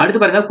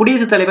 அடுத்து பாருங்க,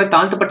 குடியரசுத் தலைவர்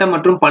தாழ்த்தப்பட்ட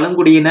மற்றும்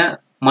பழங்குடியின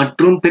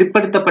மற்றும்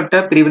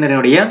பிற்படுத்தப்பட்ட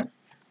பிரிவினருடைய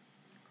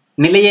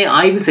நிலையை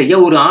ஆய்வு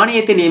செய்ய ஒரு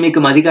ஆணையத்தை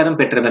நியமிக்கும் அதிகாரம்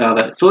பெற்றவர்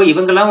ஆவர். சோ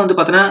இவங்கெல்லாம் வந்து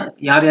பாத்தீங்கன்னா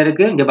யார்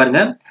யாருக்கு? இங்க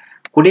பாருங்க,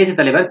 குடியரசுத்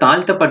தலைவர்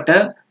தாழ்த்தப்பட்ட,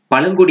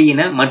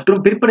 பழங்குடியின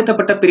மற்றும்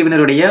பிற்படுத்தப்பட்ட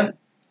பிரிவினருடைய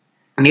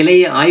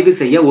நிலையை ஆய்வு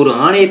செய்ய ஒரு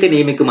ஆணையத்தை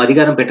நியமிக்கும்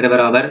அதிகாரம்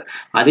பெற்றவர் ஆவர்.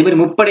 அதே மாதிரி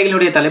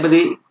முப்படைகளுடைய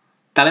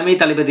தலைமை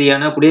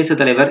தளபதியான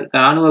குடியரசுத் தலைவர்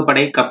ராணுவ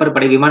படை,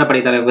 கப்பற்படை,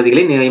 விமானப்படை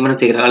தளபதிகளை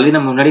நியமனம் செய்கிறார். ஆல்ரெடி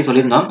நம்ம முன்னாடி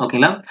சொல்லியிருந்தோம்.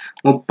 ஓகேங்களா?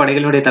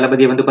 முப்படைகளுடைய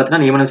தளபதியை வந்து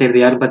பாத்தீங்கன்னா நியமனம்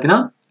செய்யறது யாரு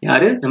பாத்தீங்கன்னா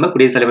யாரு? நம்ம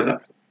குடியரசுத் தலைவர்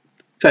தான்.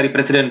 சாரி,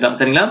 பிரசிடென்ட் தான்.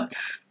 சரிங்களா?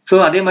 சோ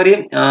அதே மாதிரி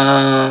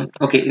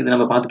ஓகே, இது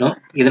நம்ம பார்த்துட்டோம்.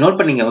 இதை நோட்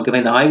பண்ணீங்க.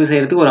 ஓகேவா? இந்த ஆய்வு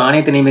செய்யறதுக்கு ஒரு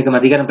ஆணையத்தை நியமிக்கும்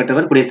அதிகாரம்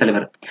பெற்றவர் குடியரசுத்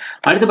தலைவர்.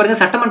 அடுத்து பாருங்க,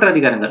 சட்டமன்ற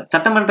அதிகாரங்கள்.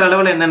 சட்டமன்ற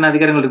அளவில் என்னென்ன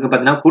அதிகாரங்கள் இருக்கு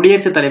பாத்தீங்கன்னா,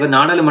 குடியரசுத் தலைவர்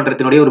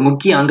நாடாளுமன்றத்தினுடைய ஒரு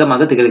முக்கிய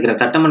அங்கமாக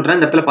திகழ்கிறார். சட்டமன்றம்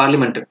இந்த இடத்துல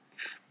பார்லிமெண்ட்.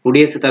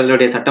 குடியரசுத்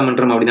தலைவருடைய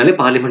சட்டமன்றம் அப்படின்னாலே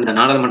பார்லிமெண்ட் தான்,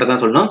 நாடாளுமன்றம் தான்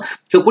சொல்லணும்.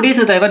 சோ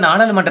குடியரசுத் தலைவர்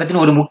நாடாளுமன்றத்தின்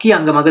ஒரு முக்கிய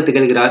அங்கமாக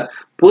திகழ்கிறார்.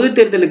 பொது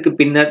தேர்தலுக்கு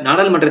பின்னர்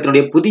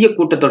நாடாளுமன்றத்தினுடைய புதிய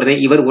கூட்டத்தொடரை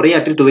இவர்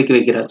உரையாற்றி துவக்கி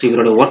வைக்கிறார். சோ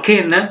இவரோட ஒர்க்கே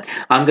என்ன?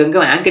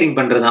 அங்கங்க ஆங்கரிங்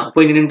பண்றதுதான்.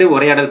 போய் நின்று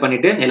உரையாடல்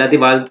பண்ணிட்டு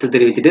எல்லாத்தையும் வாழ்த்து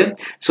தெரிவிச்சுட்டு,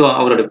 சோ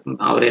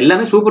அவர்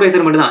எல்லாமே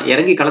சூப்பர்வைசர் மட்டும் தான்,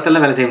 இறங்கி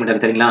களத்தெல்லாம் வேலை செய்ய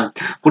மாட்டார். சரிங்களா?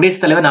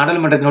 குடியரசுத் தலைவர்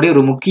நாடாளுமன்றத்தினுடைய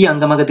ஒரு முக்கிய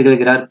அங்கமாக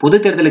திகழ்கிறார். பொது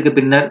தேர்தலுக்கு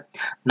பின்னர்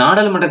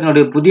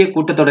நாடாளுமன்றத்தினுடைய புதிய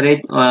கூட்டத்தொடரை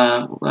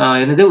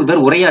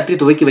இவர் உரையாற்றி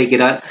துவக்கி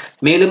வைக்கிறார்.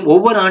 மேலும்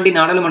ஒவ்வொரு ஆண்டின்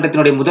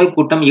நாடாளுமன்றத்தினுடைய முதல்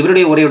கூட்டம்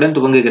இவருடைய உரையுடன்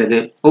துவங்குகிறது.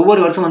 ஒவ்வொரு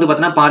வருஷம் வந்து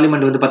பாத்தீங்கன்னா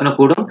பார்லிமெண்ட் வந்து பாத்தீங்கன்னா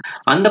கூடும்.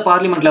 அந்த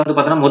பார்லிமெண்ட்ல வந்து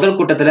பாத்தீங்கன்னா முதல்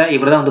கூட்டத்துல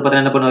இவர் தான் வந்து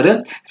பாத்தீங்கன்னா என்ன பண்ணுவாரு?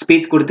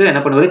 ஸ்பீச் கொடுத்து என்ன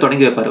பண்ணுவாரு?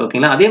 தொடங்கி வைப்பாரு.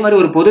 ஓகேங்களா? அதே மாதிரி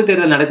ஒரு பொது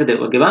தேர்தல் நடக்குது.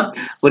 ஓகேவா?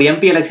 ஒரு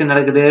எம்பி எலெக்ஷன்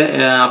நடக்குது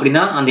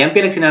அப்படின்னா, அந்த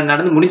எம்பி எலெக்ஷன்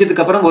நடந்து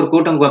முடிஞ்சதுக்கு அப்புறம் ஒரு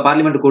கூட்டம்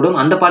பார்லிமெண்ட் கூடும்.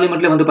 அந்த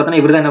பார்லிமெண்ட்ல வந்து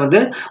பாத்தீங்கன்னா இவர் தான் என்ன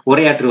வந்து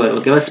உரையாற்றுவார்.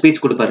 ஓகேவா?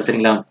 ஸ்பீச் கொடுப்பாரு.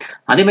 சரிங்களா?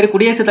 அதே மாதிரி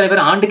குடியரசுத்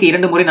தலைவர் ஆண்டுக்கு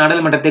 2 முறை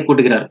நாடாளுமன்றத்தை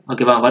கூட்டுகிறார்.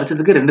 ஓகேவா?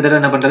 வருஷத்துக்கு 2 தடவை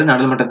என்ன பண்றாரு?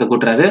 நாடாளுமன்றத்தை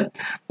கூட்டுறாரு.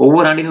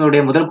 ஒவ்வொரு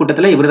ஆண்டினுடைய முதல்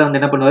கூட்டத்துல இவர் தான்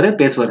வந்து என்ன பண்ணுவாரு?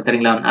 பேசுவார்.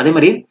 சரிங்களா? அதே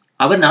மாதிரி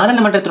அவர்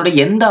நாடாளுமன்றத்தினுடைய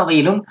எந்த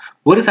அவையிலும்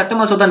ஒரு சட்ட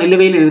மசோதா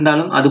நிலுவையில்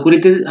இருந்தாலும் அது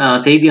குறித்து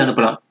செய்தி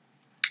அனுப்பலாம்.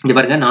 இங்க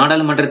பாருங்க,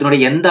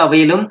 நாடாளுமன்றத்தினுடைய எந்த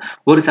அவையிலும்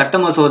ஒரு சட்ட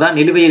மசோதா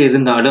நிலுவையில்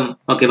இருந்தாலும்,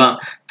 ஓகேவா?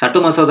 சட்ட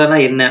மசோதானா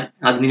என்ன,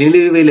 அது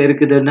நிலுவையில்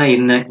இருக்குதுன்னா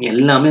என்ன,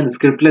 எல்லாமே அந்த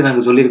ஸ்கிரிப்ட்ல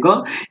நாங்க சொல்லியிருக்கோம்.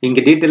 இங்க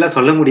டீட்டெயிலா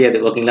சொல்ல முடியாது,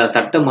 ஓகேங்களா?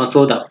 சட்ட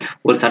மசோதா,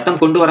 ஒரு சட்டம்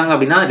கொண்டு வராங்க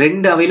அப்படின்னா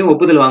 2 அவையிலும்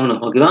ஒப்புதல் வாங்கணும்,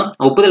 ஓகேவா?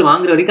 ஒப்புதல்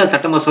வாங்குற வரைக்கும் அது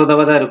சட்ட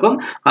மசோதாவா தான் இருக்கும்.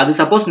 அது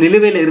சப்போஸ்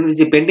நிலுவையில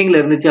இருந்துச்சு, பெண்டிங்ல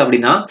இருந்துச்சு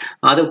அப்படின்னா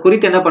அதை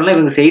குறித்து என்ன பண்ணலாம்,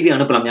 இவங்க செய்தி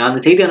அனுப்பலாம்.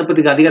 அந்த செய்தி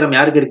அனுப்புறதுக்கு அதிகாரம்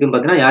யாருக்கு இருக்குன்னு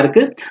பாத்தீங்கன்னா,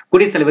 யாருக்கு?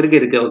 குடியரசுத் தலைவருக்கு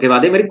இருக்கு, ஓகேவா?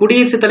 அதே மாதிரி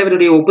குடியரசுத்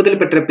தலைவருடைய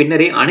ஒப்புதல் பெற்ற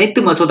பின்னரே அனைத்து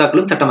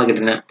மசோதாக்களும்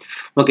சட்டமாகின்றன,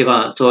 ஓகேவா?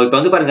 சோ இப்ப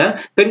வந்து பாருங்க,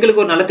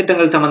 பெண்களுக்கு ஒரு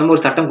நலத்திட்டங்கள் சம்பந்தமா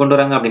ஒரு சட்டம் கொண்டு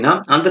வராங்க அப்படின்னா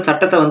அந்த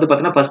சட்டத்தை வந்து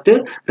பாத்தீங்கன்னா ஃபர்ஸ்ட்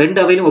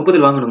 2 அவையிலும்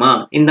ஒப்புதல் வாங்கணுமா,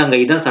 இந்தாங்க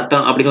இதான்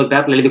சட்டம் அப்படின்னு ஒரு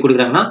பேப்பர்ல எழுதி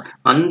கொடுக்குறாங்கன்னா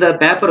அந்த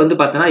பேப்பர் வந்து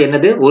பாத்தீங்கன்னா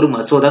என்னது, ஒரு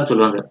மசோதான்னு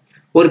சொல்லுவாங்க.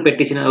 ஒரு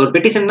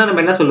பெட்டிஷன் தான்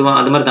நம்ம என்ன சொல்லுவோம்,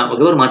 அது மாதிரி தான்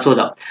ஒரு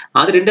மசோதா.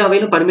 அது 2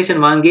 அவையிலும் பர்மிஷன்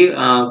வாங்கி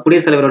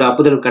குடியரசுத் தலைவரோட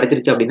ஒப்புதல்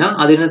கிடைச்சிருச்சு அப்படின்னா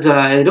அது என்ன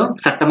ஆயிடும்,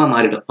 சட்டமா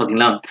மாறிடும்,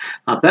 ஓகேங்களா?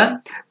 அப்ப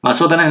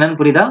மசோதானா என்னன்னு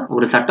புரியுதா?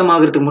 ஒரு சட்டம்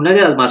ஆகிறதுக்கு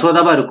முன்னாடி அது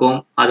மசோதாவா இருக்கும்.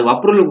 அது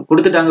அப்ரூவல்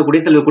கொடுத்துட்டாங்க,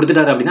 குடியரசுத் தலைவர்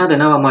கொடுத்துட்டாரு அப்படின்னா அது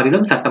என்னவா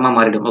மாறிடும், சட்டமா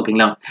மாறிடும்,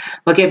 ஓகேங்களா?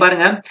 ஓகே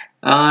பாருங்க,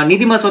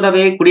 நிதி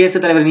மசோதாவை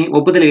குடியரசுத் தலைவரின்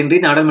ஒப்புதல் இன்றி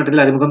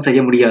நாடாளுமன்றத்தில் அறிமுகம்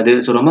செய்ய முடியாது.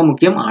 சோ ரொம்ப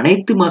முக்கியம்,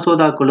 அனைத்து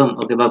மசோதாக்களும்,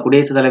 ஓகேவா,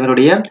 குடியரசுத்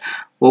தலைவருடைய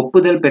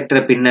ஒப்புதல்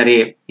பெற்ற பின்னரே,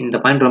 இந்த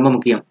பாயிண்ட் ரொம்ப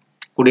முக்கியம்.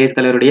 குடியரசுத்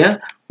தலைவருடைய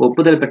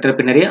ஒப்புதல் பெற்ற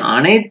பின்னரே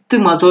அனைத்து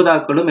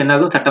மசோதாக்களும்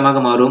என்னாகும், சட்டமாக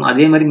மாறும்.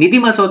 அதே மாதிரி நிதி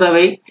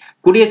மசோதாவை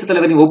குடியரசுத்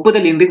தலைவரின்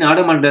ஒப்புதல் இன்றி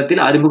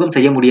நாடாளுமன்றத்தில் அறிமுகம்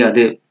செய்ய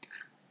முடியாது,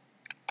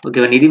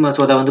 ஓகேவா? நிதி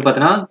மசோதா வந்து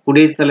பாத்தீங்கன்னா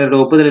குடியரசுத் தலைவரோட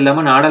ஒப்புதல்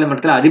இல்லாம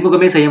நாடாளுமன்றத்தில்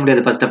அறிமுகமே செய்ய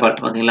முடியாது, ஃபர்ஸ்ட் ஆஃப் ஆல்,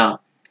 ஓகேங்களா?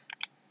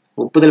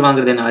 ஒப்புதல்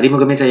வாங்குறது என்ன,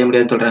 அறிமுகமே செய்ய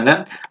முடியாதுன்னு சொல்றாங்க.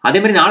 அதே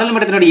மாதிரி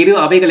நாடாளுமன்றத்தினுடைய இரு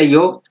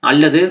அவைகளையோ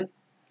அல்லது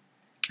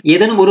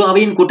ஏதேனும் ஒரு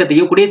அவையின்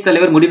கூட்டத்தையோ குடியரசுத்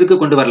தலைவர் முடிவுக்கு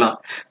கொண்டு வரலாம்.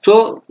 சோ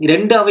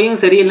 2 அவையும்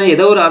சரியில்லை,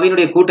 ஏதோ ஒரு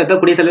அவையினுடைய கூட்டத்தை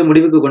குடியரசுத் தலைவர்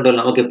முடிவுக்கு கொண்டு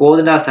வரலாம். ஓகே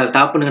போதுடா,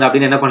 ஸ்டாப் பண்ணுங்க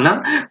அப்படின்னு என்ன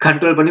பண்ணலாம்,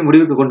 கண்ட்ரோல் பண்ணி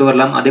முடிவுக்கு கொண்டு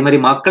வரலாம். அதே மாதிரி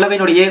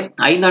மக்களவையினுடைய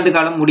 5 ஆண்டு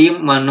காலம் முடியும்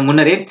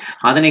முன்னரே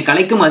அதனை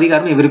கலைக்கும்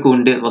அதிகாரம் இவருக்கு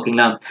உண்டு,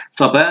 ஓகேங்களா?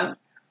 சோ அப்ப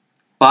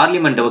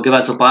பார்லிமெண்ட், ஓகேவா?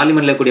 சோ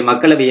பார்லிமெண்ட்ல கூடிய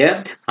மக்களவைய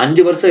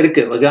 5 வருஷம்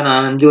இருக்கு, ஓகேவா?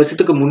 நான் 5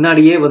 வருஷத்துக்கு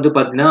முன்னாடியே வந்து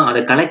பாத்தீங்கன்னா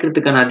அதை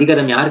கலைக்கிறதுக்கான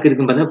அதிகாரம் யாருக்கு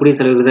இருக்குன்னு பாத்தீங்கன்னா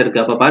குடியரசுத் தலைவருக்கு தான்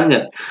இருக்கு. அப்ப பாருங்க,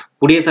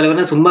 குடியரசுத்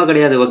தலைவர்னா சும்மா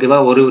கிடையாது, ஓகேவா?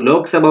 ஒரு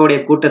லோக்சபாவுடைய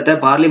கூட்டத்தை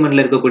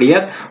பார்லிமெண்ட்ல இருக்கக்கூடிய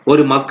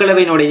ஒரு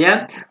மக்களவையினுடைய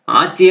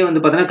ஆட்சியே வந்து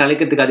பாத்தீங்கன்னா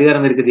கலைக்கிறதுக்கு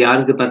அதிகாரம் இருக்குது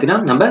யாருக்கு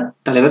பாத்தீங்கன்னா நம்ம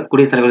தலைவர்,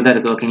 குடியரசுத் தலைவர் தான்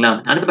இருக்கு, ஓகேங்களா?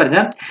 அடுத்து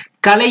பாருங்க,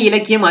 கலை,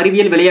 இலக்கியம்,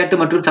 அறிவியல், விளையாட்டு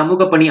மற்றும்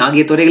சமூக பணி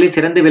ஆகிய துறைகளில்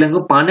சிறந்து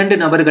விளங்கும் 12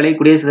 நபர்களை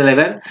குடியரசுத்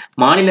தலைவர்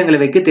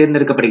மாநிலங்களவைக்கு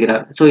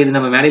தேர்ந்தெடுக்கப்படுகிறார். சோ இது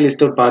நம்ம மேலே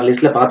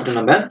லிஸ்ட்ல பாத்துட்டோம்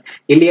நம்ம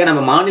இல்லையா?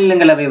 நம்ம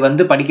மாநிலங்களவை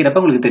வந்து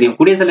படிக்கிறப்ப உங்களுக்கு தெரியும்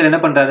குடியரசுத் தலைவர்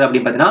என்ன பண்றாரு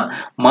அப்படின்னு பாத்தீங்கன்னா,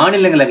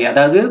 மாநிலங்களவை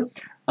அதாவது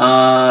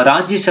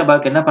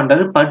ராஜ்யசபாக்கு என்ன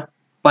பண்றாரு,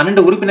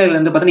 12 உறுப்பினர்கள்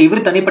வந்து பாத்தீங்கன்னா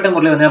இவர் தனிப்பட்ட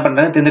முறையில் வந்து என்ன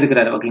பண்றாரு,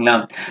 தேர்ந்தெடுக்கிறாரு, ஓகேங்களா?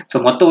 சோ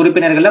மொத்த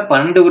உறுப்பினர்கள்ல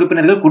 12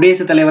 உறுப்பினர்கள்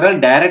குடியரசுத் தலைவரால்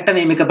டைரக்டா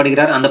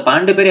நியமிக்கப்படுகிறார். அந்த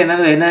 12 பேர்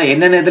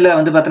என்னென்ன இதுல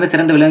வந்து பாத்தீங்கன்னா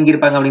சிறந்து விளங்கி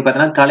இருப்பாங்க அப்படின்னு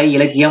பாத்தீங்கன்னா, கலை,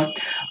 இலக்கியம்,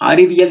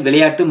 அறிவியல்,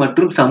 விளையாட்டு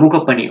மற்றும்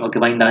சமூக பணி,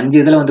 ஓகேவா? இந்த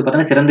 5 இதுல வந்து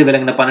பாத்தீங்கன்னா சிறந்து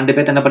விளங்கின 12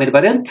 பேர் என்ன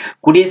பண்ணிருப்பாரு,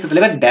 குடியரசுத்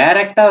தலைவர்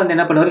டைரக்டா வந்து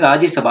என்ன பண்ணுவாரு,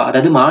 ராஜ்யசபா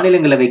அதாவது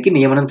மாநிலங்களவைக்கு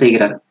நியமனம்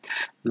செய்கிறார்.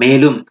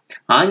 மேலும்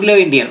Anglo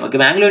Indian, okay,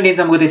 Anglo Indian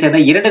சமூகத்தை சேர்ந்த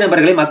 2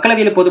 நபர்களை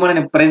மக்களவையில்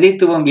போதுமான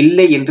பிரதித்துவம்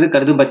இல்லை என்று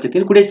கருதும்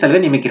பட்சத்தில் குடியரசுத்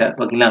தலைவர் நியமிக்கிறார்,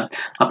 ஓகேங்களா?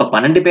 அப்ப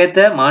 12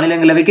 பேர்த்த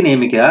மாநிலங்களவைக்கு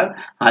நியமிக்கிறார்.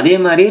 அதே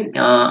மாதிரி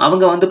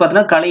அவங்க வந்து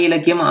பாத்தீங்கன்னா கலை,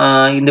 இலக்கியம்,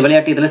 இந்த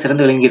விளையாட்டு இதுல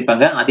சிறந்து விளங்கி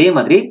இருப்பாங்க. அதே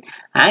மாதிரி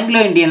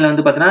ஆங்கிலோ இந்தியன்ல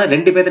வந்து பாத்தீங்கன்னா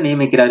 2 பேர்த்த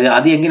நியமிக்கிறாரு.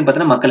 அது எங்கன்னு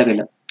பாத்தீங்கன்னா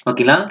மக்களவையில,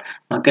 ஓகேங்களா?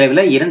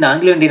 மக்களவையில 2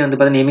 ஆங்கிலோ இந்தியன் வந்து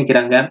பாத்தீங்கன்னா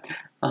நியமிக்கிறாங்க.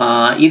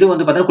 இது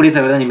வந்து பாத்தீங்கன்னா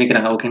குடியரசுத் தலைவர் தான்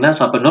நியமிக்கிறாங்க, ஓகேங்களா?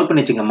 சோ அப்ப நோட்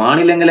பண்ணி வச்சுங்க,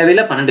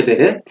 மாநிலங்களவையில 12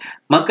 பேரு,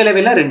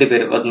 மக்களவையில 2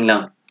 பேரு, ஓகேங்களா?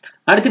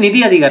 அடுத்து நிதி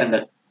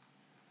அதிகாரங்கள்.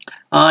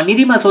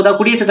 நிதி மசோதா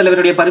குடியரசுத்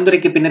தலைவருடைய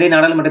பரிந்துரைக்கு பின்னரே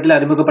நாடாளுமன்றத்தில்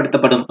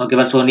அறிமுகப்படுத்தப்படும்,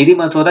 ஓகேவா? சோ நிதி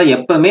மசோதா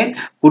எப்பவுமே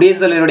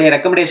குடியரசுத் தலைவருடைய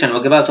ரெக்கமெண்டேஷன்,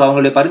 ஓகேவா? சோ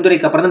அவங்களுடைய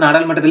பரிந்துரைக்கு அப்புறம் தான்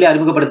நாடாளுமன்றத்திலே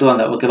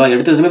அறிமுகப்படுத்துவாங்க, ஓகேவா?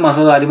 எடுத்ததுமே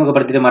மசோதா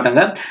அறிமுகப்படுத்திட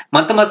மாட்டாங்க.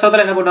 மத்த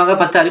மசோதா என்ன பண்ணுவாங்க,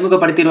 ஃபர்ஸ்ட்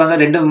அறிமுகப்படுத்திடுவாங்க,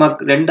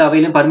 2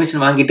 அவையிலும்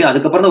பர்மிஷன் வாங்கிட்டு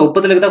அதுக்கப்புறம் தான்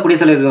ஒப்புதலுக்கு தான்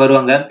குடியரசுத் தலைவர்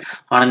வருவாங்க.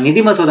 ஆனா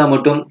நிதி மசோதா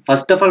மட்டும்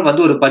ஃபர்ஸ்ட் ஆஃப் ஆல்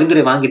வந்து ஒரு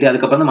பரிந்துரை வாங்கிட்டு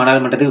அதுக்கப்புறம் தான்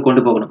நாடாளுமன்றத்துக்கு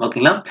கொண்டு போகணும்,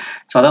 ஓகேங்களா?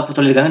 சோ அதான்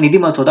சொல்லியிருக்காங்க, நிதி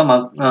மசோதா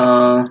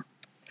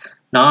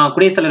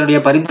குடியரசுத் தலைவருடைய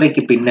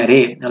பரிந்துரைக்கு பின்னரே,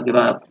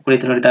 ஓகேவா?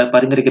 குடியரசுத் தலைவருடைய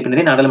பரிந்துரைக்கு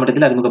பின்னரே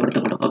நாடாளுமன்றத்தில்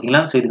அறிமுகப்படுத்தப்படும்,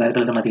 ஓகேங்களா? சோ இது வேற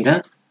கலர்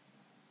மாத்திக்கிறேன்.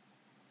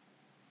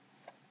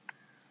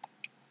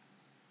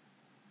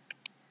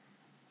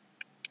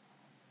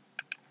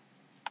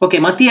 ஓகே,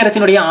 மத்திய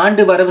அரசினுடைய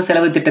ஆண்டு வரவு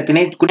செலவு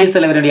திட்டத்தினை குடியரசுத்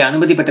தலைவருடைய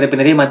அனுமதி பெற்ற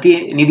பின்னரே மத்திய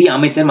நிதி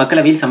அமைச்சர்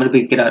மக்களவையில்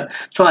சமர்ப்பிக்கிறார்.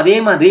 சோ அதே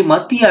மாதிரி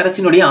மத்திய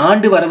அரசினுடைய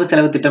ஆண்டு வரவு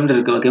செலவு திட்டம்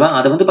இருக்கு, ஓகேவா?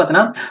 அது வந்து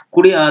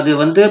பாத்தீங்கன்னா அது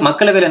வந்து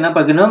மக்களவையில் என்ன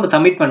பண்ணணும்,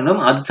 சப்மிட் பண்ணணும்.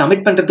 அது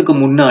சப்மிட் பண்றதுக்கு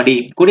முன்னாடி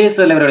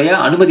குடியரசுத் தலைவருடைய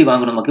அனுமதி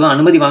வாங்கணும், ஓகேவா?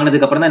 அனுமதி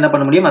வாங்கினதுக்கு அப்புறம் தான் என்ன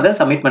பண்ண முடியும், அதை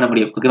சப்மிட் பண்ண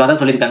முடியும், ஓகேவா?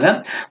 தான் சொல்லியிருக்காங்க.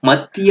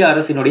 மத்திய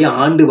அரசினுடைய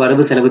ஆண்டு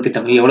வரவு செலவு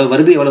திட்டம் எவ்வளவு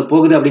வருது, எவ்வளவு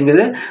போகுது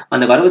அப்படிங்கிறது,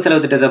 அந்த வரவு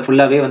செலவு திட்டத்தை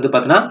ஃபுல்லாவே வந்து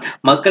பாத்தீங்கன்னா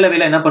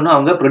மக்களவையில என்ன பண்ணணும்,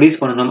 அவங்க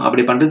ப்ரொடியூஸ் பண்ணணும்.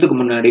 அப்படி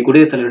பண்றதுக்கு முன்னாடி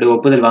குடியரசுத் தலைவருடைய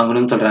ஒப்புதல்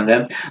வாங்கணும்னு சொல்றாங்க.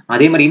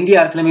 அதே மாதிரி இந்திய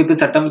அரசியலமைப்பு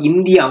சட்டம்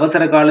இந்திய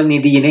அவசர கால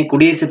நிதியினை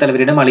குடியரசுத்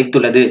தலைவரிடம்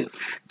அளித்துள்ளது.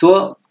 சோ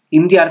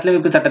இந்திய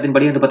அரசியலமைப்பு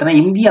சட்டத்தின்படி வந்து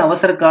பாத்தீங்கன்னா இந்திய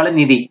அவசர கால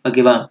நிதி,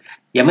 ஓகேவா?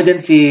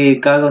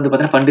 எமர்ஜென்சிக்காக வந்து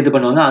பார்த்தீங்கன்னா ஃபண்ட் இது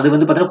பண்ணுவாங்க. அது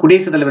வந்து பார்த்தீங்கன்னா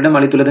குடியரசுத் தலைவரிடம்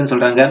அளித்துள்ளதுன்னு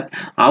சொல்றாங்க.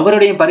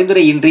 அவருடைய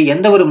பரிந்துரையின்றி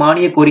எந்த ஒரு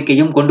மானிய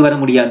கோரிக்கையும் கொண்டு வர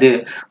முடியாது.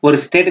 ஒரு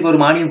ஸ்டேட்டுக்கு ஒரு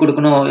மானியம்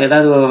குடுக்கணும்.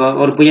 ஏதாவது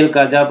ஒரு புயல்,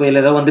 கஜா புயல்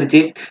ஏதோ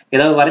வந்துருச்சு.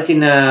 ஏதாவது வறட்சி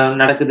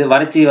நடக்குது.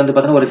 வறட்சி வந்து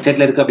பார்த்தீங்கன்னா ஒரு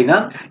ஸ்டேட்ல இருக்கு அப்படின்னா,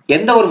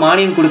 எந்த ஒரு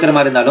மானியம் குடுக்குற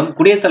மாரி இருந்தாலும்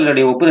குடியரசுத்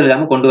தலைவருடைய ஒப்புதல்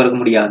இல்லாம கொண்டு வர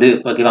முடியாது.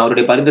 ஓகேவா?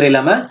 அவருடைய பரிந்துரை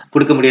இல்லாம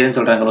குடுக்க முடியாதுன்னு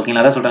சொல்றாங்க.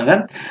 ஓகேங்களா? அதான் சொல்றாங்க.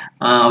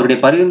 அவருடைய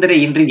பரிந்துரை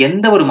இன்றி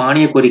எந்த ஒரு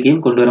மானிய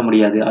கோரிக்கையும் கொண்டு வர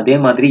முடியாது. அதே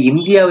மாதிரி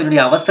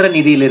இந்தியாவினுடைய அவசர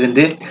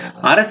நிதியிலிருந்து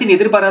அரசின்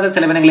எதிர்பாராத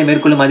செலவினங்களை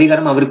மேற்கொள்ளும்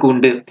அதிகாரம் அவருக்கு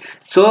உண்டு.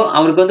 சோ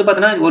அவருக்கு வந்து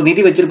பாத்தீங்கன்னா ஒரு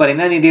நிதி வச்சிருப்பாரு.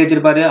 என்ன நிதி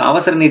வச்சிருப்பாரு?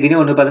 அவசர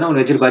நிதினு ஒண்ணு பாத்தீங்கன்னா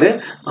ஒண்ணு வச்சிருப்பாரு.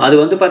 அது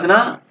வந்து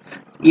பாத்தீங்கன்னா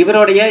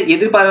இவருடைய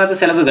எதிர்பாராத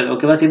செலவுகள்.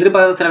 ஓகேவா?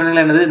 எதிர்பாராத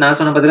செலவினங்கள் என்னது? நான்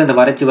சொன்ன பாத்தீங்கன்னா இந்த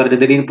வறட்சி வருது,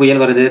 திடீர்னு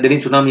புயல் வருது,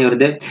 திடீர்னு சுனாமி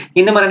வருது.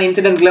 இந்த மாதிரியான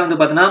இன்சிடென்ட்லாம் வந்து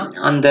பாத்தீங்கன்னா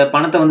அந்த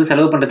பணத்தை வந்து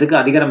செலவு பண்றதுக்கு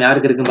அதிகாரம்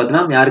யாருக்கு இருக்குன்னு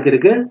பாத்தீங்கன்னா யாருக்கு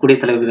இருக்கு?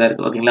 குடியரசுத் தலைவருக்கு தான்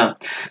இருக்கு. ஓகேங்களா?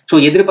 சோ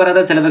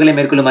எதிர்பாராத செலவுகளை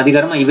மேற்கொள்ளும்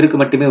அதிகாரம் இவருக்கு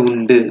மட்டுமே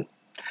உண்டு.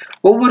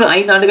 ஒவ்வொரு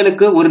 5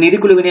 ஆண்டுகளுக்கு ஒரு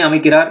நிதிக்குழுவினை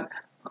அமைக்கிறார்.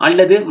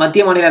 அல்லது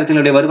மத்திய மாநில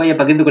அரசுகளுடைய வருவாயை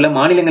பகிர்ந்து கொள்ள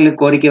மாநிலங்களுக்கு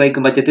கோரிக்கை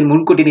வைக்கும் பட்சத்தில்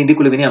முன்கூட்டி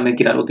நிதிக்குழுவினை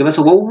அமைக்கிறார். ஓகேவா?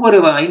 சோ ஒவ்வொரு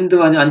 5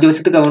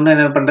 வருஷத்துக்கு ஒண்ணு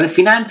என்ன பண்றாரு?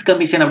 பினான்ஸ்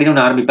கமிஷன் அப்படின்னு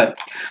ஒண்ணு ஆரம்பிப்பார்.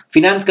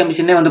 பினான்ஸ்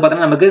கமிஷனே வந்து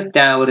பார்த்தீங்கன்னா நமக்கு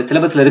ஒரு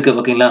சிலபஸ்ல இருக்கு.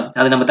 ஓகேங்களா?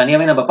 அது நம்ம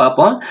தனியாவே நம்ம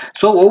பார்ப்போம்.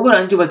 சோ ஒவ்வொரு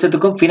 5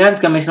 வருஷத்துக்கும்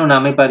பினான்ஸ் கமிஷன் ஒண்ணு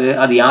அமைப்பாரு.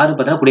 அது யாருன்னு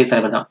பார்த்தீங்கன்னா குடியரசுத்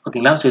தலைவர் தான்.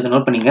 ஓகேங்களா? சோ இதை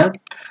நோட் பண்ணீங்க.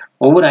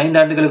 ஒவ்வொரு 5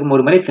 ஆண்டுகளுக்கும்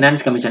ஒரு முறை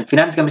பினான்ஸ் கமிஷன்.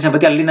 பினான்ஸ் கமிஷன்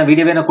பத்தி ஆல்ரெடி நான்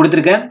வீடியோவே நான்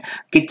கொடுத்திருக்கேன்.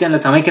 கிச்சன்ல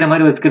சமைக்கிற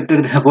மாதிரி ஒரு ஸ்கிரிப்ட்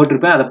எடுத்து நான்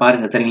போட்டிருப்பேன். அதை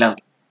பாருங்க. சரிங்களா?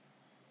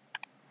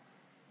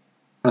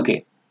 ஓகே.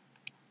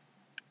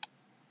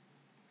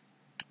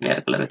 வேற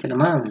கலர்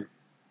வச்சிடலாமா?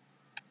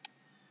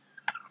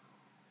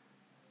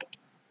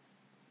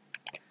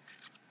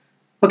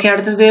 ஓகே.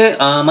 அடுத்தது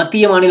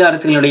மத்திய மாநில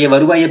அரசுகளுடைய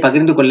வருவாயை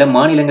பகிர்ந்து கொள்ள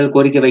மாநிலங்கள்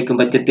கோரிக்கை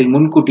வைக்கும் பட்சத்தில்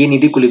முன்கூட்டியே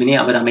நிதிக்குழுவினை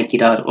அவர்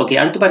அமைக்கிறார். ஓகே.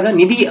 அடுத்து பாருங்க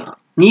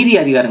நீதி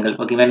அதிகாரங்கள்.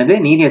 ஓகே. என்னது?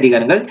 நீதி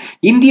அதிகாரங்கள்.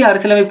 இந்திய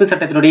அரசியலமைப்பு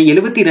சட்டத்தினுடைய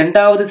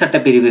 72வது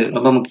சட்டப்பிரிவு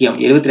ரொம்ப முக்கியம்.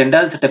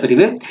 72வது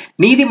சட்டப்பிரிவு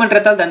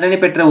நீதிமன்றத்தால் தண்டனை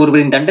பெற்ற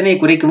ஒருவரின் தண்டனையை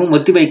குறைக்கவும்,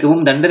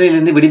 ஒத்திவைக்கவும்,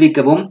 தண்டனையிலிருந்து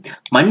விடுவிக்கவும்,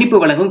 மன்னிப்பு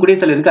வழங்கவும்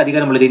குடியரசுத் தலைவருக்கு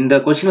அதிகாரம் உள்ளது. இந்த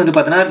கொஸ்டின் வந்து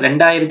பார்த்தீங்கன்னா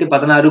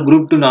 2016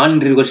 குரூப் 2 நான்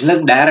இன்டர்வியூ கொஸ்டின்ல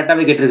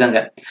டைரக்டாவே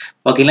கேட்டிருக்காங்க.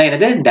 ஓகேங்களா?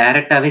 என்னது?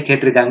 டைரக்டாவே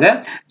கேட்டிருக்காங்க.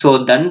 சோ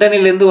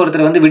தண்டனையிலிருந்து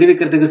ஒருத்தர் வந்து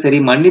விடுவிக்கிறதுக்கு சரி,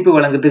 மன்னிப்பு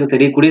வழங்குறதுக்கு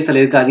சரி குடியரசுத்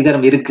தலைவருக்கு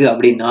அதிகாரம் இருக்கு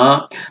அப்படின்னா,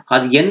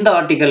 அது எந்த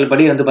ஆர்டிகல்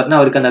படி வந்து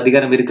பார்த்தீங்கன்னா அவருக்கு அந்த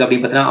அதிகாரம் இருக்கு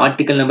அப்படின்னு பார்த்தீங்கன்னா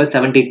ஆர்டிகல் நம்பர்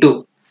 72.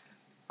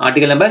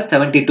 ஆர்டிகல் நம்பர்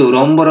 72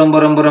 ரொம்ப ரொம்ப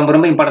ரொம்ப ரொம்ப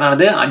ரொம்ப இம்பார்ட்டன்ட்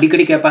ஆனது.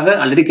 அடிக்கடி கேட்பாங்க.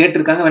 ஆல்ரெடி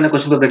கேட்டிருக்காங்க. வேணா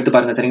கொஸ்டின் பேப்பர் எடுத்து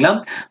பாருங்க. சரிங்களா?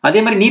 அதே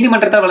மாதிரி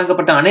நீதிமன்றத்தால்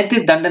வழங்கப்பட்ட அனைத்து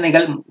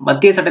தண்டனைகள்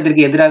மத்திய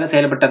சட்டத்திற்கு எதிராக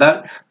செயல்பட்டதால்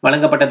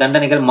வழங்கப்பட்ட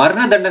தண்டனைகள்,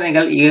 மரண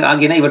தண்டனைகள்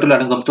ஆகியன இவற்றுள்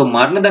அடங்கும். சோ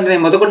மரண தண்டனை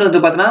முதற்கொண்டு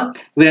வந்து பார்த்தீங்கன்னா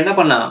இவர் என்ன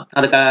பண்ணலாம்?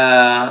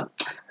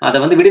 அதை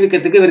வந்து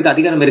விடுவிக்கிறதுக்கு இவருக்கு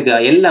அதிகாரம் இருக்கு.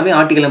 எல்லாமே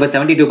ஆர்டிகல் நம்பர்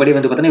 72 படி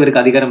வந்து பார்த்தீங்கன்னா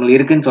இவருக்கு அதிகாரம்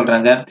இருக்குன்னு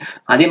சொல்றாங்க.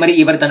 அதே மாதிரி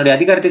இவர் தன்னுடைய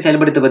அதிகாரத்தை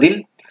செயல்படுத்துவதில்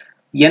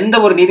எந்த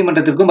ஒரு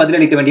நீதிமன்றத்திற்கும்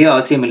பதிலளிக்க வேண்டிய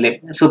அவசியம் இல்லை.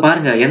 சோ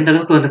பாருங்க எந்த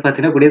அளவுக்கு வந்து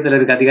பாத்தீங்கன்னா குடியரசுத்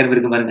தலைவருக்கு அதிகாரம்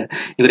இருக்கு பாருங்க.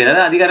 இவர்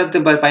ஏதாவது அதிகாரத்தை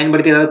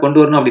பயன்படுத்தி ஏதாவது கொண்டு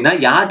வரணும் அப்படின்னா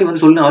யார்ட்டையும்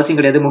வந்து சொல்லணும் அவசியம்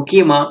கிடையாது.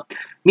 முக்கியமா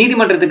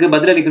நீதிமன்றத்துக்கு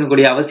பதிலளிக்கணும்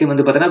கூடிய அவசியம்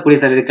வந்து பாத்தீங்கன்னா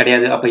குடியரசுத் தலைவருக்கு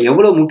கிடையாது. அப்ப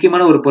எவ்வளவு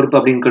முக்கியமான ஒரு பொறுப்பு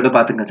அப்படின்னு சொல்லிட்டு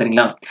பாத்துங்க.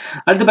 சரிங்களா?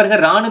 அடுத்து பாருங்க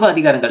ராணுவ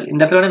அதிகாரங்கள்.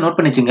 இந்த இடத்துல நோட்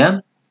பண்ணி வச்சுங்க.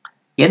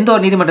 எந்த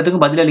ஒரு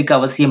நீதிமன்றத்துக்கும் பதிலளிக்க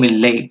அவசியம்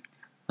இல்லை.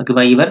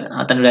 ஓகேவா? இவர்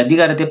தன்னுடைய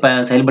அதிகாரத்தை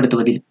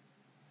செயல்படுத்துவதில்.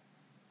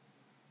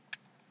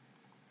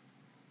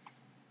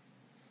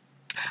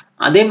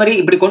 அதே மாதிரி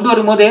இப்படி கொண்டு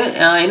வரும்போது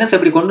என்ன சார்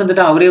இப்படி கொண்டு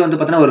வந்துட்டு அவரே வந்து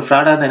பார்த்தீங்கன்னா ஒரு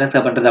ஃப்ராடா இருந்தா என்ன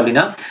சார் பண்றது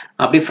அப்படின்னா,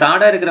 அப்படி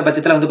ஃப்ராடா இருக்கிற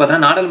பட்சத்துல வந்து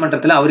பார்த்தீங்கன்னா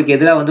நாடாளுமன்றத்துல அவருக்கு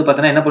எதிராக வந்து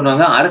பார்த்தீங்கன்னா என்ன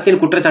பண்ணுவாங்க? அரசியல்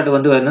குற்றச்சாட்டு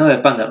வந்து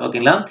வைப்பாங்க.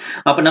 ஓகேங்களா?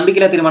 அப்ப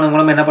நம்பிக்கையில்லா தீர்மானம்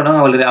மூலமா என்ன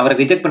பண்ணுவாங்க? அவரை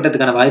ரிஜெக்ட்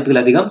பண்றதுக்கான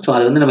வாய்ப்புகள் அதிகம். சோ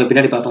அது வந்து நம்ம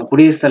பின்னாடி பார்த்தோம்.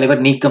 குடியரசுத்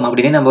தலைவர் நீக்கம்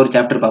அப்படின்னு நம்ம ஒரு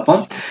சாப்டர்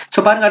பார்ப்போம்.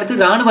 சோ பாருங்க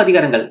அடுத்து ராணுவ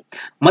அதிகாரங்கள்.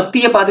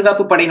 மத்திய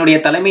பாதுகாப்பு படையினுடைய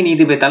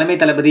தலைமை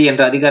தளபதி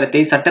என்ற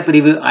அதிகாரத்தை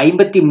சட்டப்பிரிவு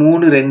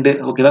 53(2)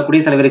 ஓகேவா?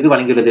 குடியரசுத் தலைவருக்கு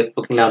வழங்கியுள்ளது.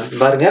 ஓகேங்களா?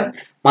 பாருங்க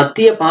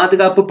மத்திய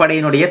பாதுகாப்பு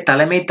படையினுடைய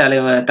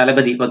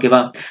தளபதி ஓகேவா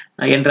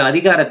என்ற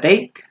அதிகாரத்தை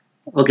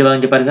ஓகேவா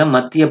இங்க பாருங்க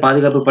மத்திய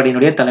பாதுகாப்பு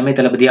படையினுடைய தலைமை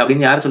தளபதி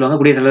அப்படின்னு யார் சொல்லுவாங்க?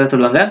 குடியரசுத் தலைவர்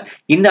சொல்லுவாங்க.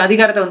 இந்த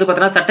அதிகாரத்தை வந்து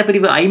பாத்தீங்கன்னா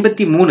சட்டப்பிரிவு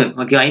 53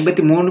 ஓகே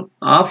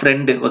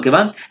 53(2)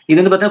 ஓகேவா? இது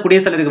வந்து பாத்தீங்கன்னா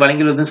குடியரசுத் தலைவருக்கு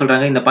வழங்கியுள்ளதுன்னு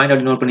சொல்றாங்க. இந்த பாயிண்ட்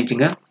அப்படி நோட்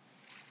பண்ணிச்சுங்க.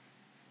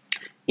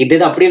 இது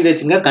அப்படியே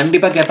எழுதிச்சுங்க.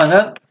 கண்டிப்பா கேட்பாங்க.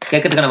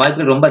 கேட்கறதுக்கான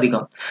வாய்ப்புகள் ரொம்ப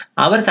அதிகம்.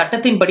 அவர்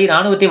சட்டத்தின்படி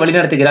ராணுவத்தை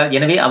வழிநடத்துகிறார்.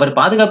 எனவே அவர்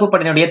பாதுகாப்பு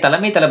படையினுடைய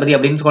தலைமை தளபதி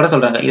அப்படின்னு கூட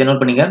சொல்றாங்க. இதை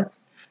நோட் பண்ணீங்க.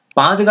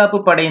 பாதுகாப்பு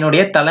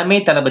படையினுடைய தலைமை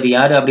தளபதி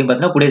யாரு அப்படின்னு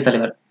பார்த்தீங்கன்னா குடியரசுத்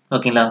தலைவர்.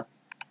 ஓகேங்களா?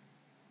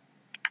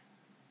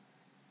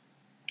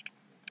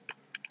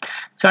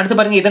 அடுத்து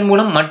பாருங்க இதன்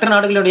மூலம் மற்ற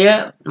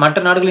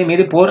நாடுகளின்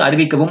மீது போர்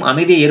அறிவிக்கவும்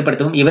அமைதியை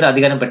ஏற்படுத்தவும் இவர்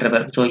அதிகாரம்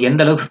பெற்றவர். சோ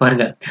எந்த அளவுக்கு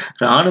பாருங்க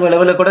ராணுவ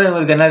அளவுல கூட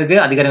இவருக்கு என்ன இருக்கு?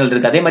 அதிகாரங்கள்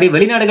இருக்கு. அதே மாதிரி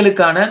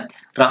வெளிநாடுகளுக்கான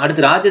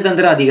அடுத்து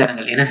ராஜதந்திர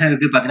அதிகாரங்கள் என்ன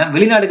இருக்கு பாத்தீங்கன்னா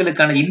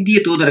வெளிநாடுகளுக்கான இந்திய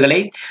தூதர்களை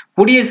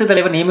குடியரசுத்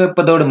தலைவர்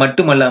நியமிப்பதோடு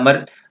மட்டுமல்லாமல்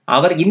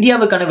அவர்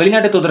இந்தியாவுக்கான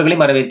வெளிநாட்டு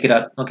தூதர்களையும்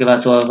வரவேற்கிறார். ஓகேவா?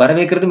 சோ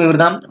வரவேற்கிறதும் இவர்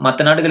தான்.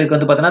 மற்ற நாடுகளுக்கு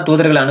வந்து பாத்தீங்கன்னா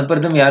தூதர்களை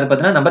அனுப்புறதும் யாரு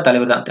பாத்தீங்கன்னா நம்ம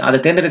தலைவர் தான். அதை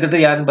தேர்ந்தெடுக்கிறது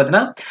யாருன்னு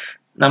பாத்தீங்கன்னா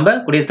நம்ம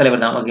குடியரசுத்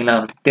தலைவர் தான். ஓகேங்களா?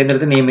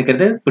 தேர்ந்தெடுத்து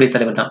நியமிக்கிறது குடியரசுத்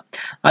தலைவர் தான்.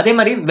 அதே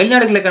மாதிரி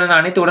வெளிநாடுகளுக்கான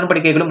அனைத்து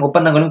உடன்படிக்கைகளும்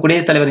ஒப்பந்தங்களும்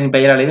குடியரசுத் தலைவரின்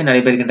பெயராலேயே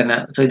நடைபெறுகின்றன.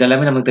 சோ இது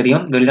எல்லாமே நமக்கு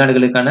தெரியும்.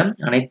 வெளிநாடுகளுக்கான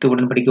அனைத்து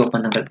உடன்படிக்கை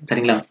ஒப்பந்தங்கள்.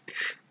 சரிங்களா?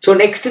 சோ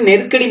நெக்ஸ்ட்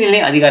நெருக்கடி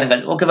நிலை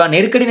அதிகாரங்கள். ஓகேவா?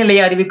 நெருக்கடி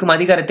நிலையை அறிவிக்கும்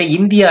அதிகாரத்தை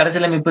இந்திய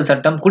அரசியலமைப்பு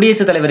சட்டம்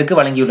குடியரசுத் தலைவருக்கு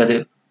வழங்கியுள்ளது.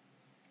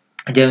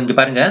 இங்க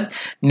பாருங்க,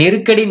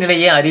 நெருக்கடி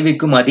நிலையை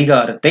அறிவிக்கும்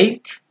அதிகாரத்தை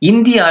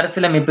இந்திய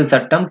அரசியலமைப்பு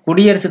சட்டம்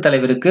குடியரசுத்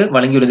தலைவருக்கு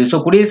வழங்கியுள்ளது. சோ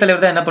குடியரசுத்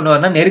தலைவர் தான் என்ன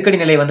பண்ணுவாருன்னா நெருக்கடி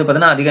நிலை வந்து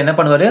பாத்தீங்கன்னா அதிகம் என்ன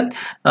பண்ணுவாரு,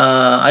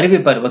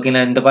 அறிவிப்பார்.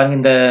 ஓகேங்களா, இந்த பாருங்க,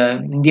 இந்த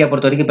இந்தியா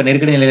பொறுத்த வரைக்கும் இப்ப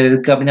நெருக்கடி நிலையில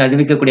இருக்கு அப்படின்னு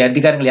அறிவிக்கக்கூடிய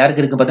அதிகாரங்கள்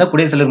யாருக்கு இருக்கு பார்த்தா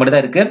குடியரசுத் தலைவர் மட்டும்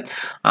தான் இருக்கு.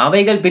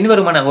 அவைகள்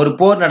பின்வருமான: ஒரு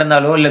போர்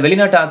நடந்தாலோ இல்ல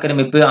வெளிநாட்டு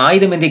ஆக்கிரமிப்பு,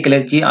 ஆயுதமேந்திய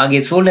கிளர்ச்சி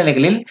ஆகிய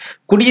சூழ்நிலைகளில்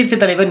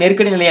குடியரசுத் தலைவர்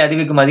நெருக்கடி நிலையை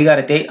அறிவிக்கும்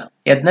அதிகாரத்தை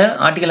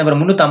ஆர்டிகல் நம்பர்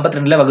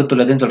 352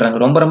 வகுத்துள்ளதுன்னு சொல்றாங்க.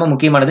 ரொம்ப ரொம்ப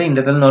முக்கியமானது, இந்த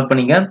இடத்துல நோட்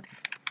பண்ணீங்க.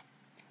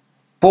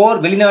 போர்,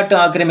 வெளிநாட்டு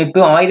ஆக்கிரமிப்பு,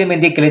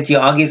 ஆயுதமேந்திய கிளர்ச்சி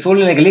ஆகிய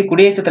சூழ்நிலைகளில்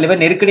குடியரசுத்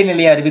தலைவர் நெருக்கடி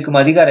நிலையை அறிவிக்கும்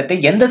அதிகாரத்தை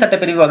எந்த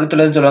சட்டப்பிரிவு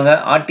வகுத்துள்ளதுன்னு சொல்லுவாங்க?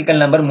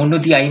 Article number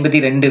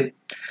 352.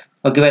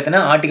 ஓகேவா?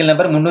 எத்தனை? Article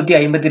number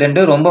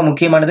 352. ரொம்ப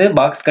முக்கியமானது,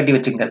 பாக்ஸ் கட்டி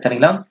வச்சுங்க.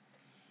 சரிங்களா?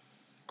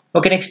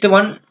 Okay, next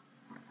one.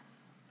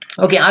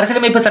 ஓகே,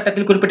 அரசியலமைப்பு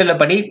சட்டத்தில்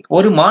குறிப்பிட்டுள்ளபடி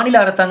ஒரு மாநில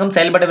அரசாங்கம்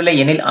செயல்படவில்லை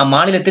எனில்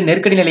அம்மாநிலத்தில்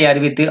நெருக்கடி நிலையை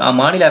அறிவித்து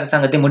அம்மாநில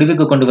அரசாங்கத்தை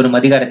முடிவுக்கு கொண்டு வரும்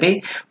அதிகாரத்தை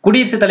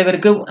குடியரசுத்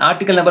தலைவருக்கு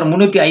ஆர்டிகல் நம்பர்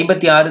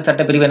 356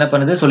 சட்டப்பிரிவு என்ன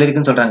பண்ணுது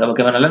சொல்லியிருக்குன்னு சொல்றாங்க.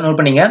 ஓகேவா? நல்லா நோட்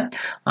பண்ணீங்க.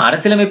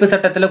 அரசியலமைப்பு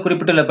சட்டத்தில்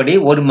குறிப்பிட்டுள்ளபடி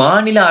ஒரு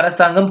மாநில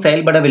அரசாங்கம்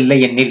செயல்படவில்லை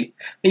எனில்,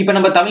 இப்ப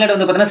நம்ம தமிழ்நாடு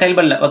வந்து பாத்தீங்கன்னா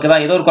செயல்படல. ஓகேவா?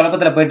 ஏதோ ஒரு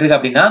குழப்பத்துல போயிட்டு இருக்கு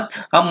அப்படின்னா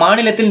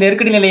அம்மாநிலத்தில்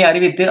நெருக்கடி நிலையை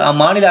அறிவித்து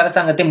அம்மாநில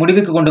அரசாங்கத்தை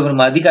முடிவுக்கு கொண்டு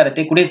வரும்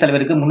அதிகாரத்தை குடியரசுத்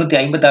தலைவருக்கு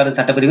 356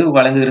 சட்டப்பிரிவு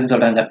வழங்குகிறதுன்னு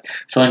சொல்றாங்க.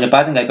 சோ இங்க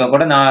பாத்துங்க, இப்ப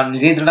கூட நான்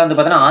ரீசெண்டா வந்து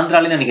பாத்தீங்கன்னா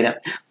ஆந்திரால நினைக்கிறேன்,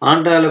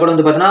 ஆந்திரால கூட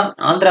வந்து பாத்தீங்கன்னா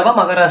ஆந்திராவா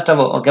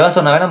மகாராஷ்டிராவோ, ஓகேவா?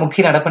 சோ நான் வேணா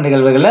முக்கிய நடப்பு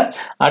நிகழ்வுகள்ல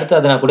அடுத்து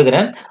அதை நான்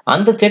கொடுக்குறேன்.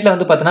 அந்த ஸ்டேட்ல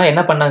வந்து பாத்தீங்கன்னா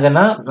என்ன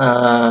பண்ணாங்கன்னா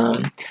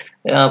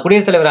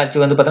குடியரசுத் தலைவர்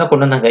ஆட்சி வந்து பாத்தீங்கன்னா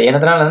கொண்டு வந்தாங்க.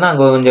 என்னதுனால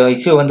அங்க கொஞ்சம்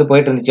இஷ்யூ வந்து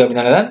போயிட்டு இருந்துச்சு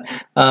அப்படின்னால,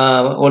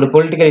 ஒரு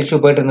பொலிட்டிக்கல் இஷ்யூ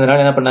போயிட்டு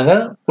இருந்ததுனால என்ன பண்ணாங்க,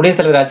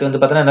 குடியரசுத் தலைவர் ஆட்சி வந்து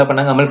பாத்தீங்கன்னா என்ன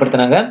பண்ணாங்க,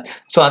 அமல்படுத்தினாங்க.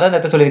 சோ அதான் இந்த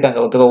இடத்துல சொல்லியிருக்காங்க.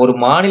 ஓகேவா? ஒரு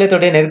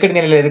மாநிலத்துடைய நெருக்கடி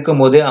நிலையில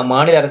இருக்கும் போது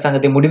அம்மாநில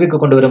அரசாங்கத்தை முடிவுக்கு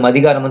கொண்டு வரும்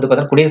அதிகாரம் வந்து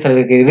பாத்தீங்கன்னா குடியரசுத்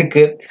தலைவருக்கு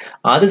இருக்கு.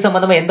 அது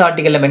சம்பந்தமா எந்த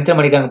ஆர்டிகல்ல மென்ஷன்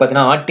பண்ணிருக்காங்க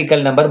பாத்தீங்கன்னா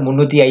ஆர்டிகல் நம்பர்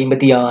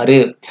 356.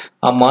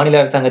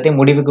 அம்மாநில அரசாங்கத்தை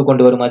முடிவுக்கு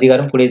கொண்டு வரும்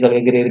அதிகாரம் குடியரசுத்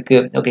தலைவருக்கு இருக்கு.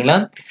 ஓகேங்களா?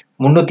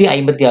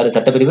 356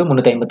 சட்டப்பிரிவு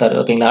 356.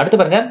 ஓகேங்களா? அடுத்து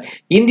பாருங்க,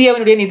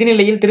 இந்தியாவினுடைய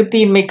நிதிநிலையில்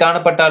திருப்தியின்மை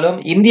காணப்பட்டாலும்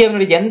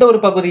இந்தியாவினுடைய எந்த ஒரு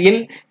பகுதியில்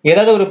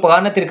ஏதாவது ஒரு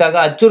காரணத்திற்காக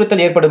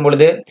அச்சுறுத்தல் ஏற்படும்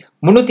பொழுது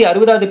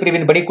 360வது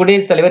பிரிவின் படி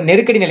குடியரசுத் தலைவர்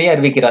நெருக்கடி நிலையை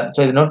அறிவிக்கிறார்.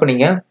 சோ இதை நோட்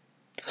பண்ணீங்க.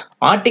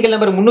 ஆர்டிகல்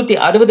நம்பர்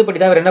 360 படி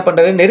தான் அவர் என்ன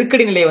பண்றாரு,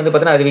 நெருக்கடி நிலையை வந்து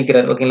பாத்தீங்கன்னா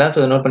அறிவிக்கிறார். ஓகேங்களா? சோ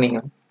இதை நோட்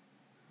பண்ணீங்க.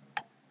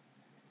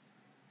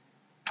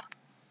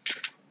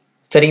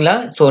 சரிங்களா?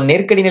 சோ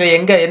நெருக்கடி நிலை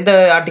எந்த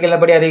ஆர்டிகல்ல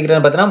படி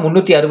அறிவிக்கிறான்னு பார்த்தீங்கன்னா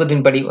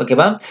 360 படி.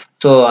 ஓகேவா?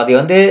 சோ அது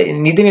வந்து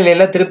நிதி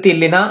நிலையில திருப்தி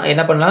இல்லைன்னா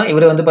என்ன பண்ணலாம்,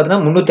 இவர் வந்து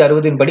பாத்தீங்கன்னா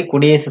 360 படி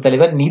குடியரசுத்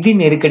தலைவர் நிதி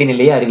நெருக்கடி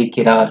நிலையை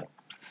அறிவிக்கிறார்.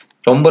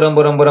 ரொம்ப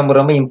ரொம்ப ரொம்ப ரொம்ப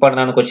ரொம்ப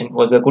இம்பார்ட்டன்டான கொஸ்டின்.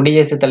 ஓகே,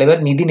 குடியரசுத்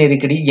தலைவர் நிதி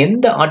நெருக்கடி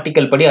எந்த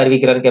ஆர்டிகல் படி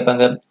அறிவிக்கிறாரு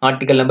கேட்பாங்க.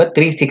 Article number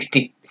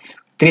 360.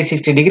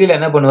 360 டிகிரில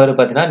என்ன பண்ணுவாரு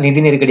பாத்தீங்கன்னா நிதி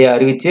நெருக்கடியை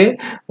அறிவிச்சு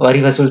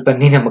வரி வசூல்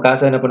பண்ணி நம்ம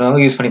காசை என்ன பண்ணுவாங்க,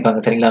 யூஸ் பண்ணிப்பாங்க.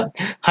 சரிங்களா?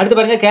 அடுத்து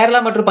பாருங்க, கேரளா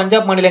மற்றும்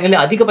பஞ்சாப்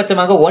மாநிலங்களில்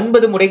அதிகபட்சமாக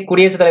 9 முறை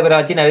குடியரசுத் தலைவர்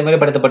ஆட்சி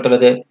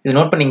நடைமுறைப்படுத்தப்பட்டுள்ளது. இது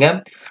நோட் பண்ணீங்க,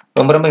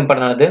 ரொம்ப ரொம்ப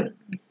இம்பார்ட்டன்டானது.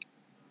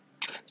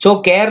 சோ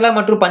கேரளா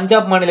மற்றும்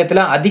பஞ்சாப்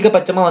மாநிலத்துல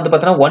அதிகபட்சமா வந்து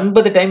பாத்தீங்கன்னா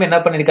 9 டைம்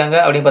என்ன பண்ணிருக்காங்க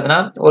அப்படின்னு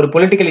பாத்தீங்கன்னா ஒரு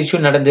பொலிட்டிக்கல்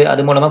இஷ்யூ நடந்து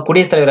அது மூலமா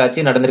குடியரசுத் தலைவர்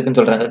ஆட்சி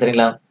நடந்திருக்குன்னு சொல்றாங்க.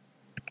 சரிங்களா?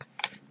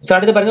 சோ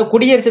அடுத்து பாருங்க,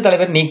 குடியரசுத்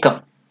தலைவர் நீக்கம்.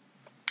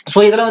 சோ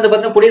இதெல்லாம் வந்து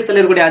பாத்தீங்கன்னா குடியரசுத்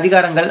தலைவருடைய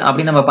அதிகாரங்கள்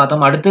அப்படின்னு நம்ம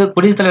பார்த்தோம். அடுத்து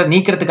குடியரசுத் தலைவர்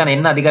நீக்கிறதுக்கான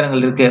என்ன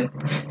அதிகாரங்கள் இருக்கு,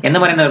 எந்த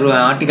மாதிரியான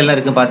ஆர்டிகல்லாம்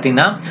இருக்கு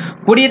பாத்தீங்கன்னா,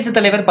 குடியரசுத்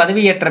தலைவர்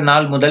பதவியேற்ற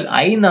நாள் முதல்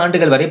 5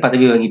 ஆண்டுகள் வரை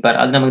பதவி வகிப்பார்.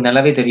 அது நமக்கு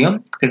நல்லாவே தெரியும்,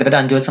 கிட்டத்தட்ட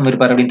 5 வருஷம்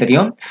இருப்பார் அப்படின்னு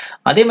தெரியும்.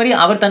 அதே மாதிரி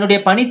அவர் தன்னுடைய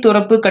பணி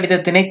துறப்பு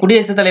கடிதத்தினை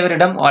குடியரசுத்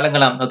தலைவரிடம்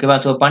வழங்கலாம். ஓகேவா?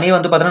 சோ பணியை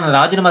வந்து பாத்தீங்கன்னா நான்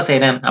ராஜினாமா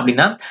செய்யறேன்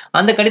அப்படின்னா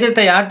அந்த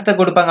கடிதத்தை யார்கிட்ட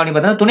கொடுப்பாங்க அப்படின்னு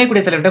பாத்தீங்கன்னா துணை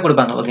குடியரசுத் தலைவர்கிட்ட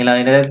கொடுப்பாங்க.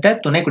 ஓகேங்களா?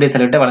 துணை குடியரசுத்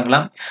தலைவர்கிட்ட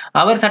வழங்கலாம்.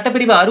 அவர்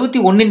சட்டப்பிரிவு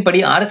 61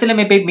 படி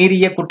அரசியலமைப்பை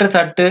மீறிய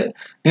குற்றச்சாட்டு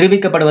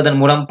நிரூபிக்கப்படுவதன்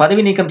மூலம்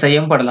பதவி நீக்கம்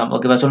செய்யவும் படலாம்.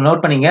 ஓகேவா? சோ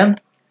நோட் பண்ணீங்க,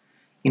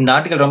 இந்த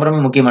ஆர்டிகல் ரொம்ப ரொம்ப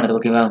முக்கியமானது.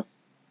 ஓகேவா?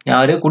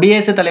 யாரு,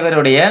 குடியரசுத்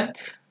தலைவருடைய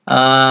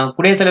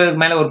குடியரசுத்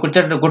தலைவருக்கு மேல ஒரு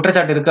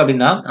குற்றச்சாட்டு இருக்கு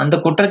அப்படின்னா அந்த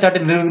குற்றச்சாட்டு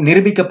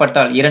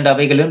நிரூபிக்கப்பட்டால், 2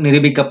 அவைகளும்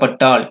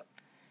நிரூபிக்கப்பட்டால்,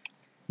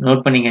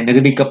 நோட் பண்ணீங்க,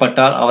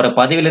 நிரூபிக்கப்பட்டால் அவரை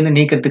பதவியிலிருந்து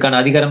நீக்கிறதுக்கான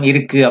அதிகாரம்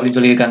இருக்கு அப்படின்னு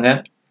சொல்லியிருக்காங்க.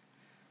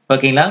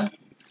 ஓகேங்களா?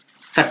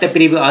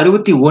 சட்டப்பிரிவு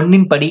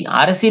 61 படி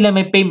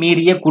அரசியலமைப்பை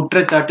மீறிய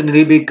குற்றச்சாட்டு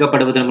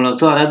நிரூபிக்கப்படுவதன் மூலம்,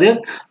 சோ அதாவது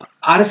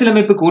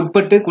அரசியலமைப்புக்கு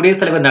உட்பட்டு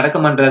குடியரசுத் தலைவர் நடக்க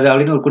மாட்டாரு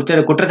அப்படின்னு ஒரு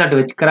குற்றச்சாட்டு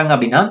வச்சுக்கிறாங்க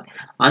அப்படின்னா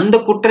அந்த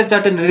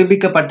குற்றச்சாட்டு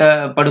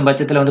நிரூபிக்கப்படும்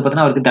பட்சத்துல வந்து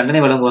பாத்தீங்கன்னா அவருக்கு தண்டனை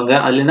வழங்குவாங்க.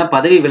 அதுல என்ன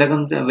பதவி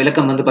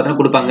விலக்கம் வந்து பாத்தீங்கன்னா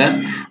கொடுப்பாங்க.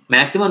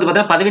 மேக்சிமம் வந்து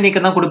பாத்தீங்கன்னா பதவி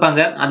நீக்கம் தான்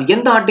கொடுப்பாங்க. அது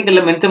எந்த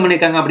ஆர்டிகல்ல மென்ஷன்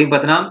பண்ணிருக்காங்க அப்படின்னு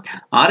பாத்தீங்கன்னா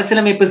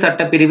அரசியலமைப்பு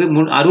சட்டப்பிரிவு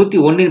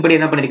 61 படி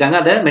என்ன பண்ணிருக்காங்க,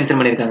 அதை மென்ஷன்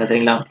பண்ணிருக்காங்க.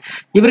 சரிங்களா?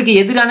 இவருக்கு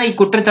எதிரான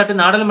இக்குற்றச்சாட்டு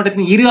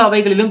நாடாளுமன்றத்தின் 2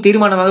 அவைகளிலும்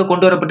தீர்மானமாக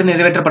கொண்டு வரப்பட்டு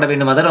நிறைவேற்றப்பட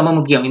வேண்டும். அது ரொம்ப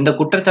முக்கியம். இந்த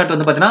குற்றச்சாட்டு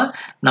வந்து பாத்தீங்கன்னா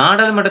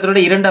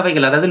நாடாளுமன்றத்தோட 2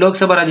 அவைகள், அதாவது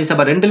லோக்சபா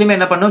ராஜ்யசபா ரெண்டுலயுமே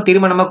என்ன பண்ணும்,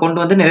 தீர்மானமா கொண்டு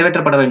வந்து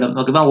நிறைவேற்றப்பட வேண்டும்.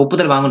 ஓகேவா?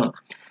 ஒப்புதல் வாங்கணும்.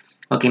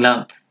 ஓகேங்களா?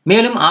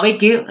 மேலும்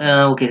அவைக்கு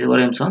ஓகே ஒரு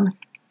நிமிஷம்,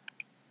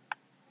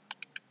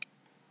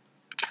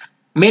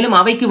 மேலும்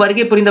அவைக்கு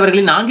வருகை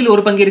புரிந்தவர்களில் 4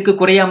 ஒரு பங்கிற்கு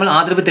குறையாமல்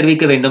ஆதரவு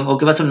தெரிவிக்க வேண்டும்.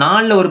 ஓகேவா? சோ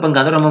 4 ஒரு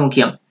பங்கு, அது ரொம்ப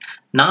முக்கியம்.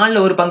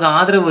 4 ஒரு பங்கு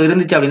ஆதரவு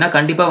இருந்துச்சு அப்படின்னா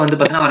கண்டிப்பா வந்து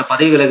பாத்தீங்கன்னா அவர்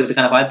பதவி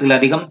விலகிறதுக்கான வாய்ப்புகள்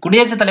அதிகம்.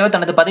 குடியரசுத் தலைவர்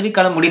தனது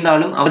பதவிக்காலம்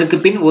முடிந்தாலும் அவருக்கு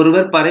பின்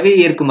ஒருவர் பதவி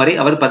ஏற்கும் வரை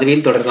அவர்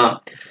பதவியில் தொடரலாம்.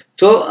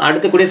 ஸோ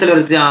அடுத்த குடியரசுத்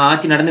தலைவர்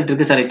ஆட்சி நடந்துட்டு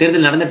இருக்கு, சாரி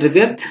தேர்தல் நடந்துட்டு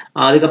இருக்கு.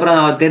 அதுக்கப்புறம்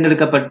அவர்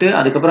தேர்ந்தெடுக்கப்பட்டு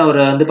அதுக்கப்புறம் அவர்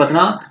வந்து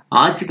பார்த்தீங்கன்னா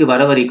ஆட்சிக்கு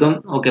வர வரைக்கும்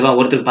ஓகேவா,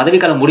 ஒருத்தர்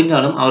பதவிக்காலம்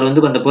முடிஞ்சாலும் அவர்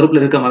வந்து அந்த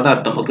பொறுப்புல இருக்க மாதிரி தான்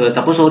அர்த்தம். ஓகே,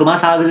 சப்போஸ் ஒரு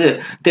மாசம் ஆகுது,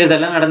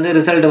 தேர்தல்லாம் நடந்து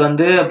ரிசல்ட்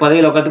வந்து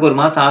பதவியில் உட்காந்துக்கு ஒரு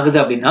மாசம் ஆகுது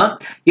அப்படின்னா,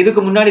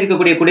 இதுக்கு முன்னாடி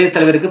இருக்கக்கூடிய குடியரசுத்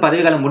தலைவருக்கு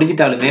பதவிக்காலம்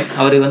முடிஞ்சிட்டாலுமே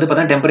அவர் வந்து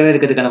பார்த்தீங்கன்னா டெம்பரரி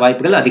இருக்கிறதுக்கான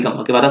வாய்ப்புகள் அதிகம்.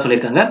 ஓகேவா, தான்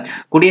சொல்லியிருக்காங்க.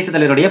 குடியரசுத்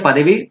தலைவருடைய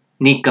பதவி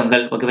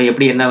நீக்கங்கள் ஓகேவா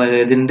எப்படி என்ன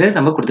இதுன்னு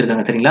நம்ம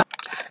கொடுத்துருக்காங்க. சரிங்களா,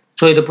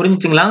 ஸோ இதை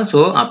புரிஞ்சுங்களா? ஸோ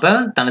அப்ப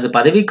தனது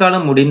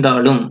பதவிக்காலம்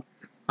முடிந்தாலும்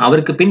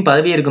அவருக்கு பின்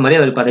பதவி இருக்கும் வரை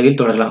அவர் பதவியில்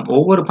தொடரலாம்.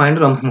 ஒவ்வொரு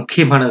பாயிண்டும் ரொம்ப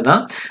முக்கியமானது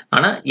தான்.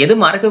 ஆனா எது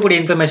மறக்கக்கூடிய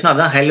இன்ஃபர்மேஷன்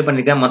அதான் ஹைலைட்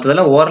பண்ணிருக்கேன்.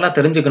 மற்றதெல்லாம் ஓரலா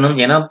தெரிஞ்சுக்கணும்.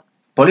 ஏன்னா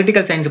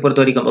பொலிட்டிக்கல் சயின்ஸ்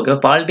பொறுத்த வரைக்கும் ஓகே,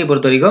 பாலிட்டி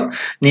பொறுத்த வரைக்கும்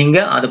நீங்க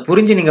அதை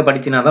புரிஞ்சு நீங்க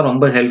படிச்சினா தான்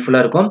ரொம்ப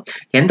ஹெல்ப்ஃபுல்லா இருக்கும்.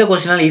 எந்த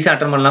கொஸ்டினாலும் ஈஸியா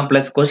அட்டன் பண்ணலாம்.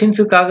 பிளஸ்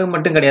கொஸ்டின்ஸுக்காக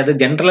மட்டும் கிடையாது,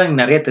 ஜென்ரலா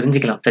நீங்க நிறைய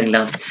தெரிஞ்சுக்கலாம்.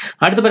 சரிங்களா,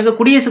 அடுத்து பாருங்க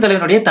குடியரசுத்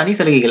தலைவருடைய தனி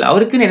சலுகைகள்.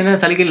 அவருக்கு என்னென்ன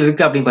சலுகைகள்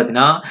இருக்கு அப்படின்னு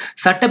பாத்தீங்கன்னா,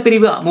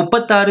 சட்டப்பிரிவு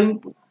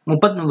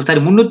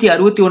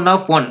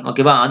 361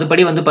 ஓகேவா,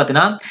 அதுபடி வந்து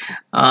பாத்தீங்கன்னா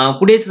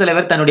குடியரசுத்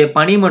தலைவர் தன்னுடைய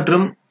பணி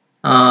மற்றும்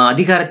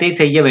அதிகாரத்தை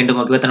செய்ய வேண்டும்.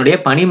 ஓகேவா, தன்னுடைய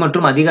பணி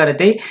மற்றும்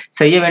அதிகாரத்தை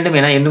செய்ய வேண்டும்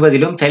என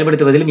எண்ணுவதிலும்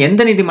செயல்படுத்துவதிலும்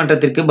எந்த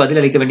நீதிமன்றத்திற்கு பதில்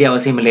அளிக்க வேண்டிய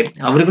அவசியம் இல்லை.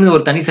 அவருக்கு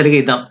ஒரு தனி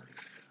சலுகை தான்.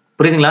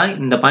 புரியுதுங்களா?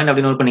 இந்த பாயிண்ட்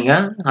அப்படி நோட் பண்ணீங்க.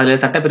 அதுல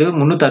சட்டப்பிரிவு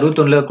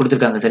 361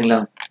 கொடுத்திருக்காங்க. சரிங்களா,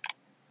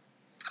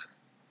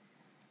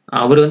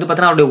 அவர் வந்து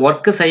பாத்தீங்கன்னா அவருடைய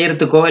ஒர்க்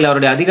செய்யறதுக்கோ இல்ல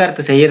அவருடைய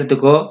அதிகாரத்தை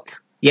செய்யறதுக்கோ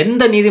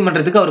எந்த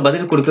நீதிமன்றத்துக்கு அவர்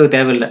பதில் கொடுக்க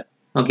தேவையில்லை.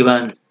 ஓகேவா,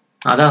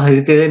 அதான்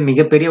இருக்கிறது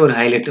மிகப்பெரிய ஒரு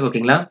ஹைலைட்.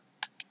 ஓகேங்களா,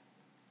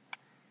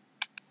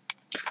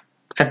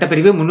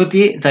 சட்டப்பிரிவு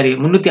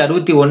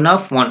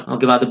 361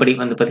 ஓகேவா, அதுபடி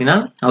வந்து பாத்தீங்கன்னா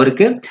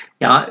அவருக்கு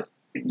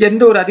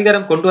எந்த ஒரு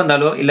அதிகாரம் கொண்டு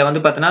வந்தாலோ இல்ல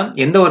வந்து பாத்தீங்கன்னா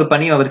எந்த ஒரு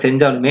பணி அவர்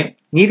செஞ்சாலுமே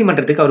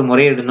நீதிமன்றத்துக்கு அவர்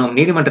முறையிடணும்,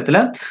 நீதிமன்றத்துல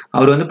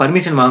அவர் வந்து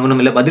பர்மிஷன்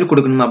வாங்கணும் இல்ல பதில்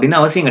கொடுக்கணும் அப்படின்னு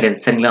அவசியம்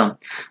கிடையாது. சரிங்களா,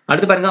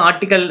 அடுத்து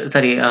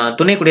பாருங்க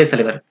துணை குடியரசுத்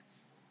தலைவர்.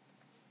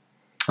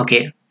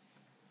 ஓகே,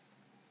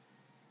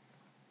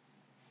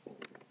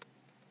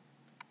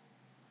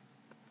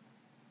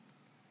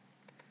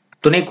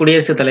 துணை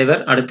குடியரசுத்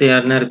தலைவர். அடுத்து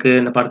யாருன்னா இருக்கு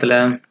இந்த பாடத்துல?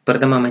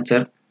 பிரதம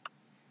அமைச்சர்,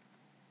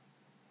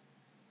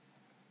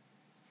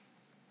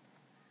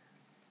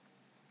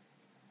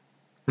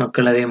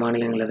 மக்களவை,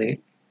 மாநிலங்களவை,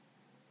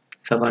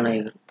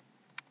 சபாநாயகர்.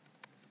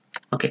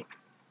 ஓகே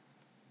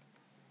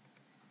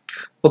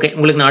ஓகே,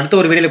 உங்களுக்கு நான் அடுத்த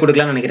ஒரு வீடியோல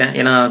கொடுக்கலாம்னு நினைக்கிறேன்.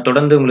 ஏன்னா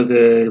தொடர்ந்து உங்களுக்கு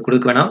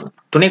கொடுக்க வேணாம்.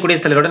 துணை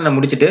குடியரசுத் தலைவரோட நான்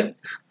முடிச்சுட்டு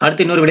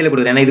அடுத்து இன்னொரு வீடியோல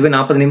கொடுக்குறேன். ஏன்னா இதுவே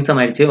 40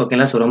 நிமிஷம் ஆயிடுச்சு.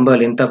 ஓகேங்களா, ஸோ ரொம்ப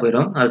லென்த்தா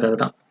போயிடும். அதுக்காக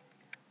தான்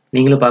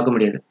நீங்களும் பார்க்க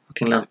முடியாது.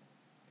 ஓகேங்களா,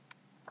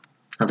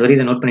 அதுவரை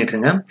இதை நோட் பண்ணிட்டு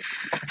இருங்க.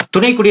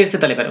 துணை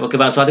குடியரசுத் தலைவர்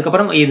ஓகேவா. ஸோ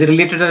அதுக்கப்புறம் இது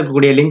ரிலேட்டடா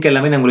இருக்கக்கூடிய லிங்க்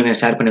எல்லாமே நான்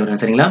உங்களுக்கு ஷேர் பண்ணி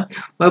விடுறேன். சரிங்களா,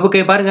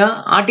 ஓகே பாருங்க,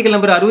 ஆர்டிகல்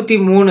நம்பர்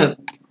 63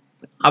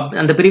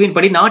 அந்த பிரிவின்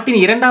படி நாட்டின்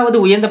 2வது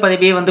உயர்ந்த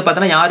பதவியை வந்து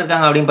பார்த்தோன்னா யார்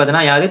இருக்காங்க அப்படின்னு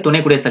பார்த்தோன்னா யாரு?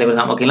 துணை குடியரசுத் தலைவர்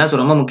தான். ஓகேங்களா,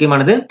 ஸோ ரொம்ப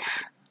முக்கியமானது.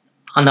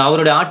 அந்த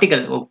அவருடைய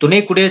ஆர்டிகல் துணை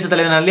குடியரசுத்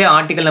தலைவர்னாலே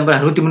ஆர்டிகல் நம்பர்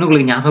 63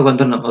 உங்களுக்கு ஞாபகம்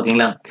வந்துடணும்.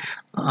 ஓகேங்களா,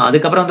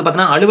 அதுக்கப்புறம் வந்து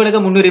பார்த்தீங்கன்னா அலுவலக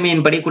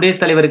முன்னுரிமையின்படி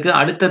குடியரசுத் தலைவருக்கு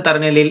அடுத்த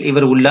தரநிலையில்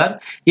இவர் உள்ளார்.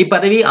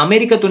 இப்பதவி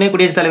அமெரிக்க துணை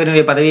குடியரசுத்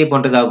தலைவருடைய பதவியை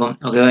போன்றதாகும்.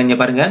 ஓகேவா, இங்க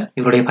பாருங்க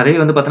இவருடைய பதவி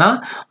வந்து பார்த்தீங்கன்னா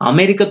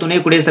அமெரிக்க துணை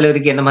குடியரசுத்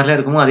தலைவருக்கு எந்த மாதிரிலாம்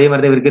இருக்குமோ அதே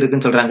மாதிரி தான் இவருக்கு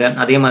இருக்குன்னு சொல்றாங்க.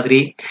 அதே மாதிரி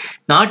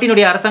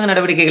நாட்டினுடைய அரசாங்க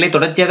நடவடிக்கைகளை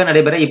தொடர்ச்சியாக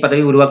நடைபெற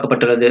இப்பதவி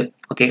உருவாக்கப்பட்டுள்ளது.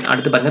 ஓகே,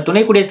 அடுத்து பாருங்க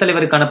துணை குடியரசுத்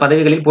தலைவருக்கான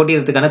பதவிகளில்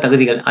போட்டியிடுறதுக்கான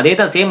தகுதிகள் அதே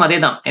தான், சேம் அதே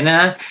தான். என்ன,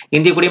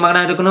 இந்திய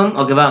குடிமகனா இருக்கணும்.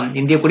 ஓகேவா,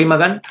 இந்திய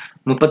குடிமகன்,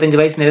 35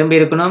 வயசு நிரம்பி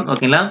இருக்கணும்.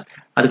 ஓகேங்களா,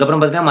 அதுக்கப்புறம்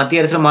பாத்தீங்கன்னா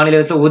மத்திய அரசு மாநில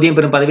அரசு ஊதியம்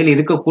பெறும் பதவியில்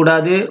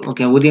இருக்கக்கூடாது.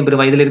 ஓகே, ஊதியம்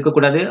பெறும் வயதில்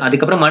இருக்கக்கூடாது.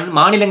 அதுக்கப்புறம்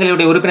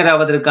மாநிலங்களுடைய உறுப்பினர்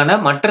ஆவதற்கான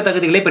மற்ற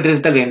தகுதிகளை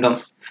பெற்றிருத்தல் வேண்டும்.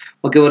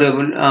 ஓகே, ஒரு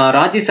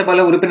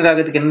ராஜ்யசபால உறுப்பினர்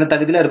ஆகிறதுக்கு என்ன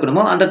தகுதியில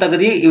இருக்கணுமோ அந்த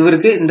தகுதி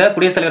இவருக்கு இந்த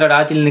குடியரசுத் தலைவரோட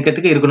ஆட்சியில்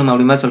நிற்கிறதுக்கு இருக்கணும்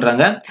அப்படின்னு மாதிரி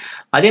சொல்றாங்க.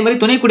 அதே மாதிரி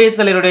துணை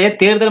குடியரசுத் தலைவருடைய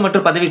தேர்தல்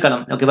மற்றும்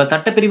பதவிக்காலம். ஓகேவா,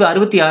 சட்டப்பிரிவு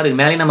 66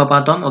 மேலே நம்ம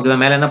பார்த்தோம். ஓகேவா,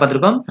 மேல என்ன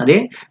பார்த்திருக்கோம்? அதே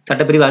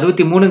சட்டப்பிரிவு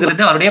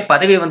 63ங்கிறது அவருடைய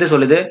பதவியை வந்து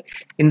சொல்லுது.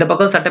 இந்த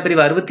பக்கம்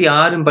சட்டப்பிரிவு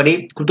 66 படி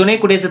துணை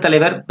குடியரசுத்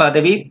தலைவர்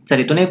பதவி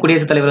துணை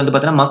குடியரசுத் தலைவர் வந்து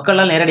பார்த்தீங்கன்னா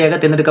மக்களால் நேரடியாக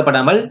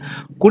தேர்ந்தெடுக்கப்படாமல்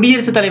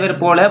குடியரசுத் தலைவர்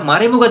போல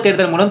மறைமுக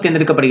தேர்தல் மூலம்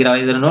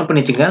தேர்ந்தெடுக்கப்படுகிறார். இதை நோட்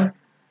பண்ணி வச்சுங்க.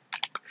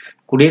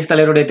 குடியரசுத்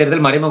தலைவருடைய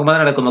தேர்தல் மறைமுகமாக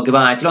தான் நடக்கும். ஓகேவா,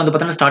 ஆக்சுவலா வந்து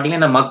பார்த்தீங்கன்னா ஸ்டார்டிங்ல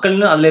நான் மக்கள்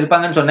அதுல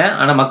இருப்பாங்கன்னு சொன்னேன்.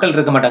 ஆனா மக்கள்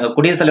இருக்க மாட்டாங்க.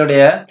 குடியரசுத்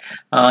தலைவருடைய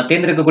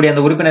தேர்ந்தெடுக்கக்கூடிய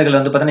அந்த உறுப்பினர்கள்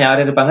வந்து பார்த்தீங்கன்னா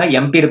யார் இருப்பாங்க?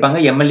 எம்பி இருப்பாங்க,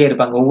 எம்எல்ஏ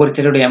இருப்பாங்க. ஒவ்வொரு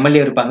ஸ்டேட்டோட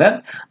எம்எல்ஏ இருப்பாங்க.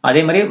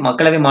 அதே மாதிரி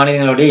மக்களவை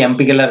மாநிலங்களுடைய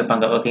எம்பிகள்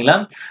இருப்பாங்க. ஓகேங்களா,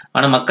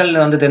 ஆனா மக்கள்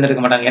வந்து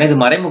தேர்ந்தெடுக்க மாட்டாங்க. ஏன்னா இது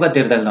மறைமுக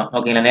தேர்தல் தான்.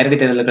 ஓகேங்களா, நேரடி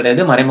தேர்தல்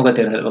கிடையாது, மறைமுக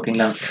தேர்தல்.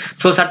 ஓகேங்களா,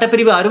 சோ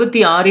சட்டப்பிரிவு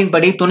 66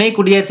 படி துணை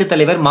குடியரசுத்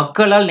தலைவர்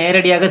மக்களால்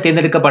நேரடியாக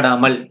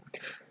தேர்ந்தெடுக்கப்படாமல்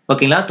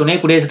ஓகேங்களா, துணை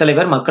குடியரசுத்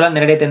தலைவர் மக்களால்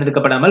நேரடியாக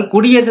தேர்ந்தெடுக்கப்படாமல்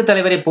குடியரசுத்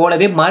தலைவரை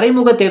போலவே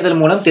மறைமுக தேர்தல்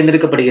மூலம்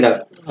தேர்ந்தெடுக்கப்படுகிறார்.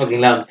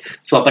 ஓகேங்களா,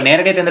 சோ அப்ப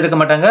நேரடியாக தேர்ந்தெடுக்க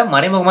மாட்டாங்க,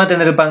 மறைமுகமா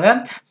தேர்ந்தெடுப்பாங்க.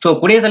 சோ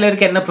குடியரசுத்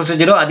தலைவருக்கு என்ன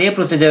ப்ரொசீஜரோ அதே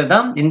ப்ரொசீஜர்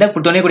தான் இந்த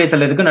துணை குடியரசுத்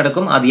தலைவருக்கு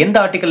நடக்கும். அது எந்த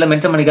ஆர்டிகல்ல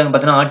மென்ஷன் பண்ணிருக்காங்க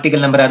பார்த்தீங்கன்னா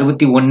ஆர்டிகல் நம்பர்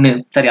 66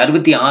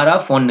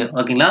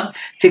 ஓகேங்களா,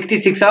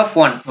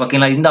 66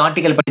 ஓகேங்களா, இந்த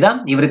ஆர்டிகல் படி தான்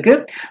இவருக்கு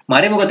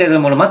மறைமுக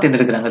தேர்தல் மூலமா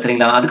தேர்ந்தெடுக்கிறாங்க.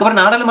 சரிங்களா,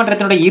 அதுக்கப்புறம்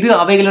நாடாளுமன்றத்தினுடைய இரு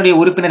அவைகளுடைய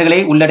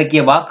உறுப்பினர்களை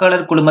உள்ளடக்கிய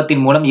வாக்காளர்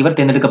குழுமத்தின் மூலம் இவர்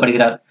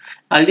தேர்ந்தெடுக்கப்படுகிறார்.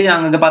 ஆல்ரெடி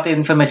அங்க பார்த்த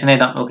இன்ஃபர்மேஷனே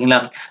தான். ஓகேங்களா,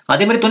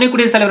 அதே மாதிரி துணை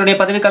குடியரசுத் தலைவருடைய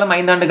பதவிக்காலம்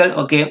 5 ஆண்டுகள்.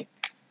 ஓகே,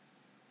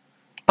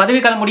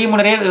 பதவிக்காலம் முடியும்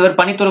முன்னரே இவர்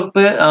பணி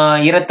துறப்பு,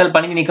 இறத்தல்,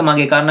 பணி நீக்கம்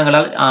ஆகிய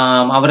காரணங்களால்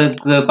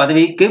அவருக்கு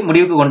பதவிக்கு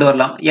முடிவுக்கு கொண்டு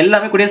வரலாம்.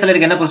 எல்லாமே குடியரசுத்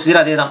தலைவருக்கு என்ன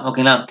ப்ரொசீஜர் அதே தான்.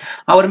 ஓகேங்களா.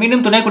 அவர்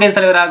மீண்டும் துணை குடியரசுத்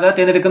தலைவராக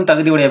தேர்ந்தெடுக்கும்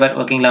தகுதி உடையவர்.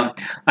 ஓகேங்களா.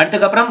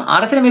 அடுத்துக்கப்புறம்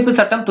அரசியலமைப்பு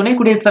சட்டம் துணை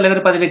குடியரசுத்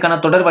தலைவர் பதவிக்கான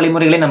தொடர்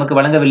வழிமுறைகளை நமக்கு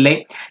வழங்கவில்லை.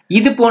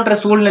 இது போன்ற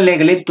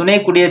சூழ்நிலைகளில் துணை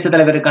குடியரசுத்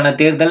தலைவருக்கான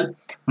தேர்தல்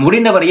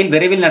முடிந்த வரையில்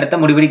விரைவில் நடத்த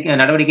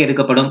நடவடிக்கை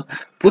எடுக்கப்படும்.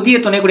 புதிய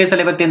துணை குடியரசுத்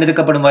தலைவர்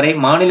தேர்ந்தெடுக்கப்படும் வரை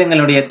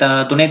மாநிலங்களுடைய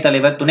துணைத்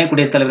தலைவர் துணை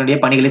குடியரசுத் தலைவருடைய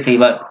பணிகளை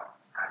செய்வார்.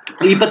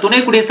 இப்ப துணை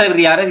குடியரசுத்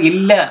தலைவர் யாரும்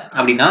இல்ல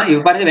அப்படின்னா,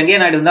 இப்ப பாருங்க வெங்கையா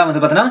நாயுடு தான்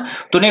வந்து பாத்தீங்கன்னா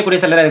துணை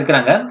குடியரசுத் தலைவரா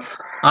இருக்கிறாங்க.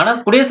 ஆனா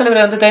குடியரசுத்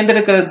தலைவர் வந்து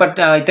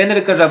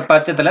தேர்ந்தெடுக்கிற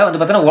பட்சத்துல வந்து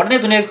பாத்தீங்கன்னா உடனே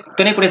துணை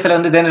குடியரசுத் தலைவர்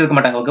வந்து தேர்ந்தெடுக்க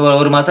மாட்டாங்க. ஓகே,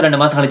 ஒரு மாசம் 2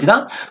 மாசம் கழிச்சு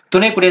தான்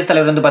துணை குடியரசுத்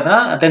தலைவர் வந்து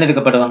பாத்தீங்கன்னா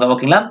தேர்ந்தெடுக்கப்படுவாங்க.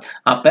 ஓகேங்களா.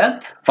 அப்ப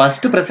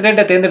ஃபர்ஸ்ட்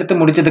பிரசிடென்ட்டை தேர்ந்தெடுத்து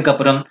முடிச்சதுக்கு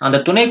அப்புறம் அந்த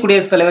துணை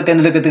குடியரசுத் தலைவர்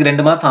தேர்ந்தெடுக்கிறதுக்கு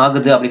 2 மாசம்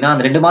ஆகுது அப்படின்னா,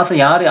 அந்த 2 மாசம்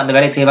யாரு அந்த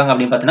வேலையை செய்வாங்க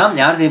அப்படின்னு பாத்தீங்கன்னா,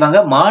 யார் செய்வாங்க?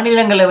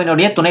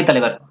 மாநிலங்களவையினுடைய துணைத்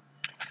தலைவர்.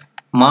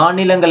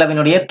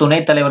 மாநிலங்களவையினுடைய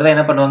துணைத் தலைவர் தான்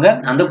என்ன பண்ணுவாங்க?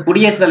 அந்த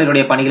குடியரசுத்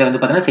தலைவருடைய பணிகளை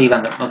வந்து பாத்தீங்கன்னா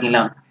செய்வாங்க.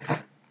 ஓகேங்களா.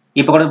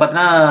 இப்ப கூட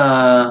பாத்தீங்கன்னா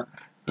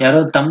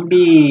யாரோ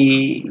தம்பி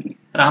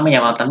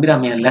ராமையாவா? தம்பி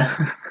ராமையா இல்ல,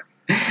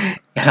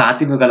 யாரோ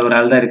அதிமுக ஒரு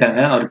ஆள் தான்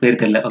இருக்காங்க, அவர்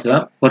பேர் தெரியல. ஓகேவா,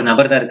 ஒரு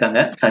நபர் தான்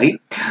இருக்காங்க. சரி,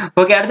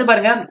 ஓகே. அடுத்து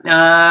பாருங்க,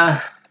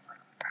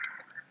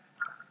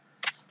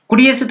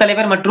 குடியரசுத்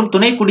தலைவர் மற்றும்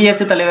துணை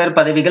குடியரசுத் தலைவர்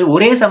பதவிகள்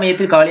ஒரே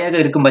சமயத்தில் காலியாக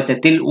இருக்கும்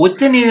பட்சத்தில்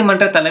உச்ச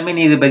நீதிமன்ற தலைமை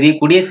நீதிபதி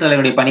குடியரசுத்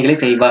தலைவருடைய பணிகளை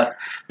செய்வார்.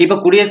 இப்ப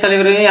குடியரசுத்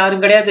தலைவர்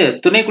யாரும் கிடையாது,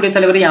 துணை குடியரசுத்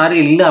தலைவர்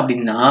யாரும் இல்லை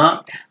அப்படின்னா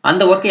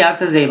அந்த ஒர்க்கை யார்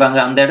செய்வாங்க?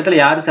 அந்த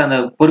இடத்துல யாரு அந்த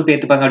பொறுப்பு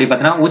ஏற்றுப்பாங்க அப்படின்னு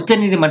பார்த்தீங்கன்னா,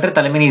 உச்ச நீதிமன்ற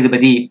தலைமை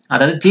நீதிபதி,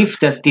 அதாவது சீஃப்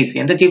ஜஸ்டிஸ்.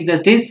 எந்த chief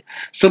justice?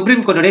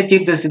 Supreme கோர்ட்டுடைய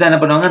chief justice தான்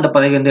என்ன பண்ணுவாங்க? அந்த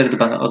பதவி வந்து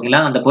எடுத்துப்பாங்க.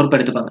 ஓகேங்களா, அந்த பொறுப்பு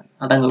எடுத்துப்பாங்க.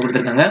 அதான்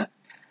கொடுத்துருக்காங்க.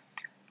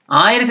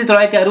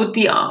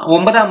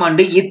 1969ஆம்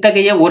ஆண்டு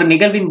இத்தகைய ஒரு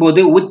நிகழ்வின்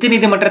போது உச்ச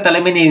நீதிமன்ற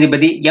தலைமை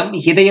நீதிபதி எம்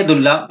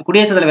ஹிதயதுல்லா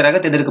குடியரசுத் தலைவராக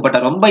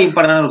தேர்ந்தெடுக்கப்பட்டார். ரொம்ப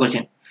இம்பார்ட்டன்டான ஒரு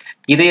கொஸ்டின்,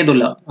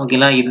 ஹிதயதுல்லா.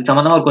 ஓகேங்களா, இது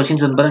சம்பந்தமா ஒரு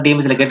கொஸ்டின்ஸ் வந்து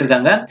டிஎம்எஸ்ல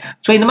கேட்டிருக்காங்க.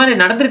 சோ இந்த மாதிரி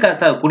நடந்திருக்கா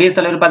சார்? குடியரசுத்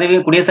தலைவர்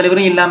பதவி குடியரசுத்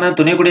தலைவரும் இல்லாம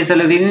துணை குடியரசுத்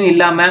தலைவரும்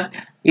இல்லாம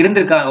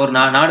இருந்திருக்கா ஒரு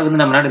நாடு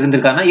வந்து நம்ம நாடு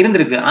இருந்திருக்காருன்னா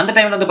இருந்திருக்கு. அந்த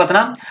டைம்ல வந்து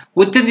பாத்தீங்கன்னா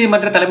உச்ச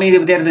நீதிமன்ற தலைமை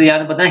நீதிபதியா இருந்தது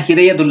யாருன்னு பார்த்தா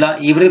ஹிதயதுல்லா.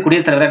 இவரு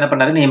குடியரசுத் தலைவரா என்ன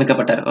பண்ணாரு?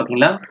 நியமிக்கப்பட்டார்.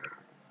 ஓகேங்களா.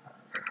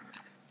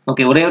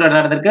 ஓகே, ஒரே ஒரு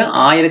நடந்திருக்கு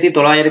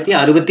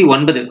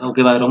 1969.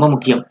 ஓகேவா, ரொம்ப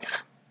முக்கியம்.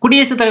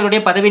 குடியரசுத்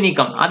தலைவருடைய பதவி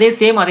நீக்கம் அதே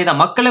தான்.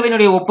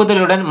 மக்களவையினுடைய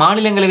ஒப்புதலுடன்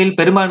மாநிலங்களவையில்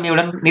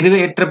பெரும்பான்மையுடன்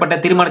நிறைவேற்றப்பட்ட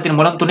தீர்மானத்தின்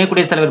மூலம் துணை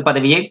குடியரசுத் தலைவர்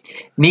பதவியை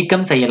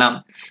நீக்கம் செய்யலாம்.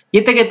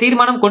 இத்தகைய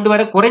தீர்மானம்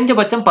கொண்டுவர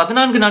குறைஞ்சபட்சம்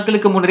 14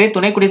 நாட்களுக்கு முன்னரே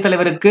துணை குடியரசுத்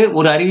தலைவருக்கு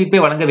ஒரு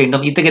அறிவிப்பை வழங்க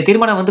வேண்டும். இத்தகைய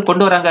தீர்மானம் வந்து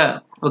கொண்டு வராங்க.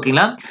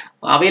 ஓகேங்களா,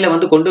 அவையில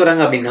வந்து கொண்டு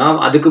வராங்க அப்படின்னா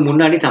அதுக்கு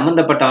முன்னாடி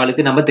சம்பந்தப்பட்ட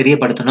ஆளுக்கு நம்ம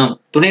தெரியப்படுத்தணும்.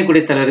 துணை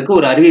குடியரசுத் தலைவருக்கு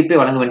ஒரு அறிவிப்பை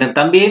வழங்க வேண்டும்.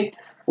 தம்பி,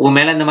 உன்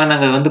மேல இந்த மாதிரி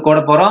நாங்க வந்து போட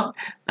போறோம்,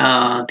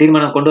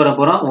 தீர்மானம் கொண்டு வர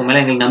போறோம், உன்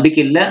மேல எங்களுக்கு நம்பிக்கை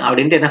இல்லை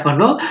அப்படின்ட்டு என்ன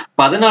பண்ணும்,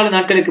 14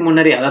 நாட்களுக்கு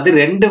முன்னாடி, அதாவது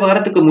 2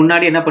 வாரத்துக்கு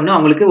முன்னாடி என்ன பண்ணும்,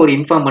 அவங்களுக்கு ஒரு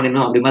இன்ஃபார்ம்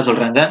பண்ணணும் அப்படிமா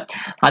சொல்றாங்க.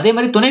 அதே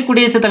மாதிரி துணை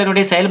குடியரசுத்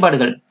தலைவருடைய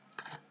செயல்பாடுகள்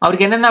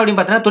அவருக்கு என்னென்ன அப்படின்னு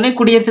பார்த்தீங்கன்னா, துணை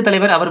குடியரசுத்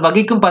தலைவர் அவர்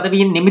வகிக்கும்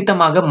பதவியின்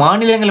நிமித்தமாக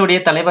மாநிலங்களுடைய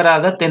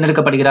தலைவராக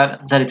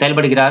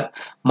செயல்படுகிறார்.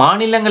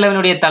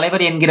 மாநிலங்களவையுடைய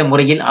தலைவர் என்கிற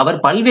முறையில்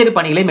அவர் பல்வேறு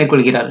பணிகளை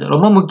மேற்கொள்கிறார்.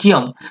 ரொம்ப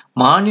முக்கியம்,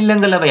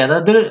 மாநிலங்களவை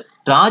அதாவது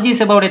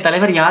ராஜ்யசபாவுடைய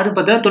தலைவர் யாரு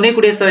பார்த்தீங்கன்னா துணை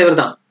குடியரசுத்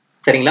தலைவர் தான்.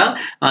 சரிங்களா,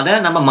 அத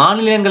நம்ம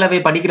மாநிலங்களவை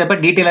படிக்கிறப்ப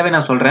டீட்டெயிலாவே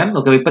நான் சொல்றேன்.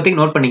 ஓகே, இப்போதைக்கு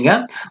நோட் பண்ணீங்க.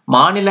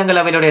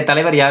 மாநிலங்களவையுடைய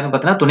தலைவர் யாருன்னு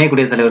பார்த்தீங்கன்னா துணை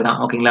குடியரசுத் தலைவர் தான்.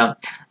 ஓகேங்களா.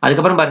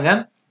 அதுக்கப்புறம் பாருங்க,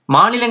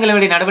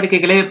 மாநிலங்களவையுடைய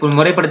நடவடிக்கைகளை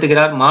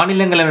முறைப்படுத்துகிறார்.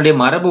 மாநிலங்களவையுடைய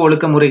மரபு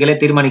ஒழுக்க முறைகளை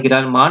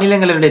தீர்மானிக்கிறார்.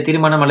 மாநிலங்களவையுடைய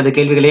தீர்மானம் அல்லது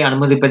கேள்விகளை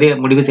அனுமதிப்பதை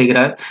முடிவு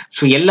செய்கிறார்.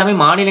 ஸோ எல்லாமே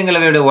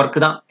மாநிலங்களவையுடைய ஒர்க்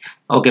தான்.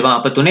 ஓகேவா.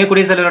 அப்ப துணை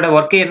குடியரசுத் தலைவரோட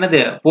ஒர்க்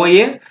என்னது?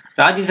 போய்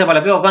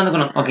ராஜ்யசபால போய்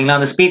உட்காந்துக்கணும். ஓகேங்களா,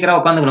 அந்த ஸ்பீக்கரா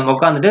உட்காந்துக்கணும்.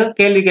 உட்காந்துட்டு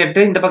கேள்வி கேட்டு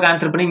இந்த பக்கம்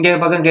ஆன்சர் பண்ணி, இந்த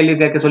பக்கம் கேள்வி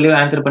கேட்க சொல்லி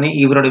ஆன்சர் பண்ணி,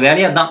 இவரோட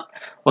வேலையா தான்.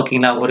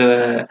 ஓகேங்களா, ஒரு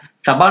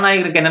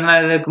சபாநாயகருக்கு என்னென்ன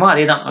இருக்குமோ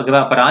அதே தான்.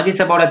 ஓகேவா. அப்ப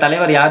ராஜ்யசபாவோட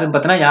தலைவர் யாருன்னு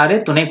பார்த்தீங்கன்னா யாரு?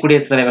 துணை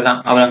குடியரசுத் தலைவர்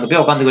தான். அவர் அங்க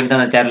போய் உட்காந்து வேண்டியது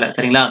அந்த சேர்ல.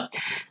 சரிங்களா.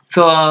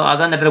 சோ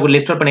அதான் அந்த இடத்துல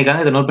லிஸ்ட் அவுட்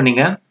பண்ணிருக்காங்க, இதை நோட்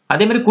பண்ணீங்க.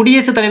 அதே மாதிரி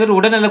குடியரசுத் தலைவர்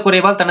உடல்நலக்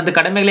குறைவால் தனது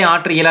கடமைகளை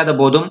ஆற்ற இயலாத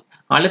போதும்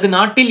அல்லது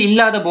நாட்டில்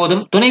இல்லாத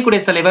போதும் துணை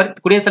குடியரசுத்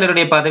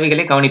தலைவருடைய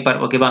பதவிகளை கவனிப்பார்.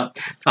 ஓகேவா.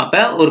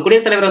 அப்ப ஒரு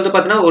குடியரசுத் தலைவர் வந்து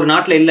பாத்தீங்கன்னா ஒரு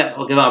நாட்டுல இல்ல,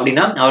 ஓகேவா,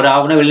 அப்படின்னா அவர்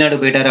ஆகுனா வெளிநாடு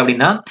போயிட்டாரு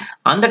அப்படின்னா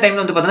அந்த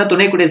டைம்ல வந்து பாத்தீங்கன்னா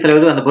துணை குடியரசுத்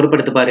தலைவர் அந்த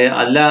பொறுப்பெடுத்துப்பாரு.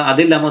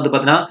 அது இல்லாம வந்து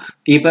பாத்தீங்கன்னா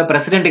இப்ப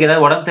பிரசிடென்ட்டுக்கு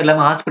ஏதாவது உடம்பு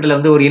சரியில்லாம ஹாஸ்பிட்டல்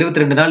வந்து ஒரு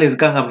 22 நாள்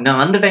இருக்காங்க அப்படின்னா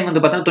அந்த டைம்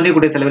வந்து பாத்தீங்கன்னா துணை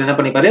குடியரசுத் தலைவர் என்ன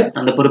பண்ணிப்பாரு?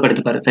 அந்த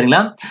பொறுப்பெடுத்துப்பாரு.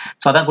 சரிங்களா.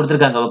 சோ அதான்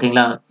கொடுத்திருக்காங்க.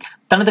 ஓகேங்களா.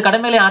 தனது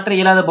கடமைகளை ஆற்ற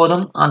இயலாத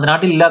போதும் அந்த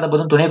நாட்டில் இல்லாத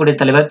போதும் துணை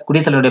குடியரசுத்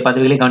தலைவருடைய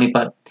பதவிகளை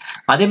கவனிப்பார்.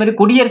 அதே மாதிரி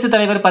குடியரசுத்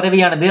தலைவர்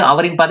பதவியானது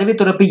அவரின் பதவி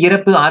துறப்பு,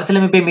 இறப்பு,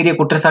 அரசியலமைப்பை மீறிய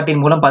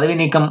குற்றச்சாட்டின் மூலம் பதவி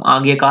நீக்கம்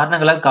ஆகிய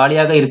காரணங்களால்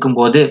காலியாக இருக்கும்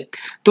போது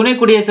துணை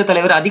குடியரசுத்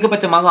தலைவர்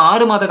அதிகபட்சமாக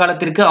 6 மாத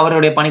காலத்திற்கு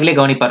அவருடைய பணிகளை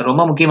கவனிப்பார்.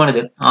 ரொம்ப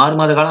முக்கியமானது. 6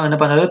 மாத காலம் என்ன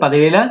பண்ணாரு?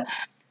 பதவியில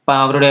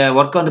அவருடைய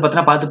ஒர்க் வந்து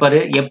பாத்தீங்கன்னா பாத்துப்பாரு.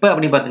 எப்ப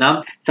அப்படின்னு பாத்தீங்கன்னா,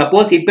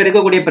 சப்போஸ் இப்ப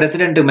இருக்கக்கூடிய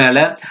பிரசிடென்ட் மேல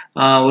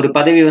ஒரு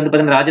பதவி வந்து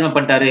பாத்தீங்கன்னா ராஜினாமா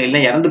பண்ணிட்டாரு, இல்ல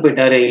இறந்து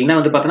போயிட்டாரு, இல்லைன்னா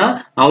வந்து பாத்தீங்கன்னா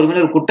அவர்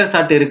மேல ஒரு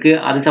குற்றச்சாட்டு இருக்கு,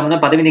 அது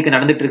சம்பந்தம் பதவி நீக்கம்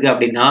நடந்துட்டு இருக்கு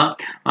அப்படின்னா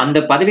அந்த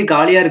பதவி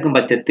காலியா இருக்கும்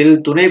பட்சத்தில்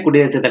துணை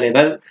குடியரசுத்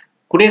தலைவர்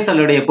குடியரசுத்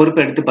தலைவருடைய பொறுப்பு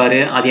எடுத்துப்பாரு.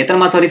 அது எத்தனை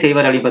மாசம் வரை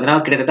செய்வார் அப்படின்னு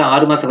பார்த்தீங்கன்னா கிட்டத்தட்ட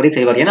 6 மாசம் வரை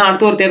செய்வார். ஏன்னா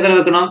அடுத்த ஒரு தேர்தல்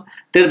வைக்கணும்,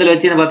 தேர்தல்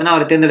வச்சு என்ன பார்த்தீங்கன்னா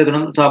அவர்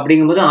தேர்ந்தெடுக்கணும். ஸோ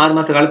அப்படிங்கும்போது 6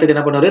 மாச காலத்துக்கு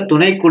என்ன பண்ணுவாரு,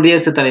 துணை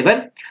குடியரசுத்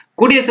தலைவர்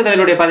குடியரசுத்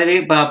தலைவருடைய பதவி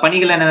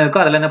பணிகள் என்ன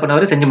இருக்கோ அதெல்லாம் என்ன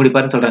பண்ணுவாரு, செஞ்சு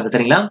முடிப்பாருன்னு சொல்றாங்க.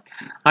 சரிங்களா?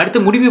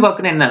 அடுத்து முடிவு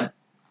வாக்குன்னு என்ன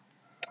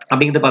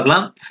அப்படிங்கிறது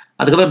பார்க்கலாம்.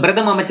 அதுக்கப்புறம்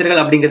பிரதம அமைச்சர்கள்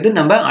அப்படிங்கிறது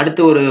நம்ம அடுத்த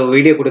ஒரு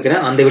வீடியோ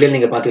கொடுக்குறேன், அந்த வீடியோ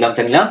நீங்க பாத்துக்கலாம்.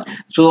 சரிங்களா?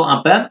 ஸோ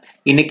அப்ப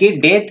இன்னைக்கு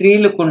டே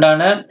 3க்கு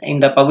உண்டான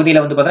இந்த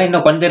பகுதியில வந்து பார்த்தீங்கன்னா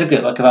இன்னும் கொஞ்சம் இருக்கு.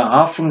 ஓகேவா?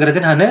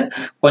 ஆஃப்ங்கிறது நான்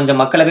கொஞ்சம்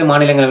மக்களவை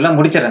மாநிலங்களவைலாம்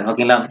முடிச்சிடறேன்.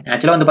 ஓகேங்களா?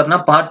 ஆக்சுவலா வந்து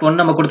பார்த்தீங்கன்னா பார்ட்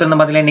 1 நம்ம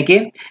கொடுத்திருந்தோம் பார்த்தீங்களா, இன்னைக்கு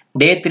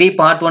டே 3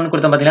 பார்ட் 1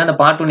 கொடுத்தோம் பார்த்தீங்களா, அந்த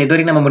பார்ட் 1 இது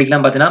வரைக்கும் நம்ம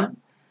முடிக்கலாம். பார்த்தீங்கன்னா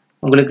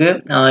உங்களுக்கு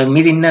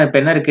மீதி இன்னும்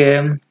இப்ப என்ன இருக்கு,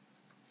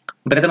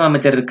 பிரதம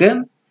அமைச்சர் இருக்கு,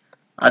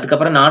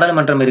 அதுக்கப்புறம்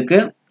நாடாளுமன்றம் இருக்கு,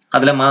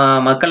 அதுல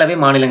மக்களவை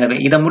மாநிலங்களவை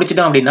இதை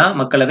முடிச்சிட்டோம் அப்படின்னா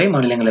மக்களவை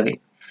மாநிலங்களவை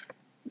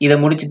இதை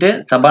முடிச்சுட்டு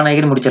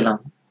சபாநாயகர் முடிச்சிடலாம்.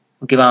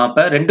 ஓகேவா?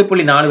 அப்ப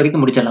 2.4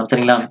 வரைக்கும் முடிச்சிடலாம்.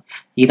 சரிங்களா?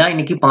 இதான்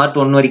இன்னைக்கு பார்ட்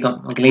 1 வரைக்கும்.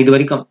 ஓகேங்களா? இது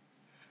வரைக்கும்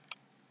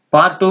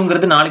பார்ட்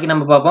 2ங்கிறது நாளைக்கு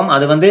நம்ம பார்ப்போம்.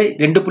 அது வந்து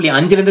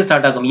 2.5 இருந்து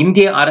ஸ்டார்ட் ஆகும்.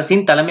 இந்திய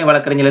அரசின் தலைமை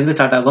வழக்கறிஞர்ல இருந்து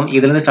ஸ்டார்ட் ஆகும்.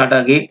 இதுல இருந்து ஸ்டார்ட்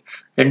ஆகி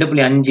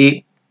 2.5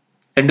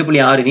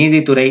 2.6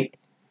 நீதித்துறை.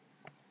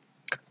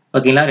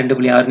 ஓகேங்களா?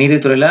 2.6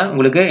 நீதித்துறையில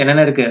உங்களுக்கு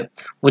என்னென்ன இருக்கு,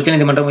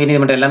 உச்சநீதிமன்றம்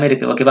உயர்நீதிமன்றம் எல்லாமே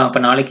இருக்கு. ஓகேவா?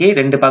 அப்ப நாளைக்கு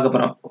 2 பார்க்க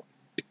போறோம்,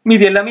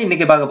 மீதி எல்லாமே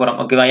இன்னைக்கு பார்க்க போறோம்.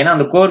 ஓகேவா? ஏன்னா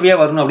அந்த கோர்வையா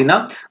வரணும் அப்படின்னா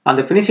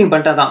அந்த பினிஷிங்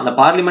பண்ணிட்டா தான், அந்த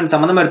பார்லிமெண்ட்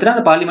சம்பந்தமா எடுத்துட்டு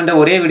அந்த பார்லிமெண்ட்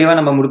ஒரே வீடியோவா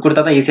நம்ம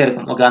கொடுத்தா தான் ஈஸியா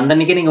இருக்கும். ஓகே, அந்த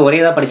அன்னைக்கு நீங்க ஒரே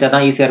தான் படிச்சா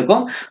தான் ஈஸியா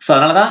இருக்கும். ஸோ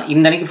அதனாலதான்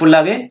இந்த அன்னைக்கு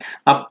ஃபுல்லாவே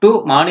அப் டு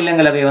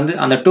மாநிலங்களவை வந்து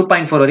அந்த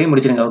 2.4 வரையும்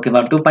முடிச்சிருங்க.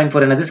 ஓகேவா?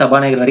 2.4 என்னது,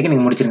 சபாநாயகர் வரைக்கும்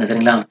நீங்க முடிச்சிருங்க.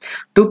 சரிங்களா?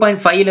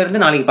 2.5ல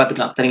இருந்து நாளைக்கு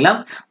பாத்துக்கலாம். சரிங்களா?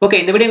 ஓகே,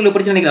 இந்த வீடியோ உங்களுக்கு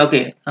பிடிச்சு நினைக்கிறேன்.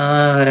 ஓகே,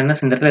 வேற என்ன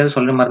இந்த இடத்துல ஏதோ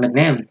சொல்ல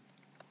மறந்துட்டேன்.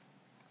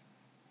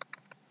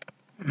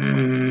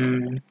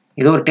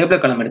 ஏதோ ஒரு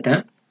டேபிள் காலம்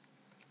எடுத்தேன்.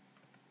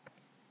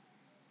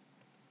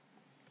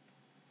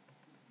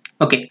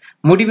 ஓகே,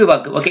 முடிவு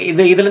வாக்கு. ஓகே,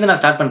 இதுல இருந்து நான்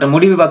ஸ்டார்ட் பண்றேன்.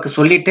 முடிவு வாக்கு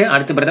சொல்லிட்டு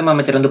அடுத்து பிரதம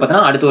அமைச்சர் வந்து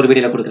பார்த்தீங்கன்னா அடுத்த ஒரு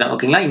வீடியோல கொடுக்குறேன்.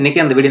 ஓகேங்களா?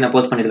 இன்னைக்கு அந்த வீடியோ நான்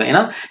போஸ்ட் பண்ணிருக்கேன்.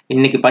 ஏன்னா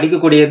இன்னைக்கு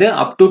படிக்கக்கூடியது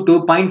அப் டு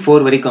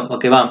 2.4 வரைக்கும்.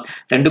 ஓகேவா?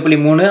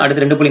 2.3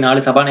 அடுத்து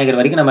 2.4 சபாநாயகர்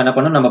வரைக்கும் நம்ம என்ன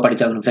பண்ணணும், நம்ம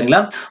படிச்சாகணும்.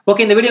 சரிங்களா?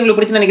 ஓகே, இந்த வீடியோ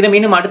உங்களுக்கு பிடிச்சு நினைக்கிறேன்.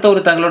 மீண்டும் அடுத்த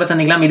ஒரு தகவலோட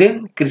சந்திக்கலாம். இது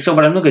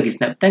கிறிஸ்டோபரன்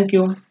கிருஷ்ணன்.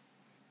 தேங்க்யூ.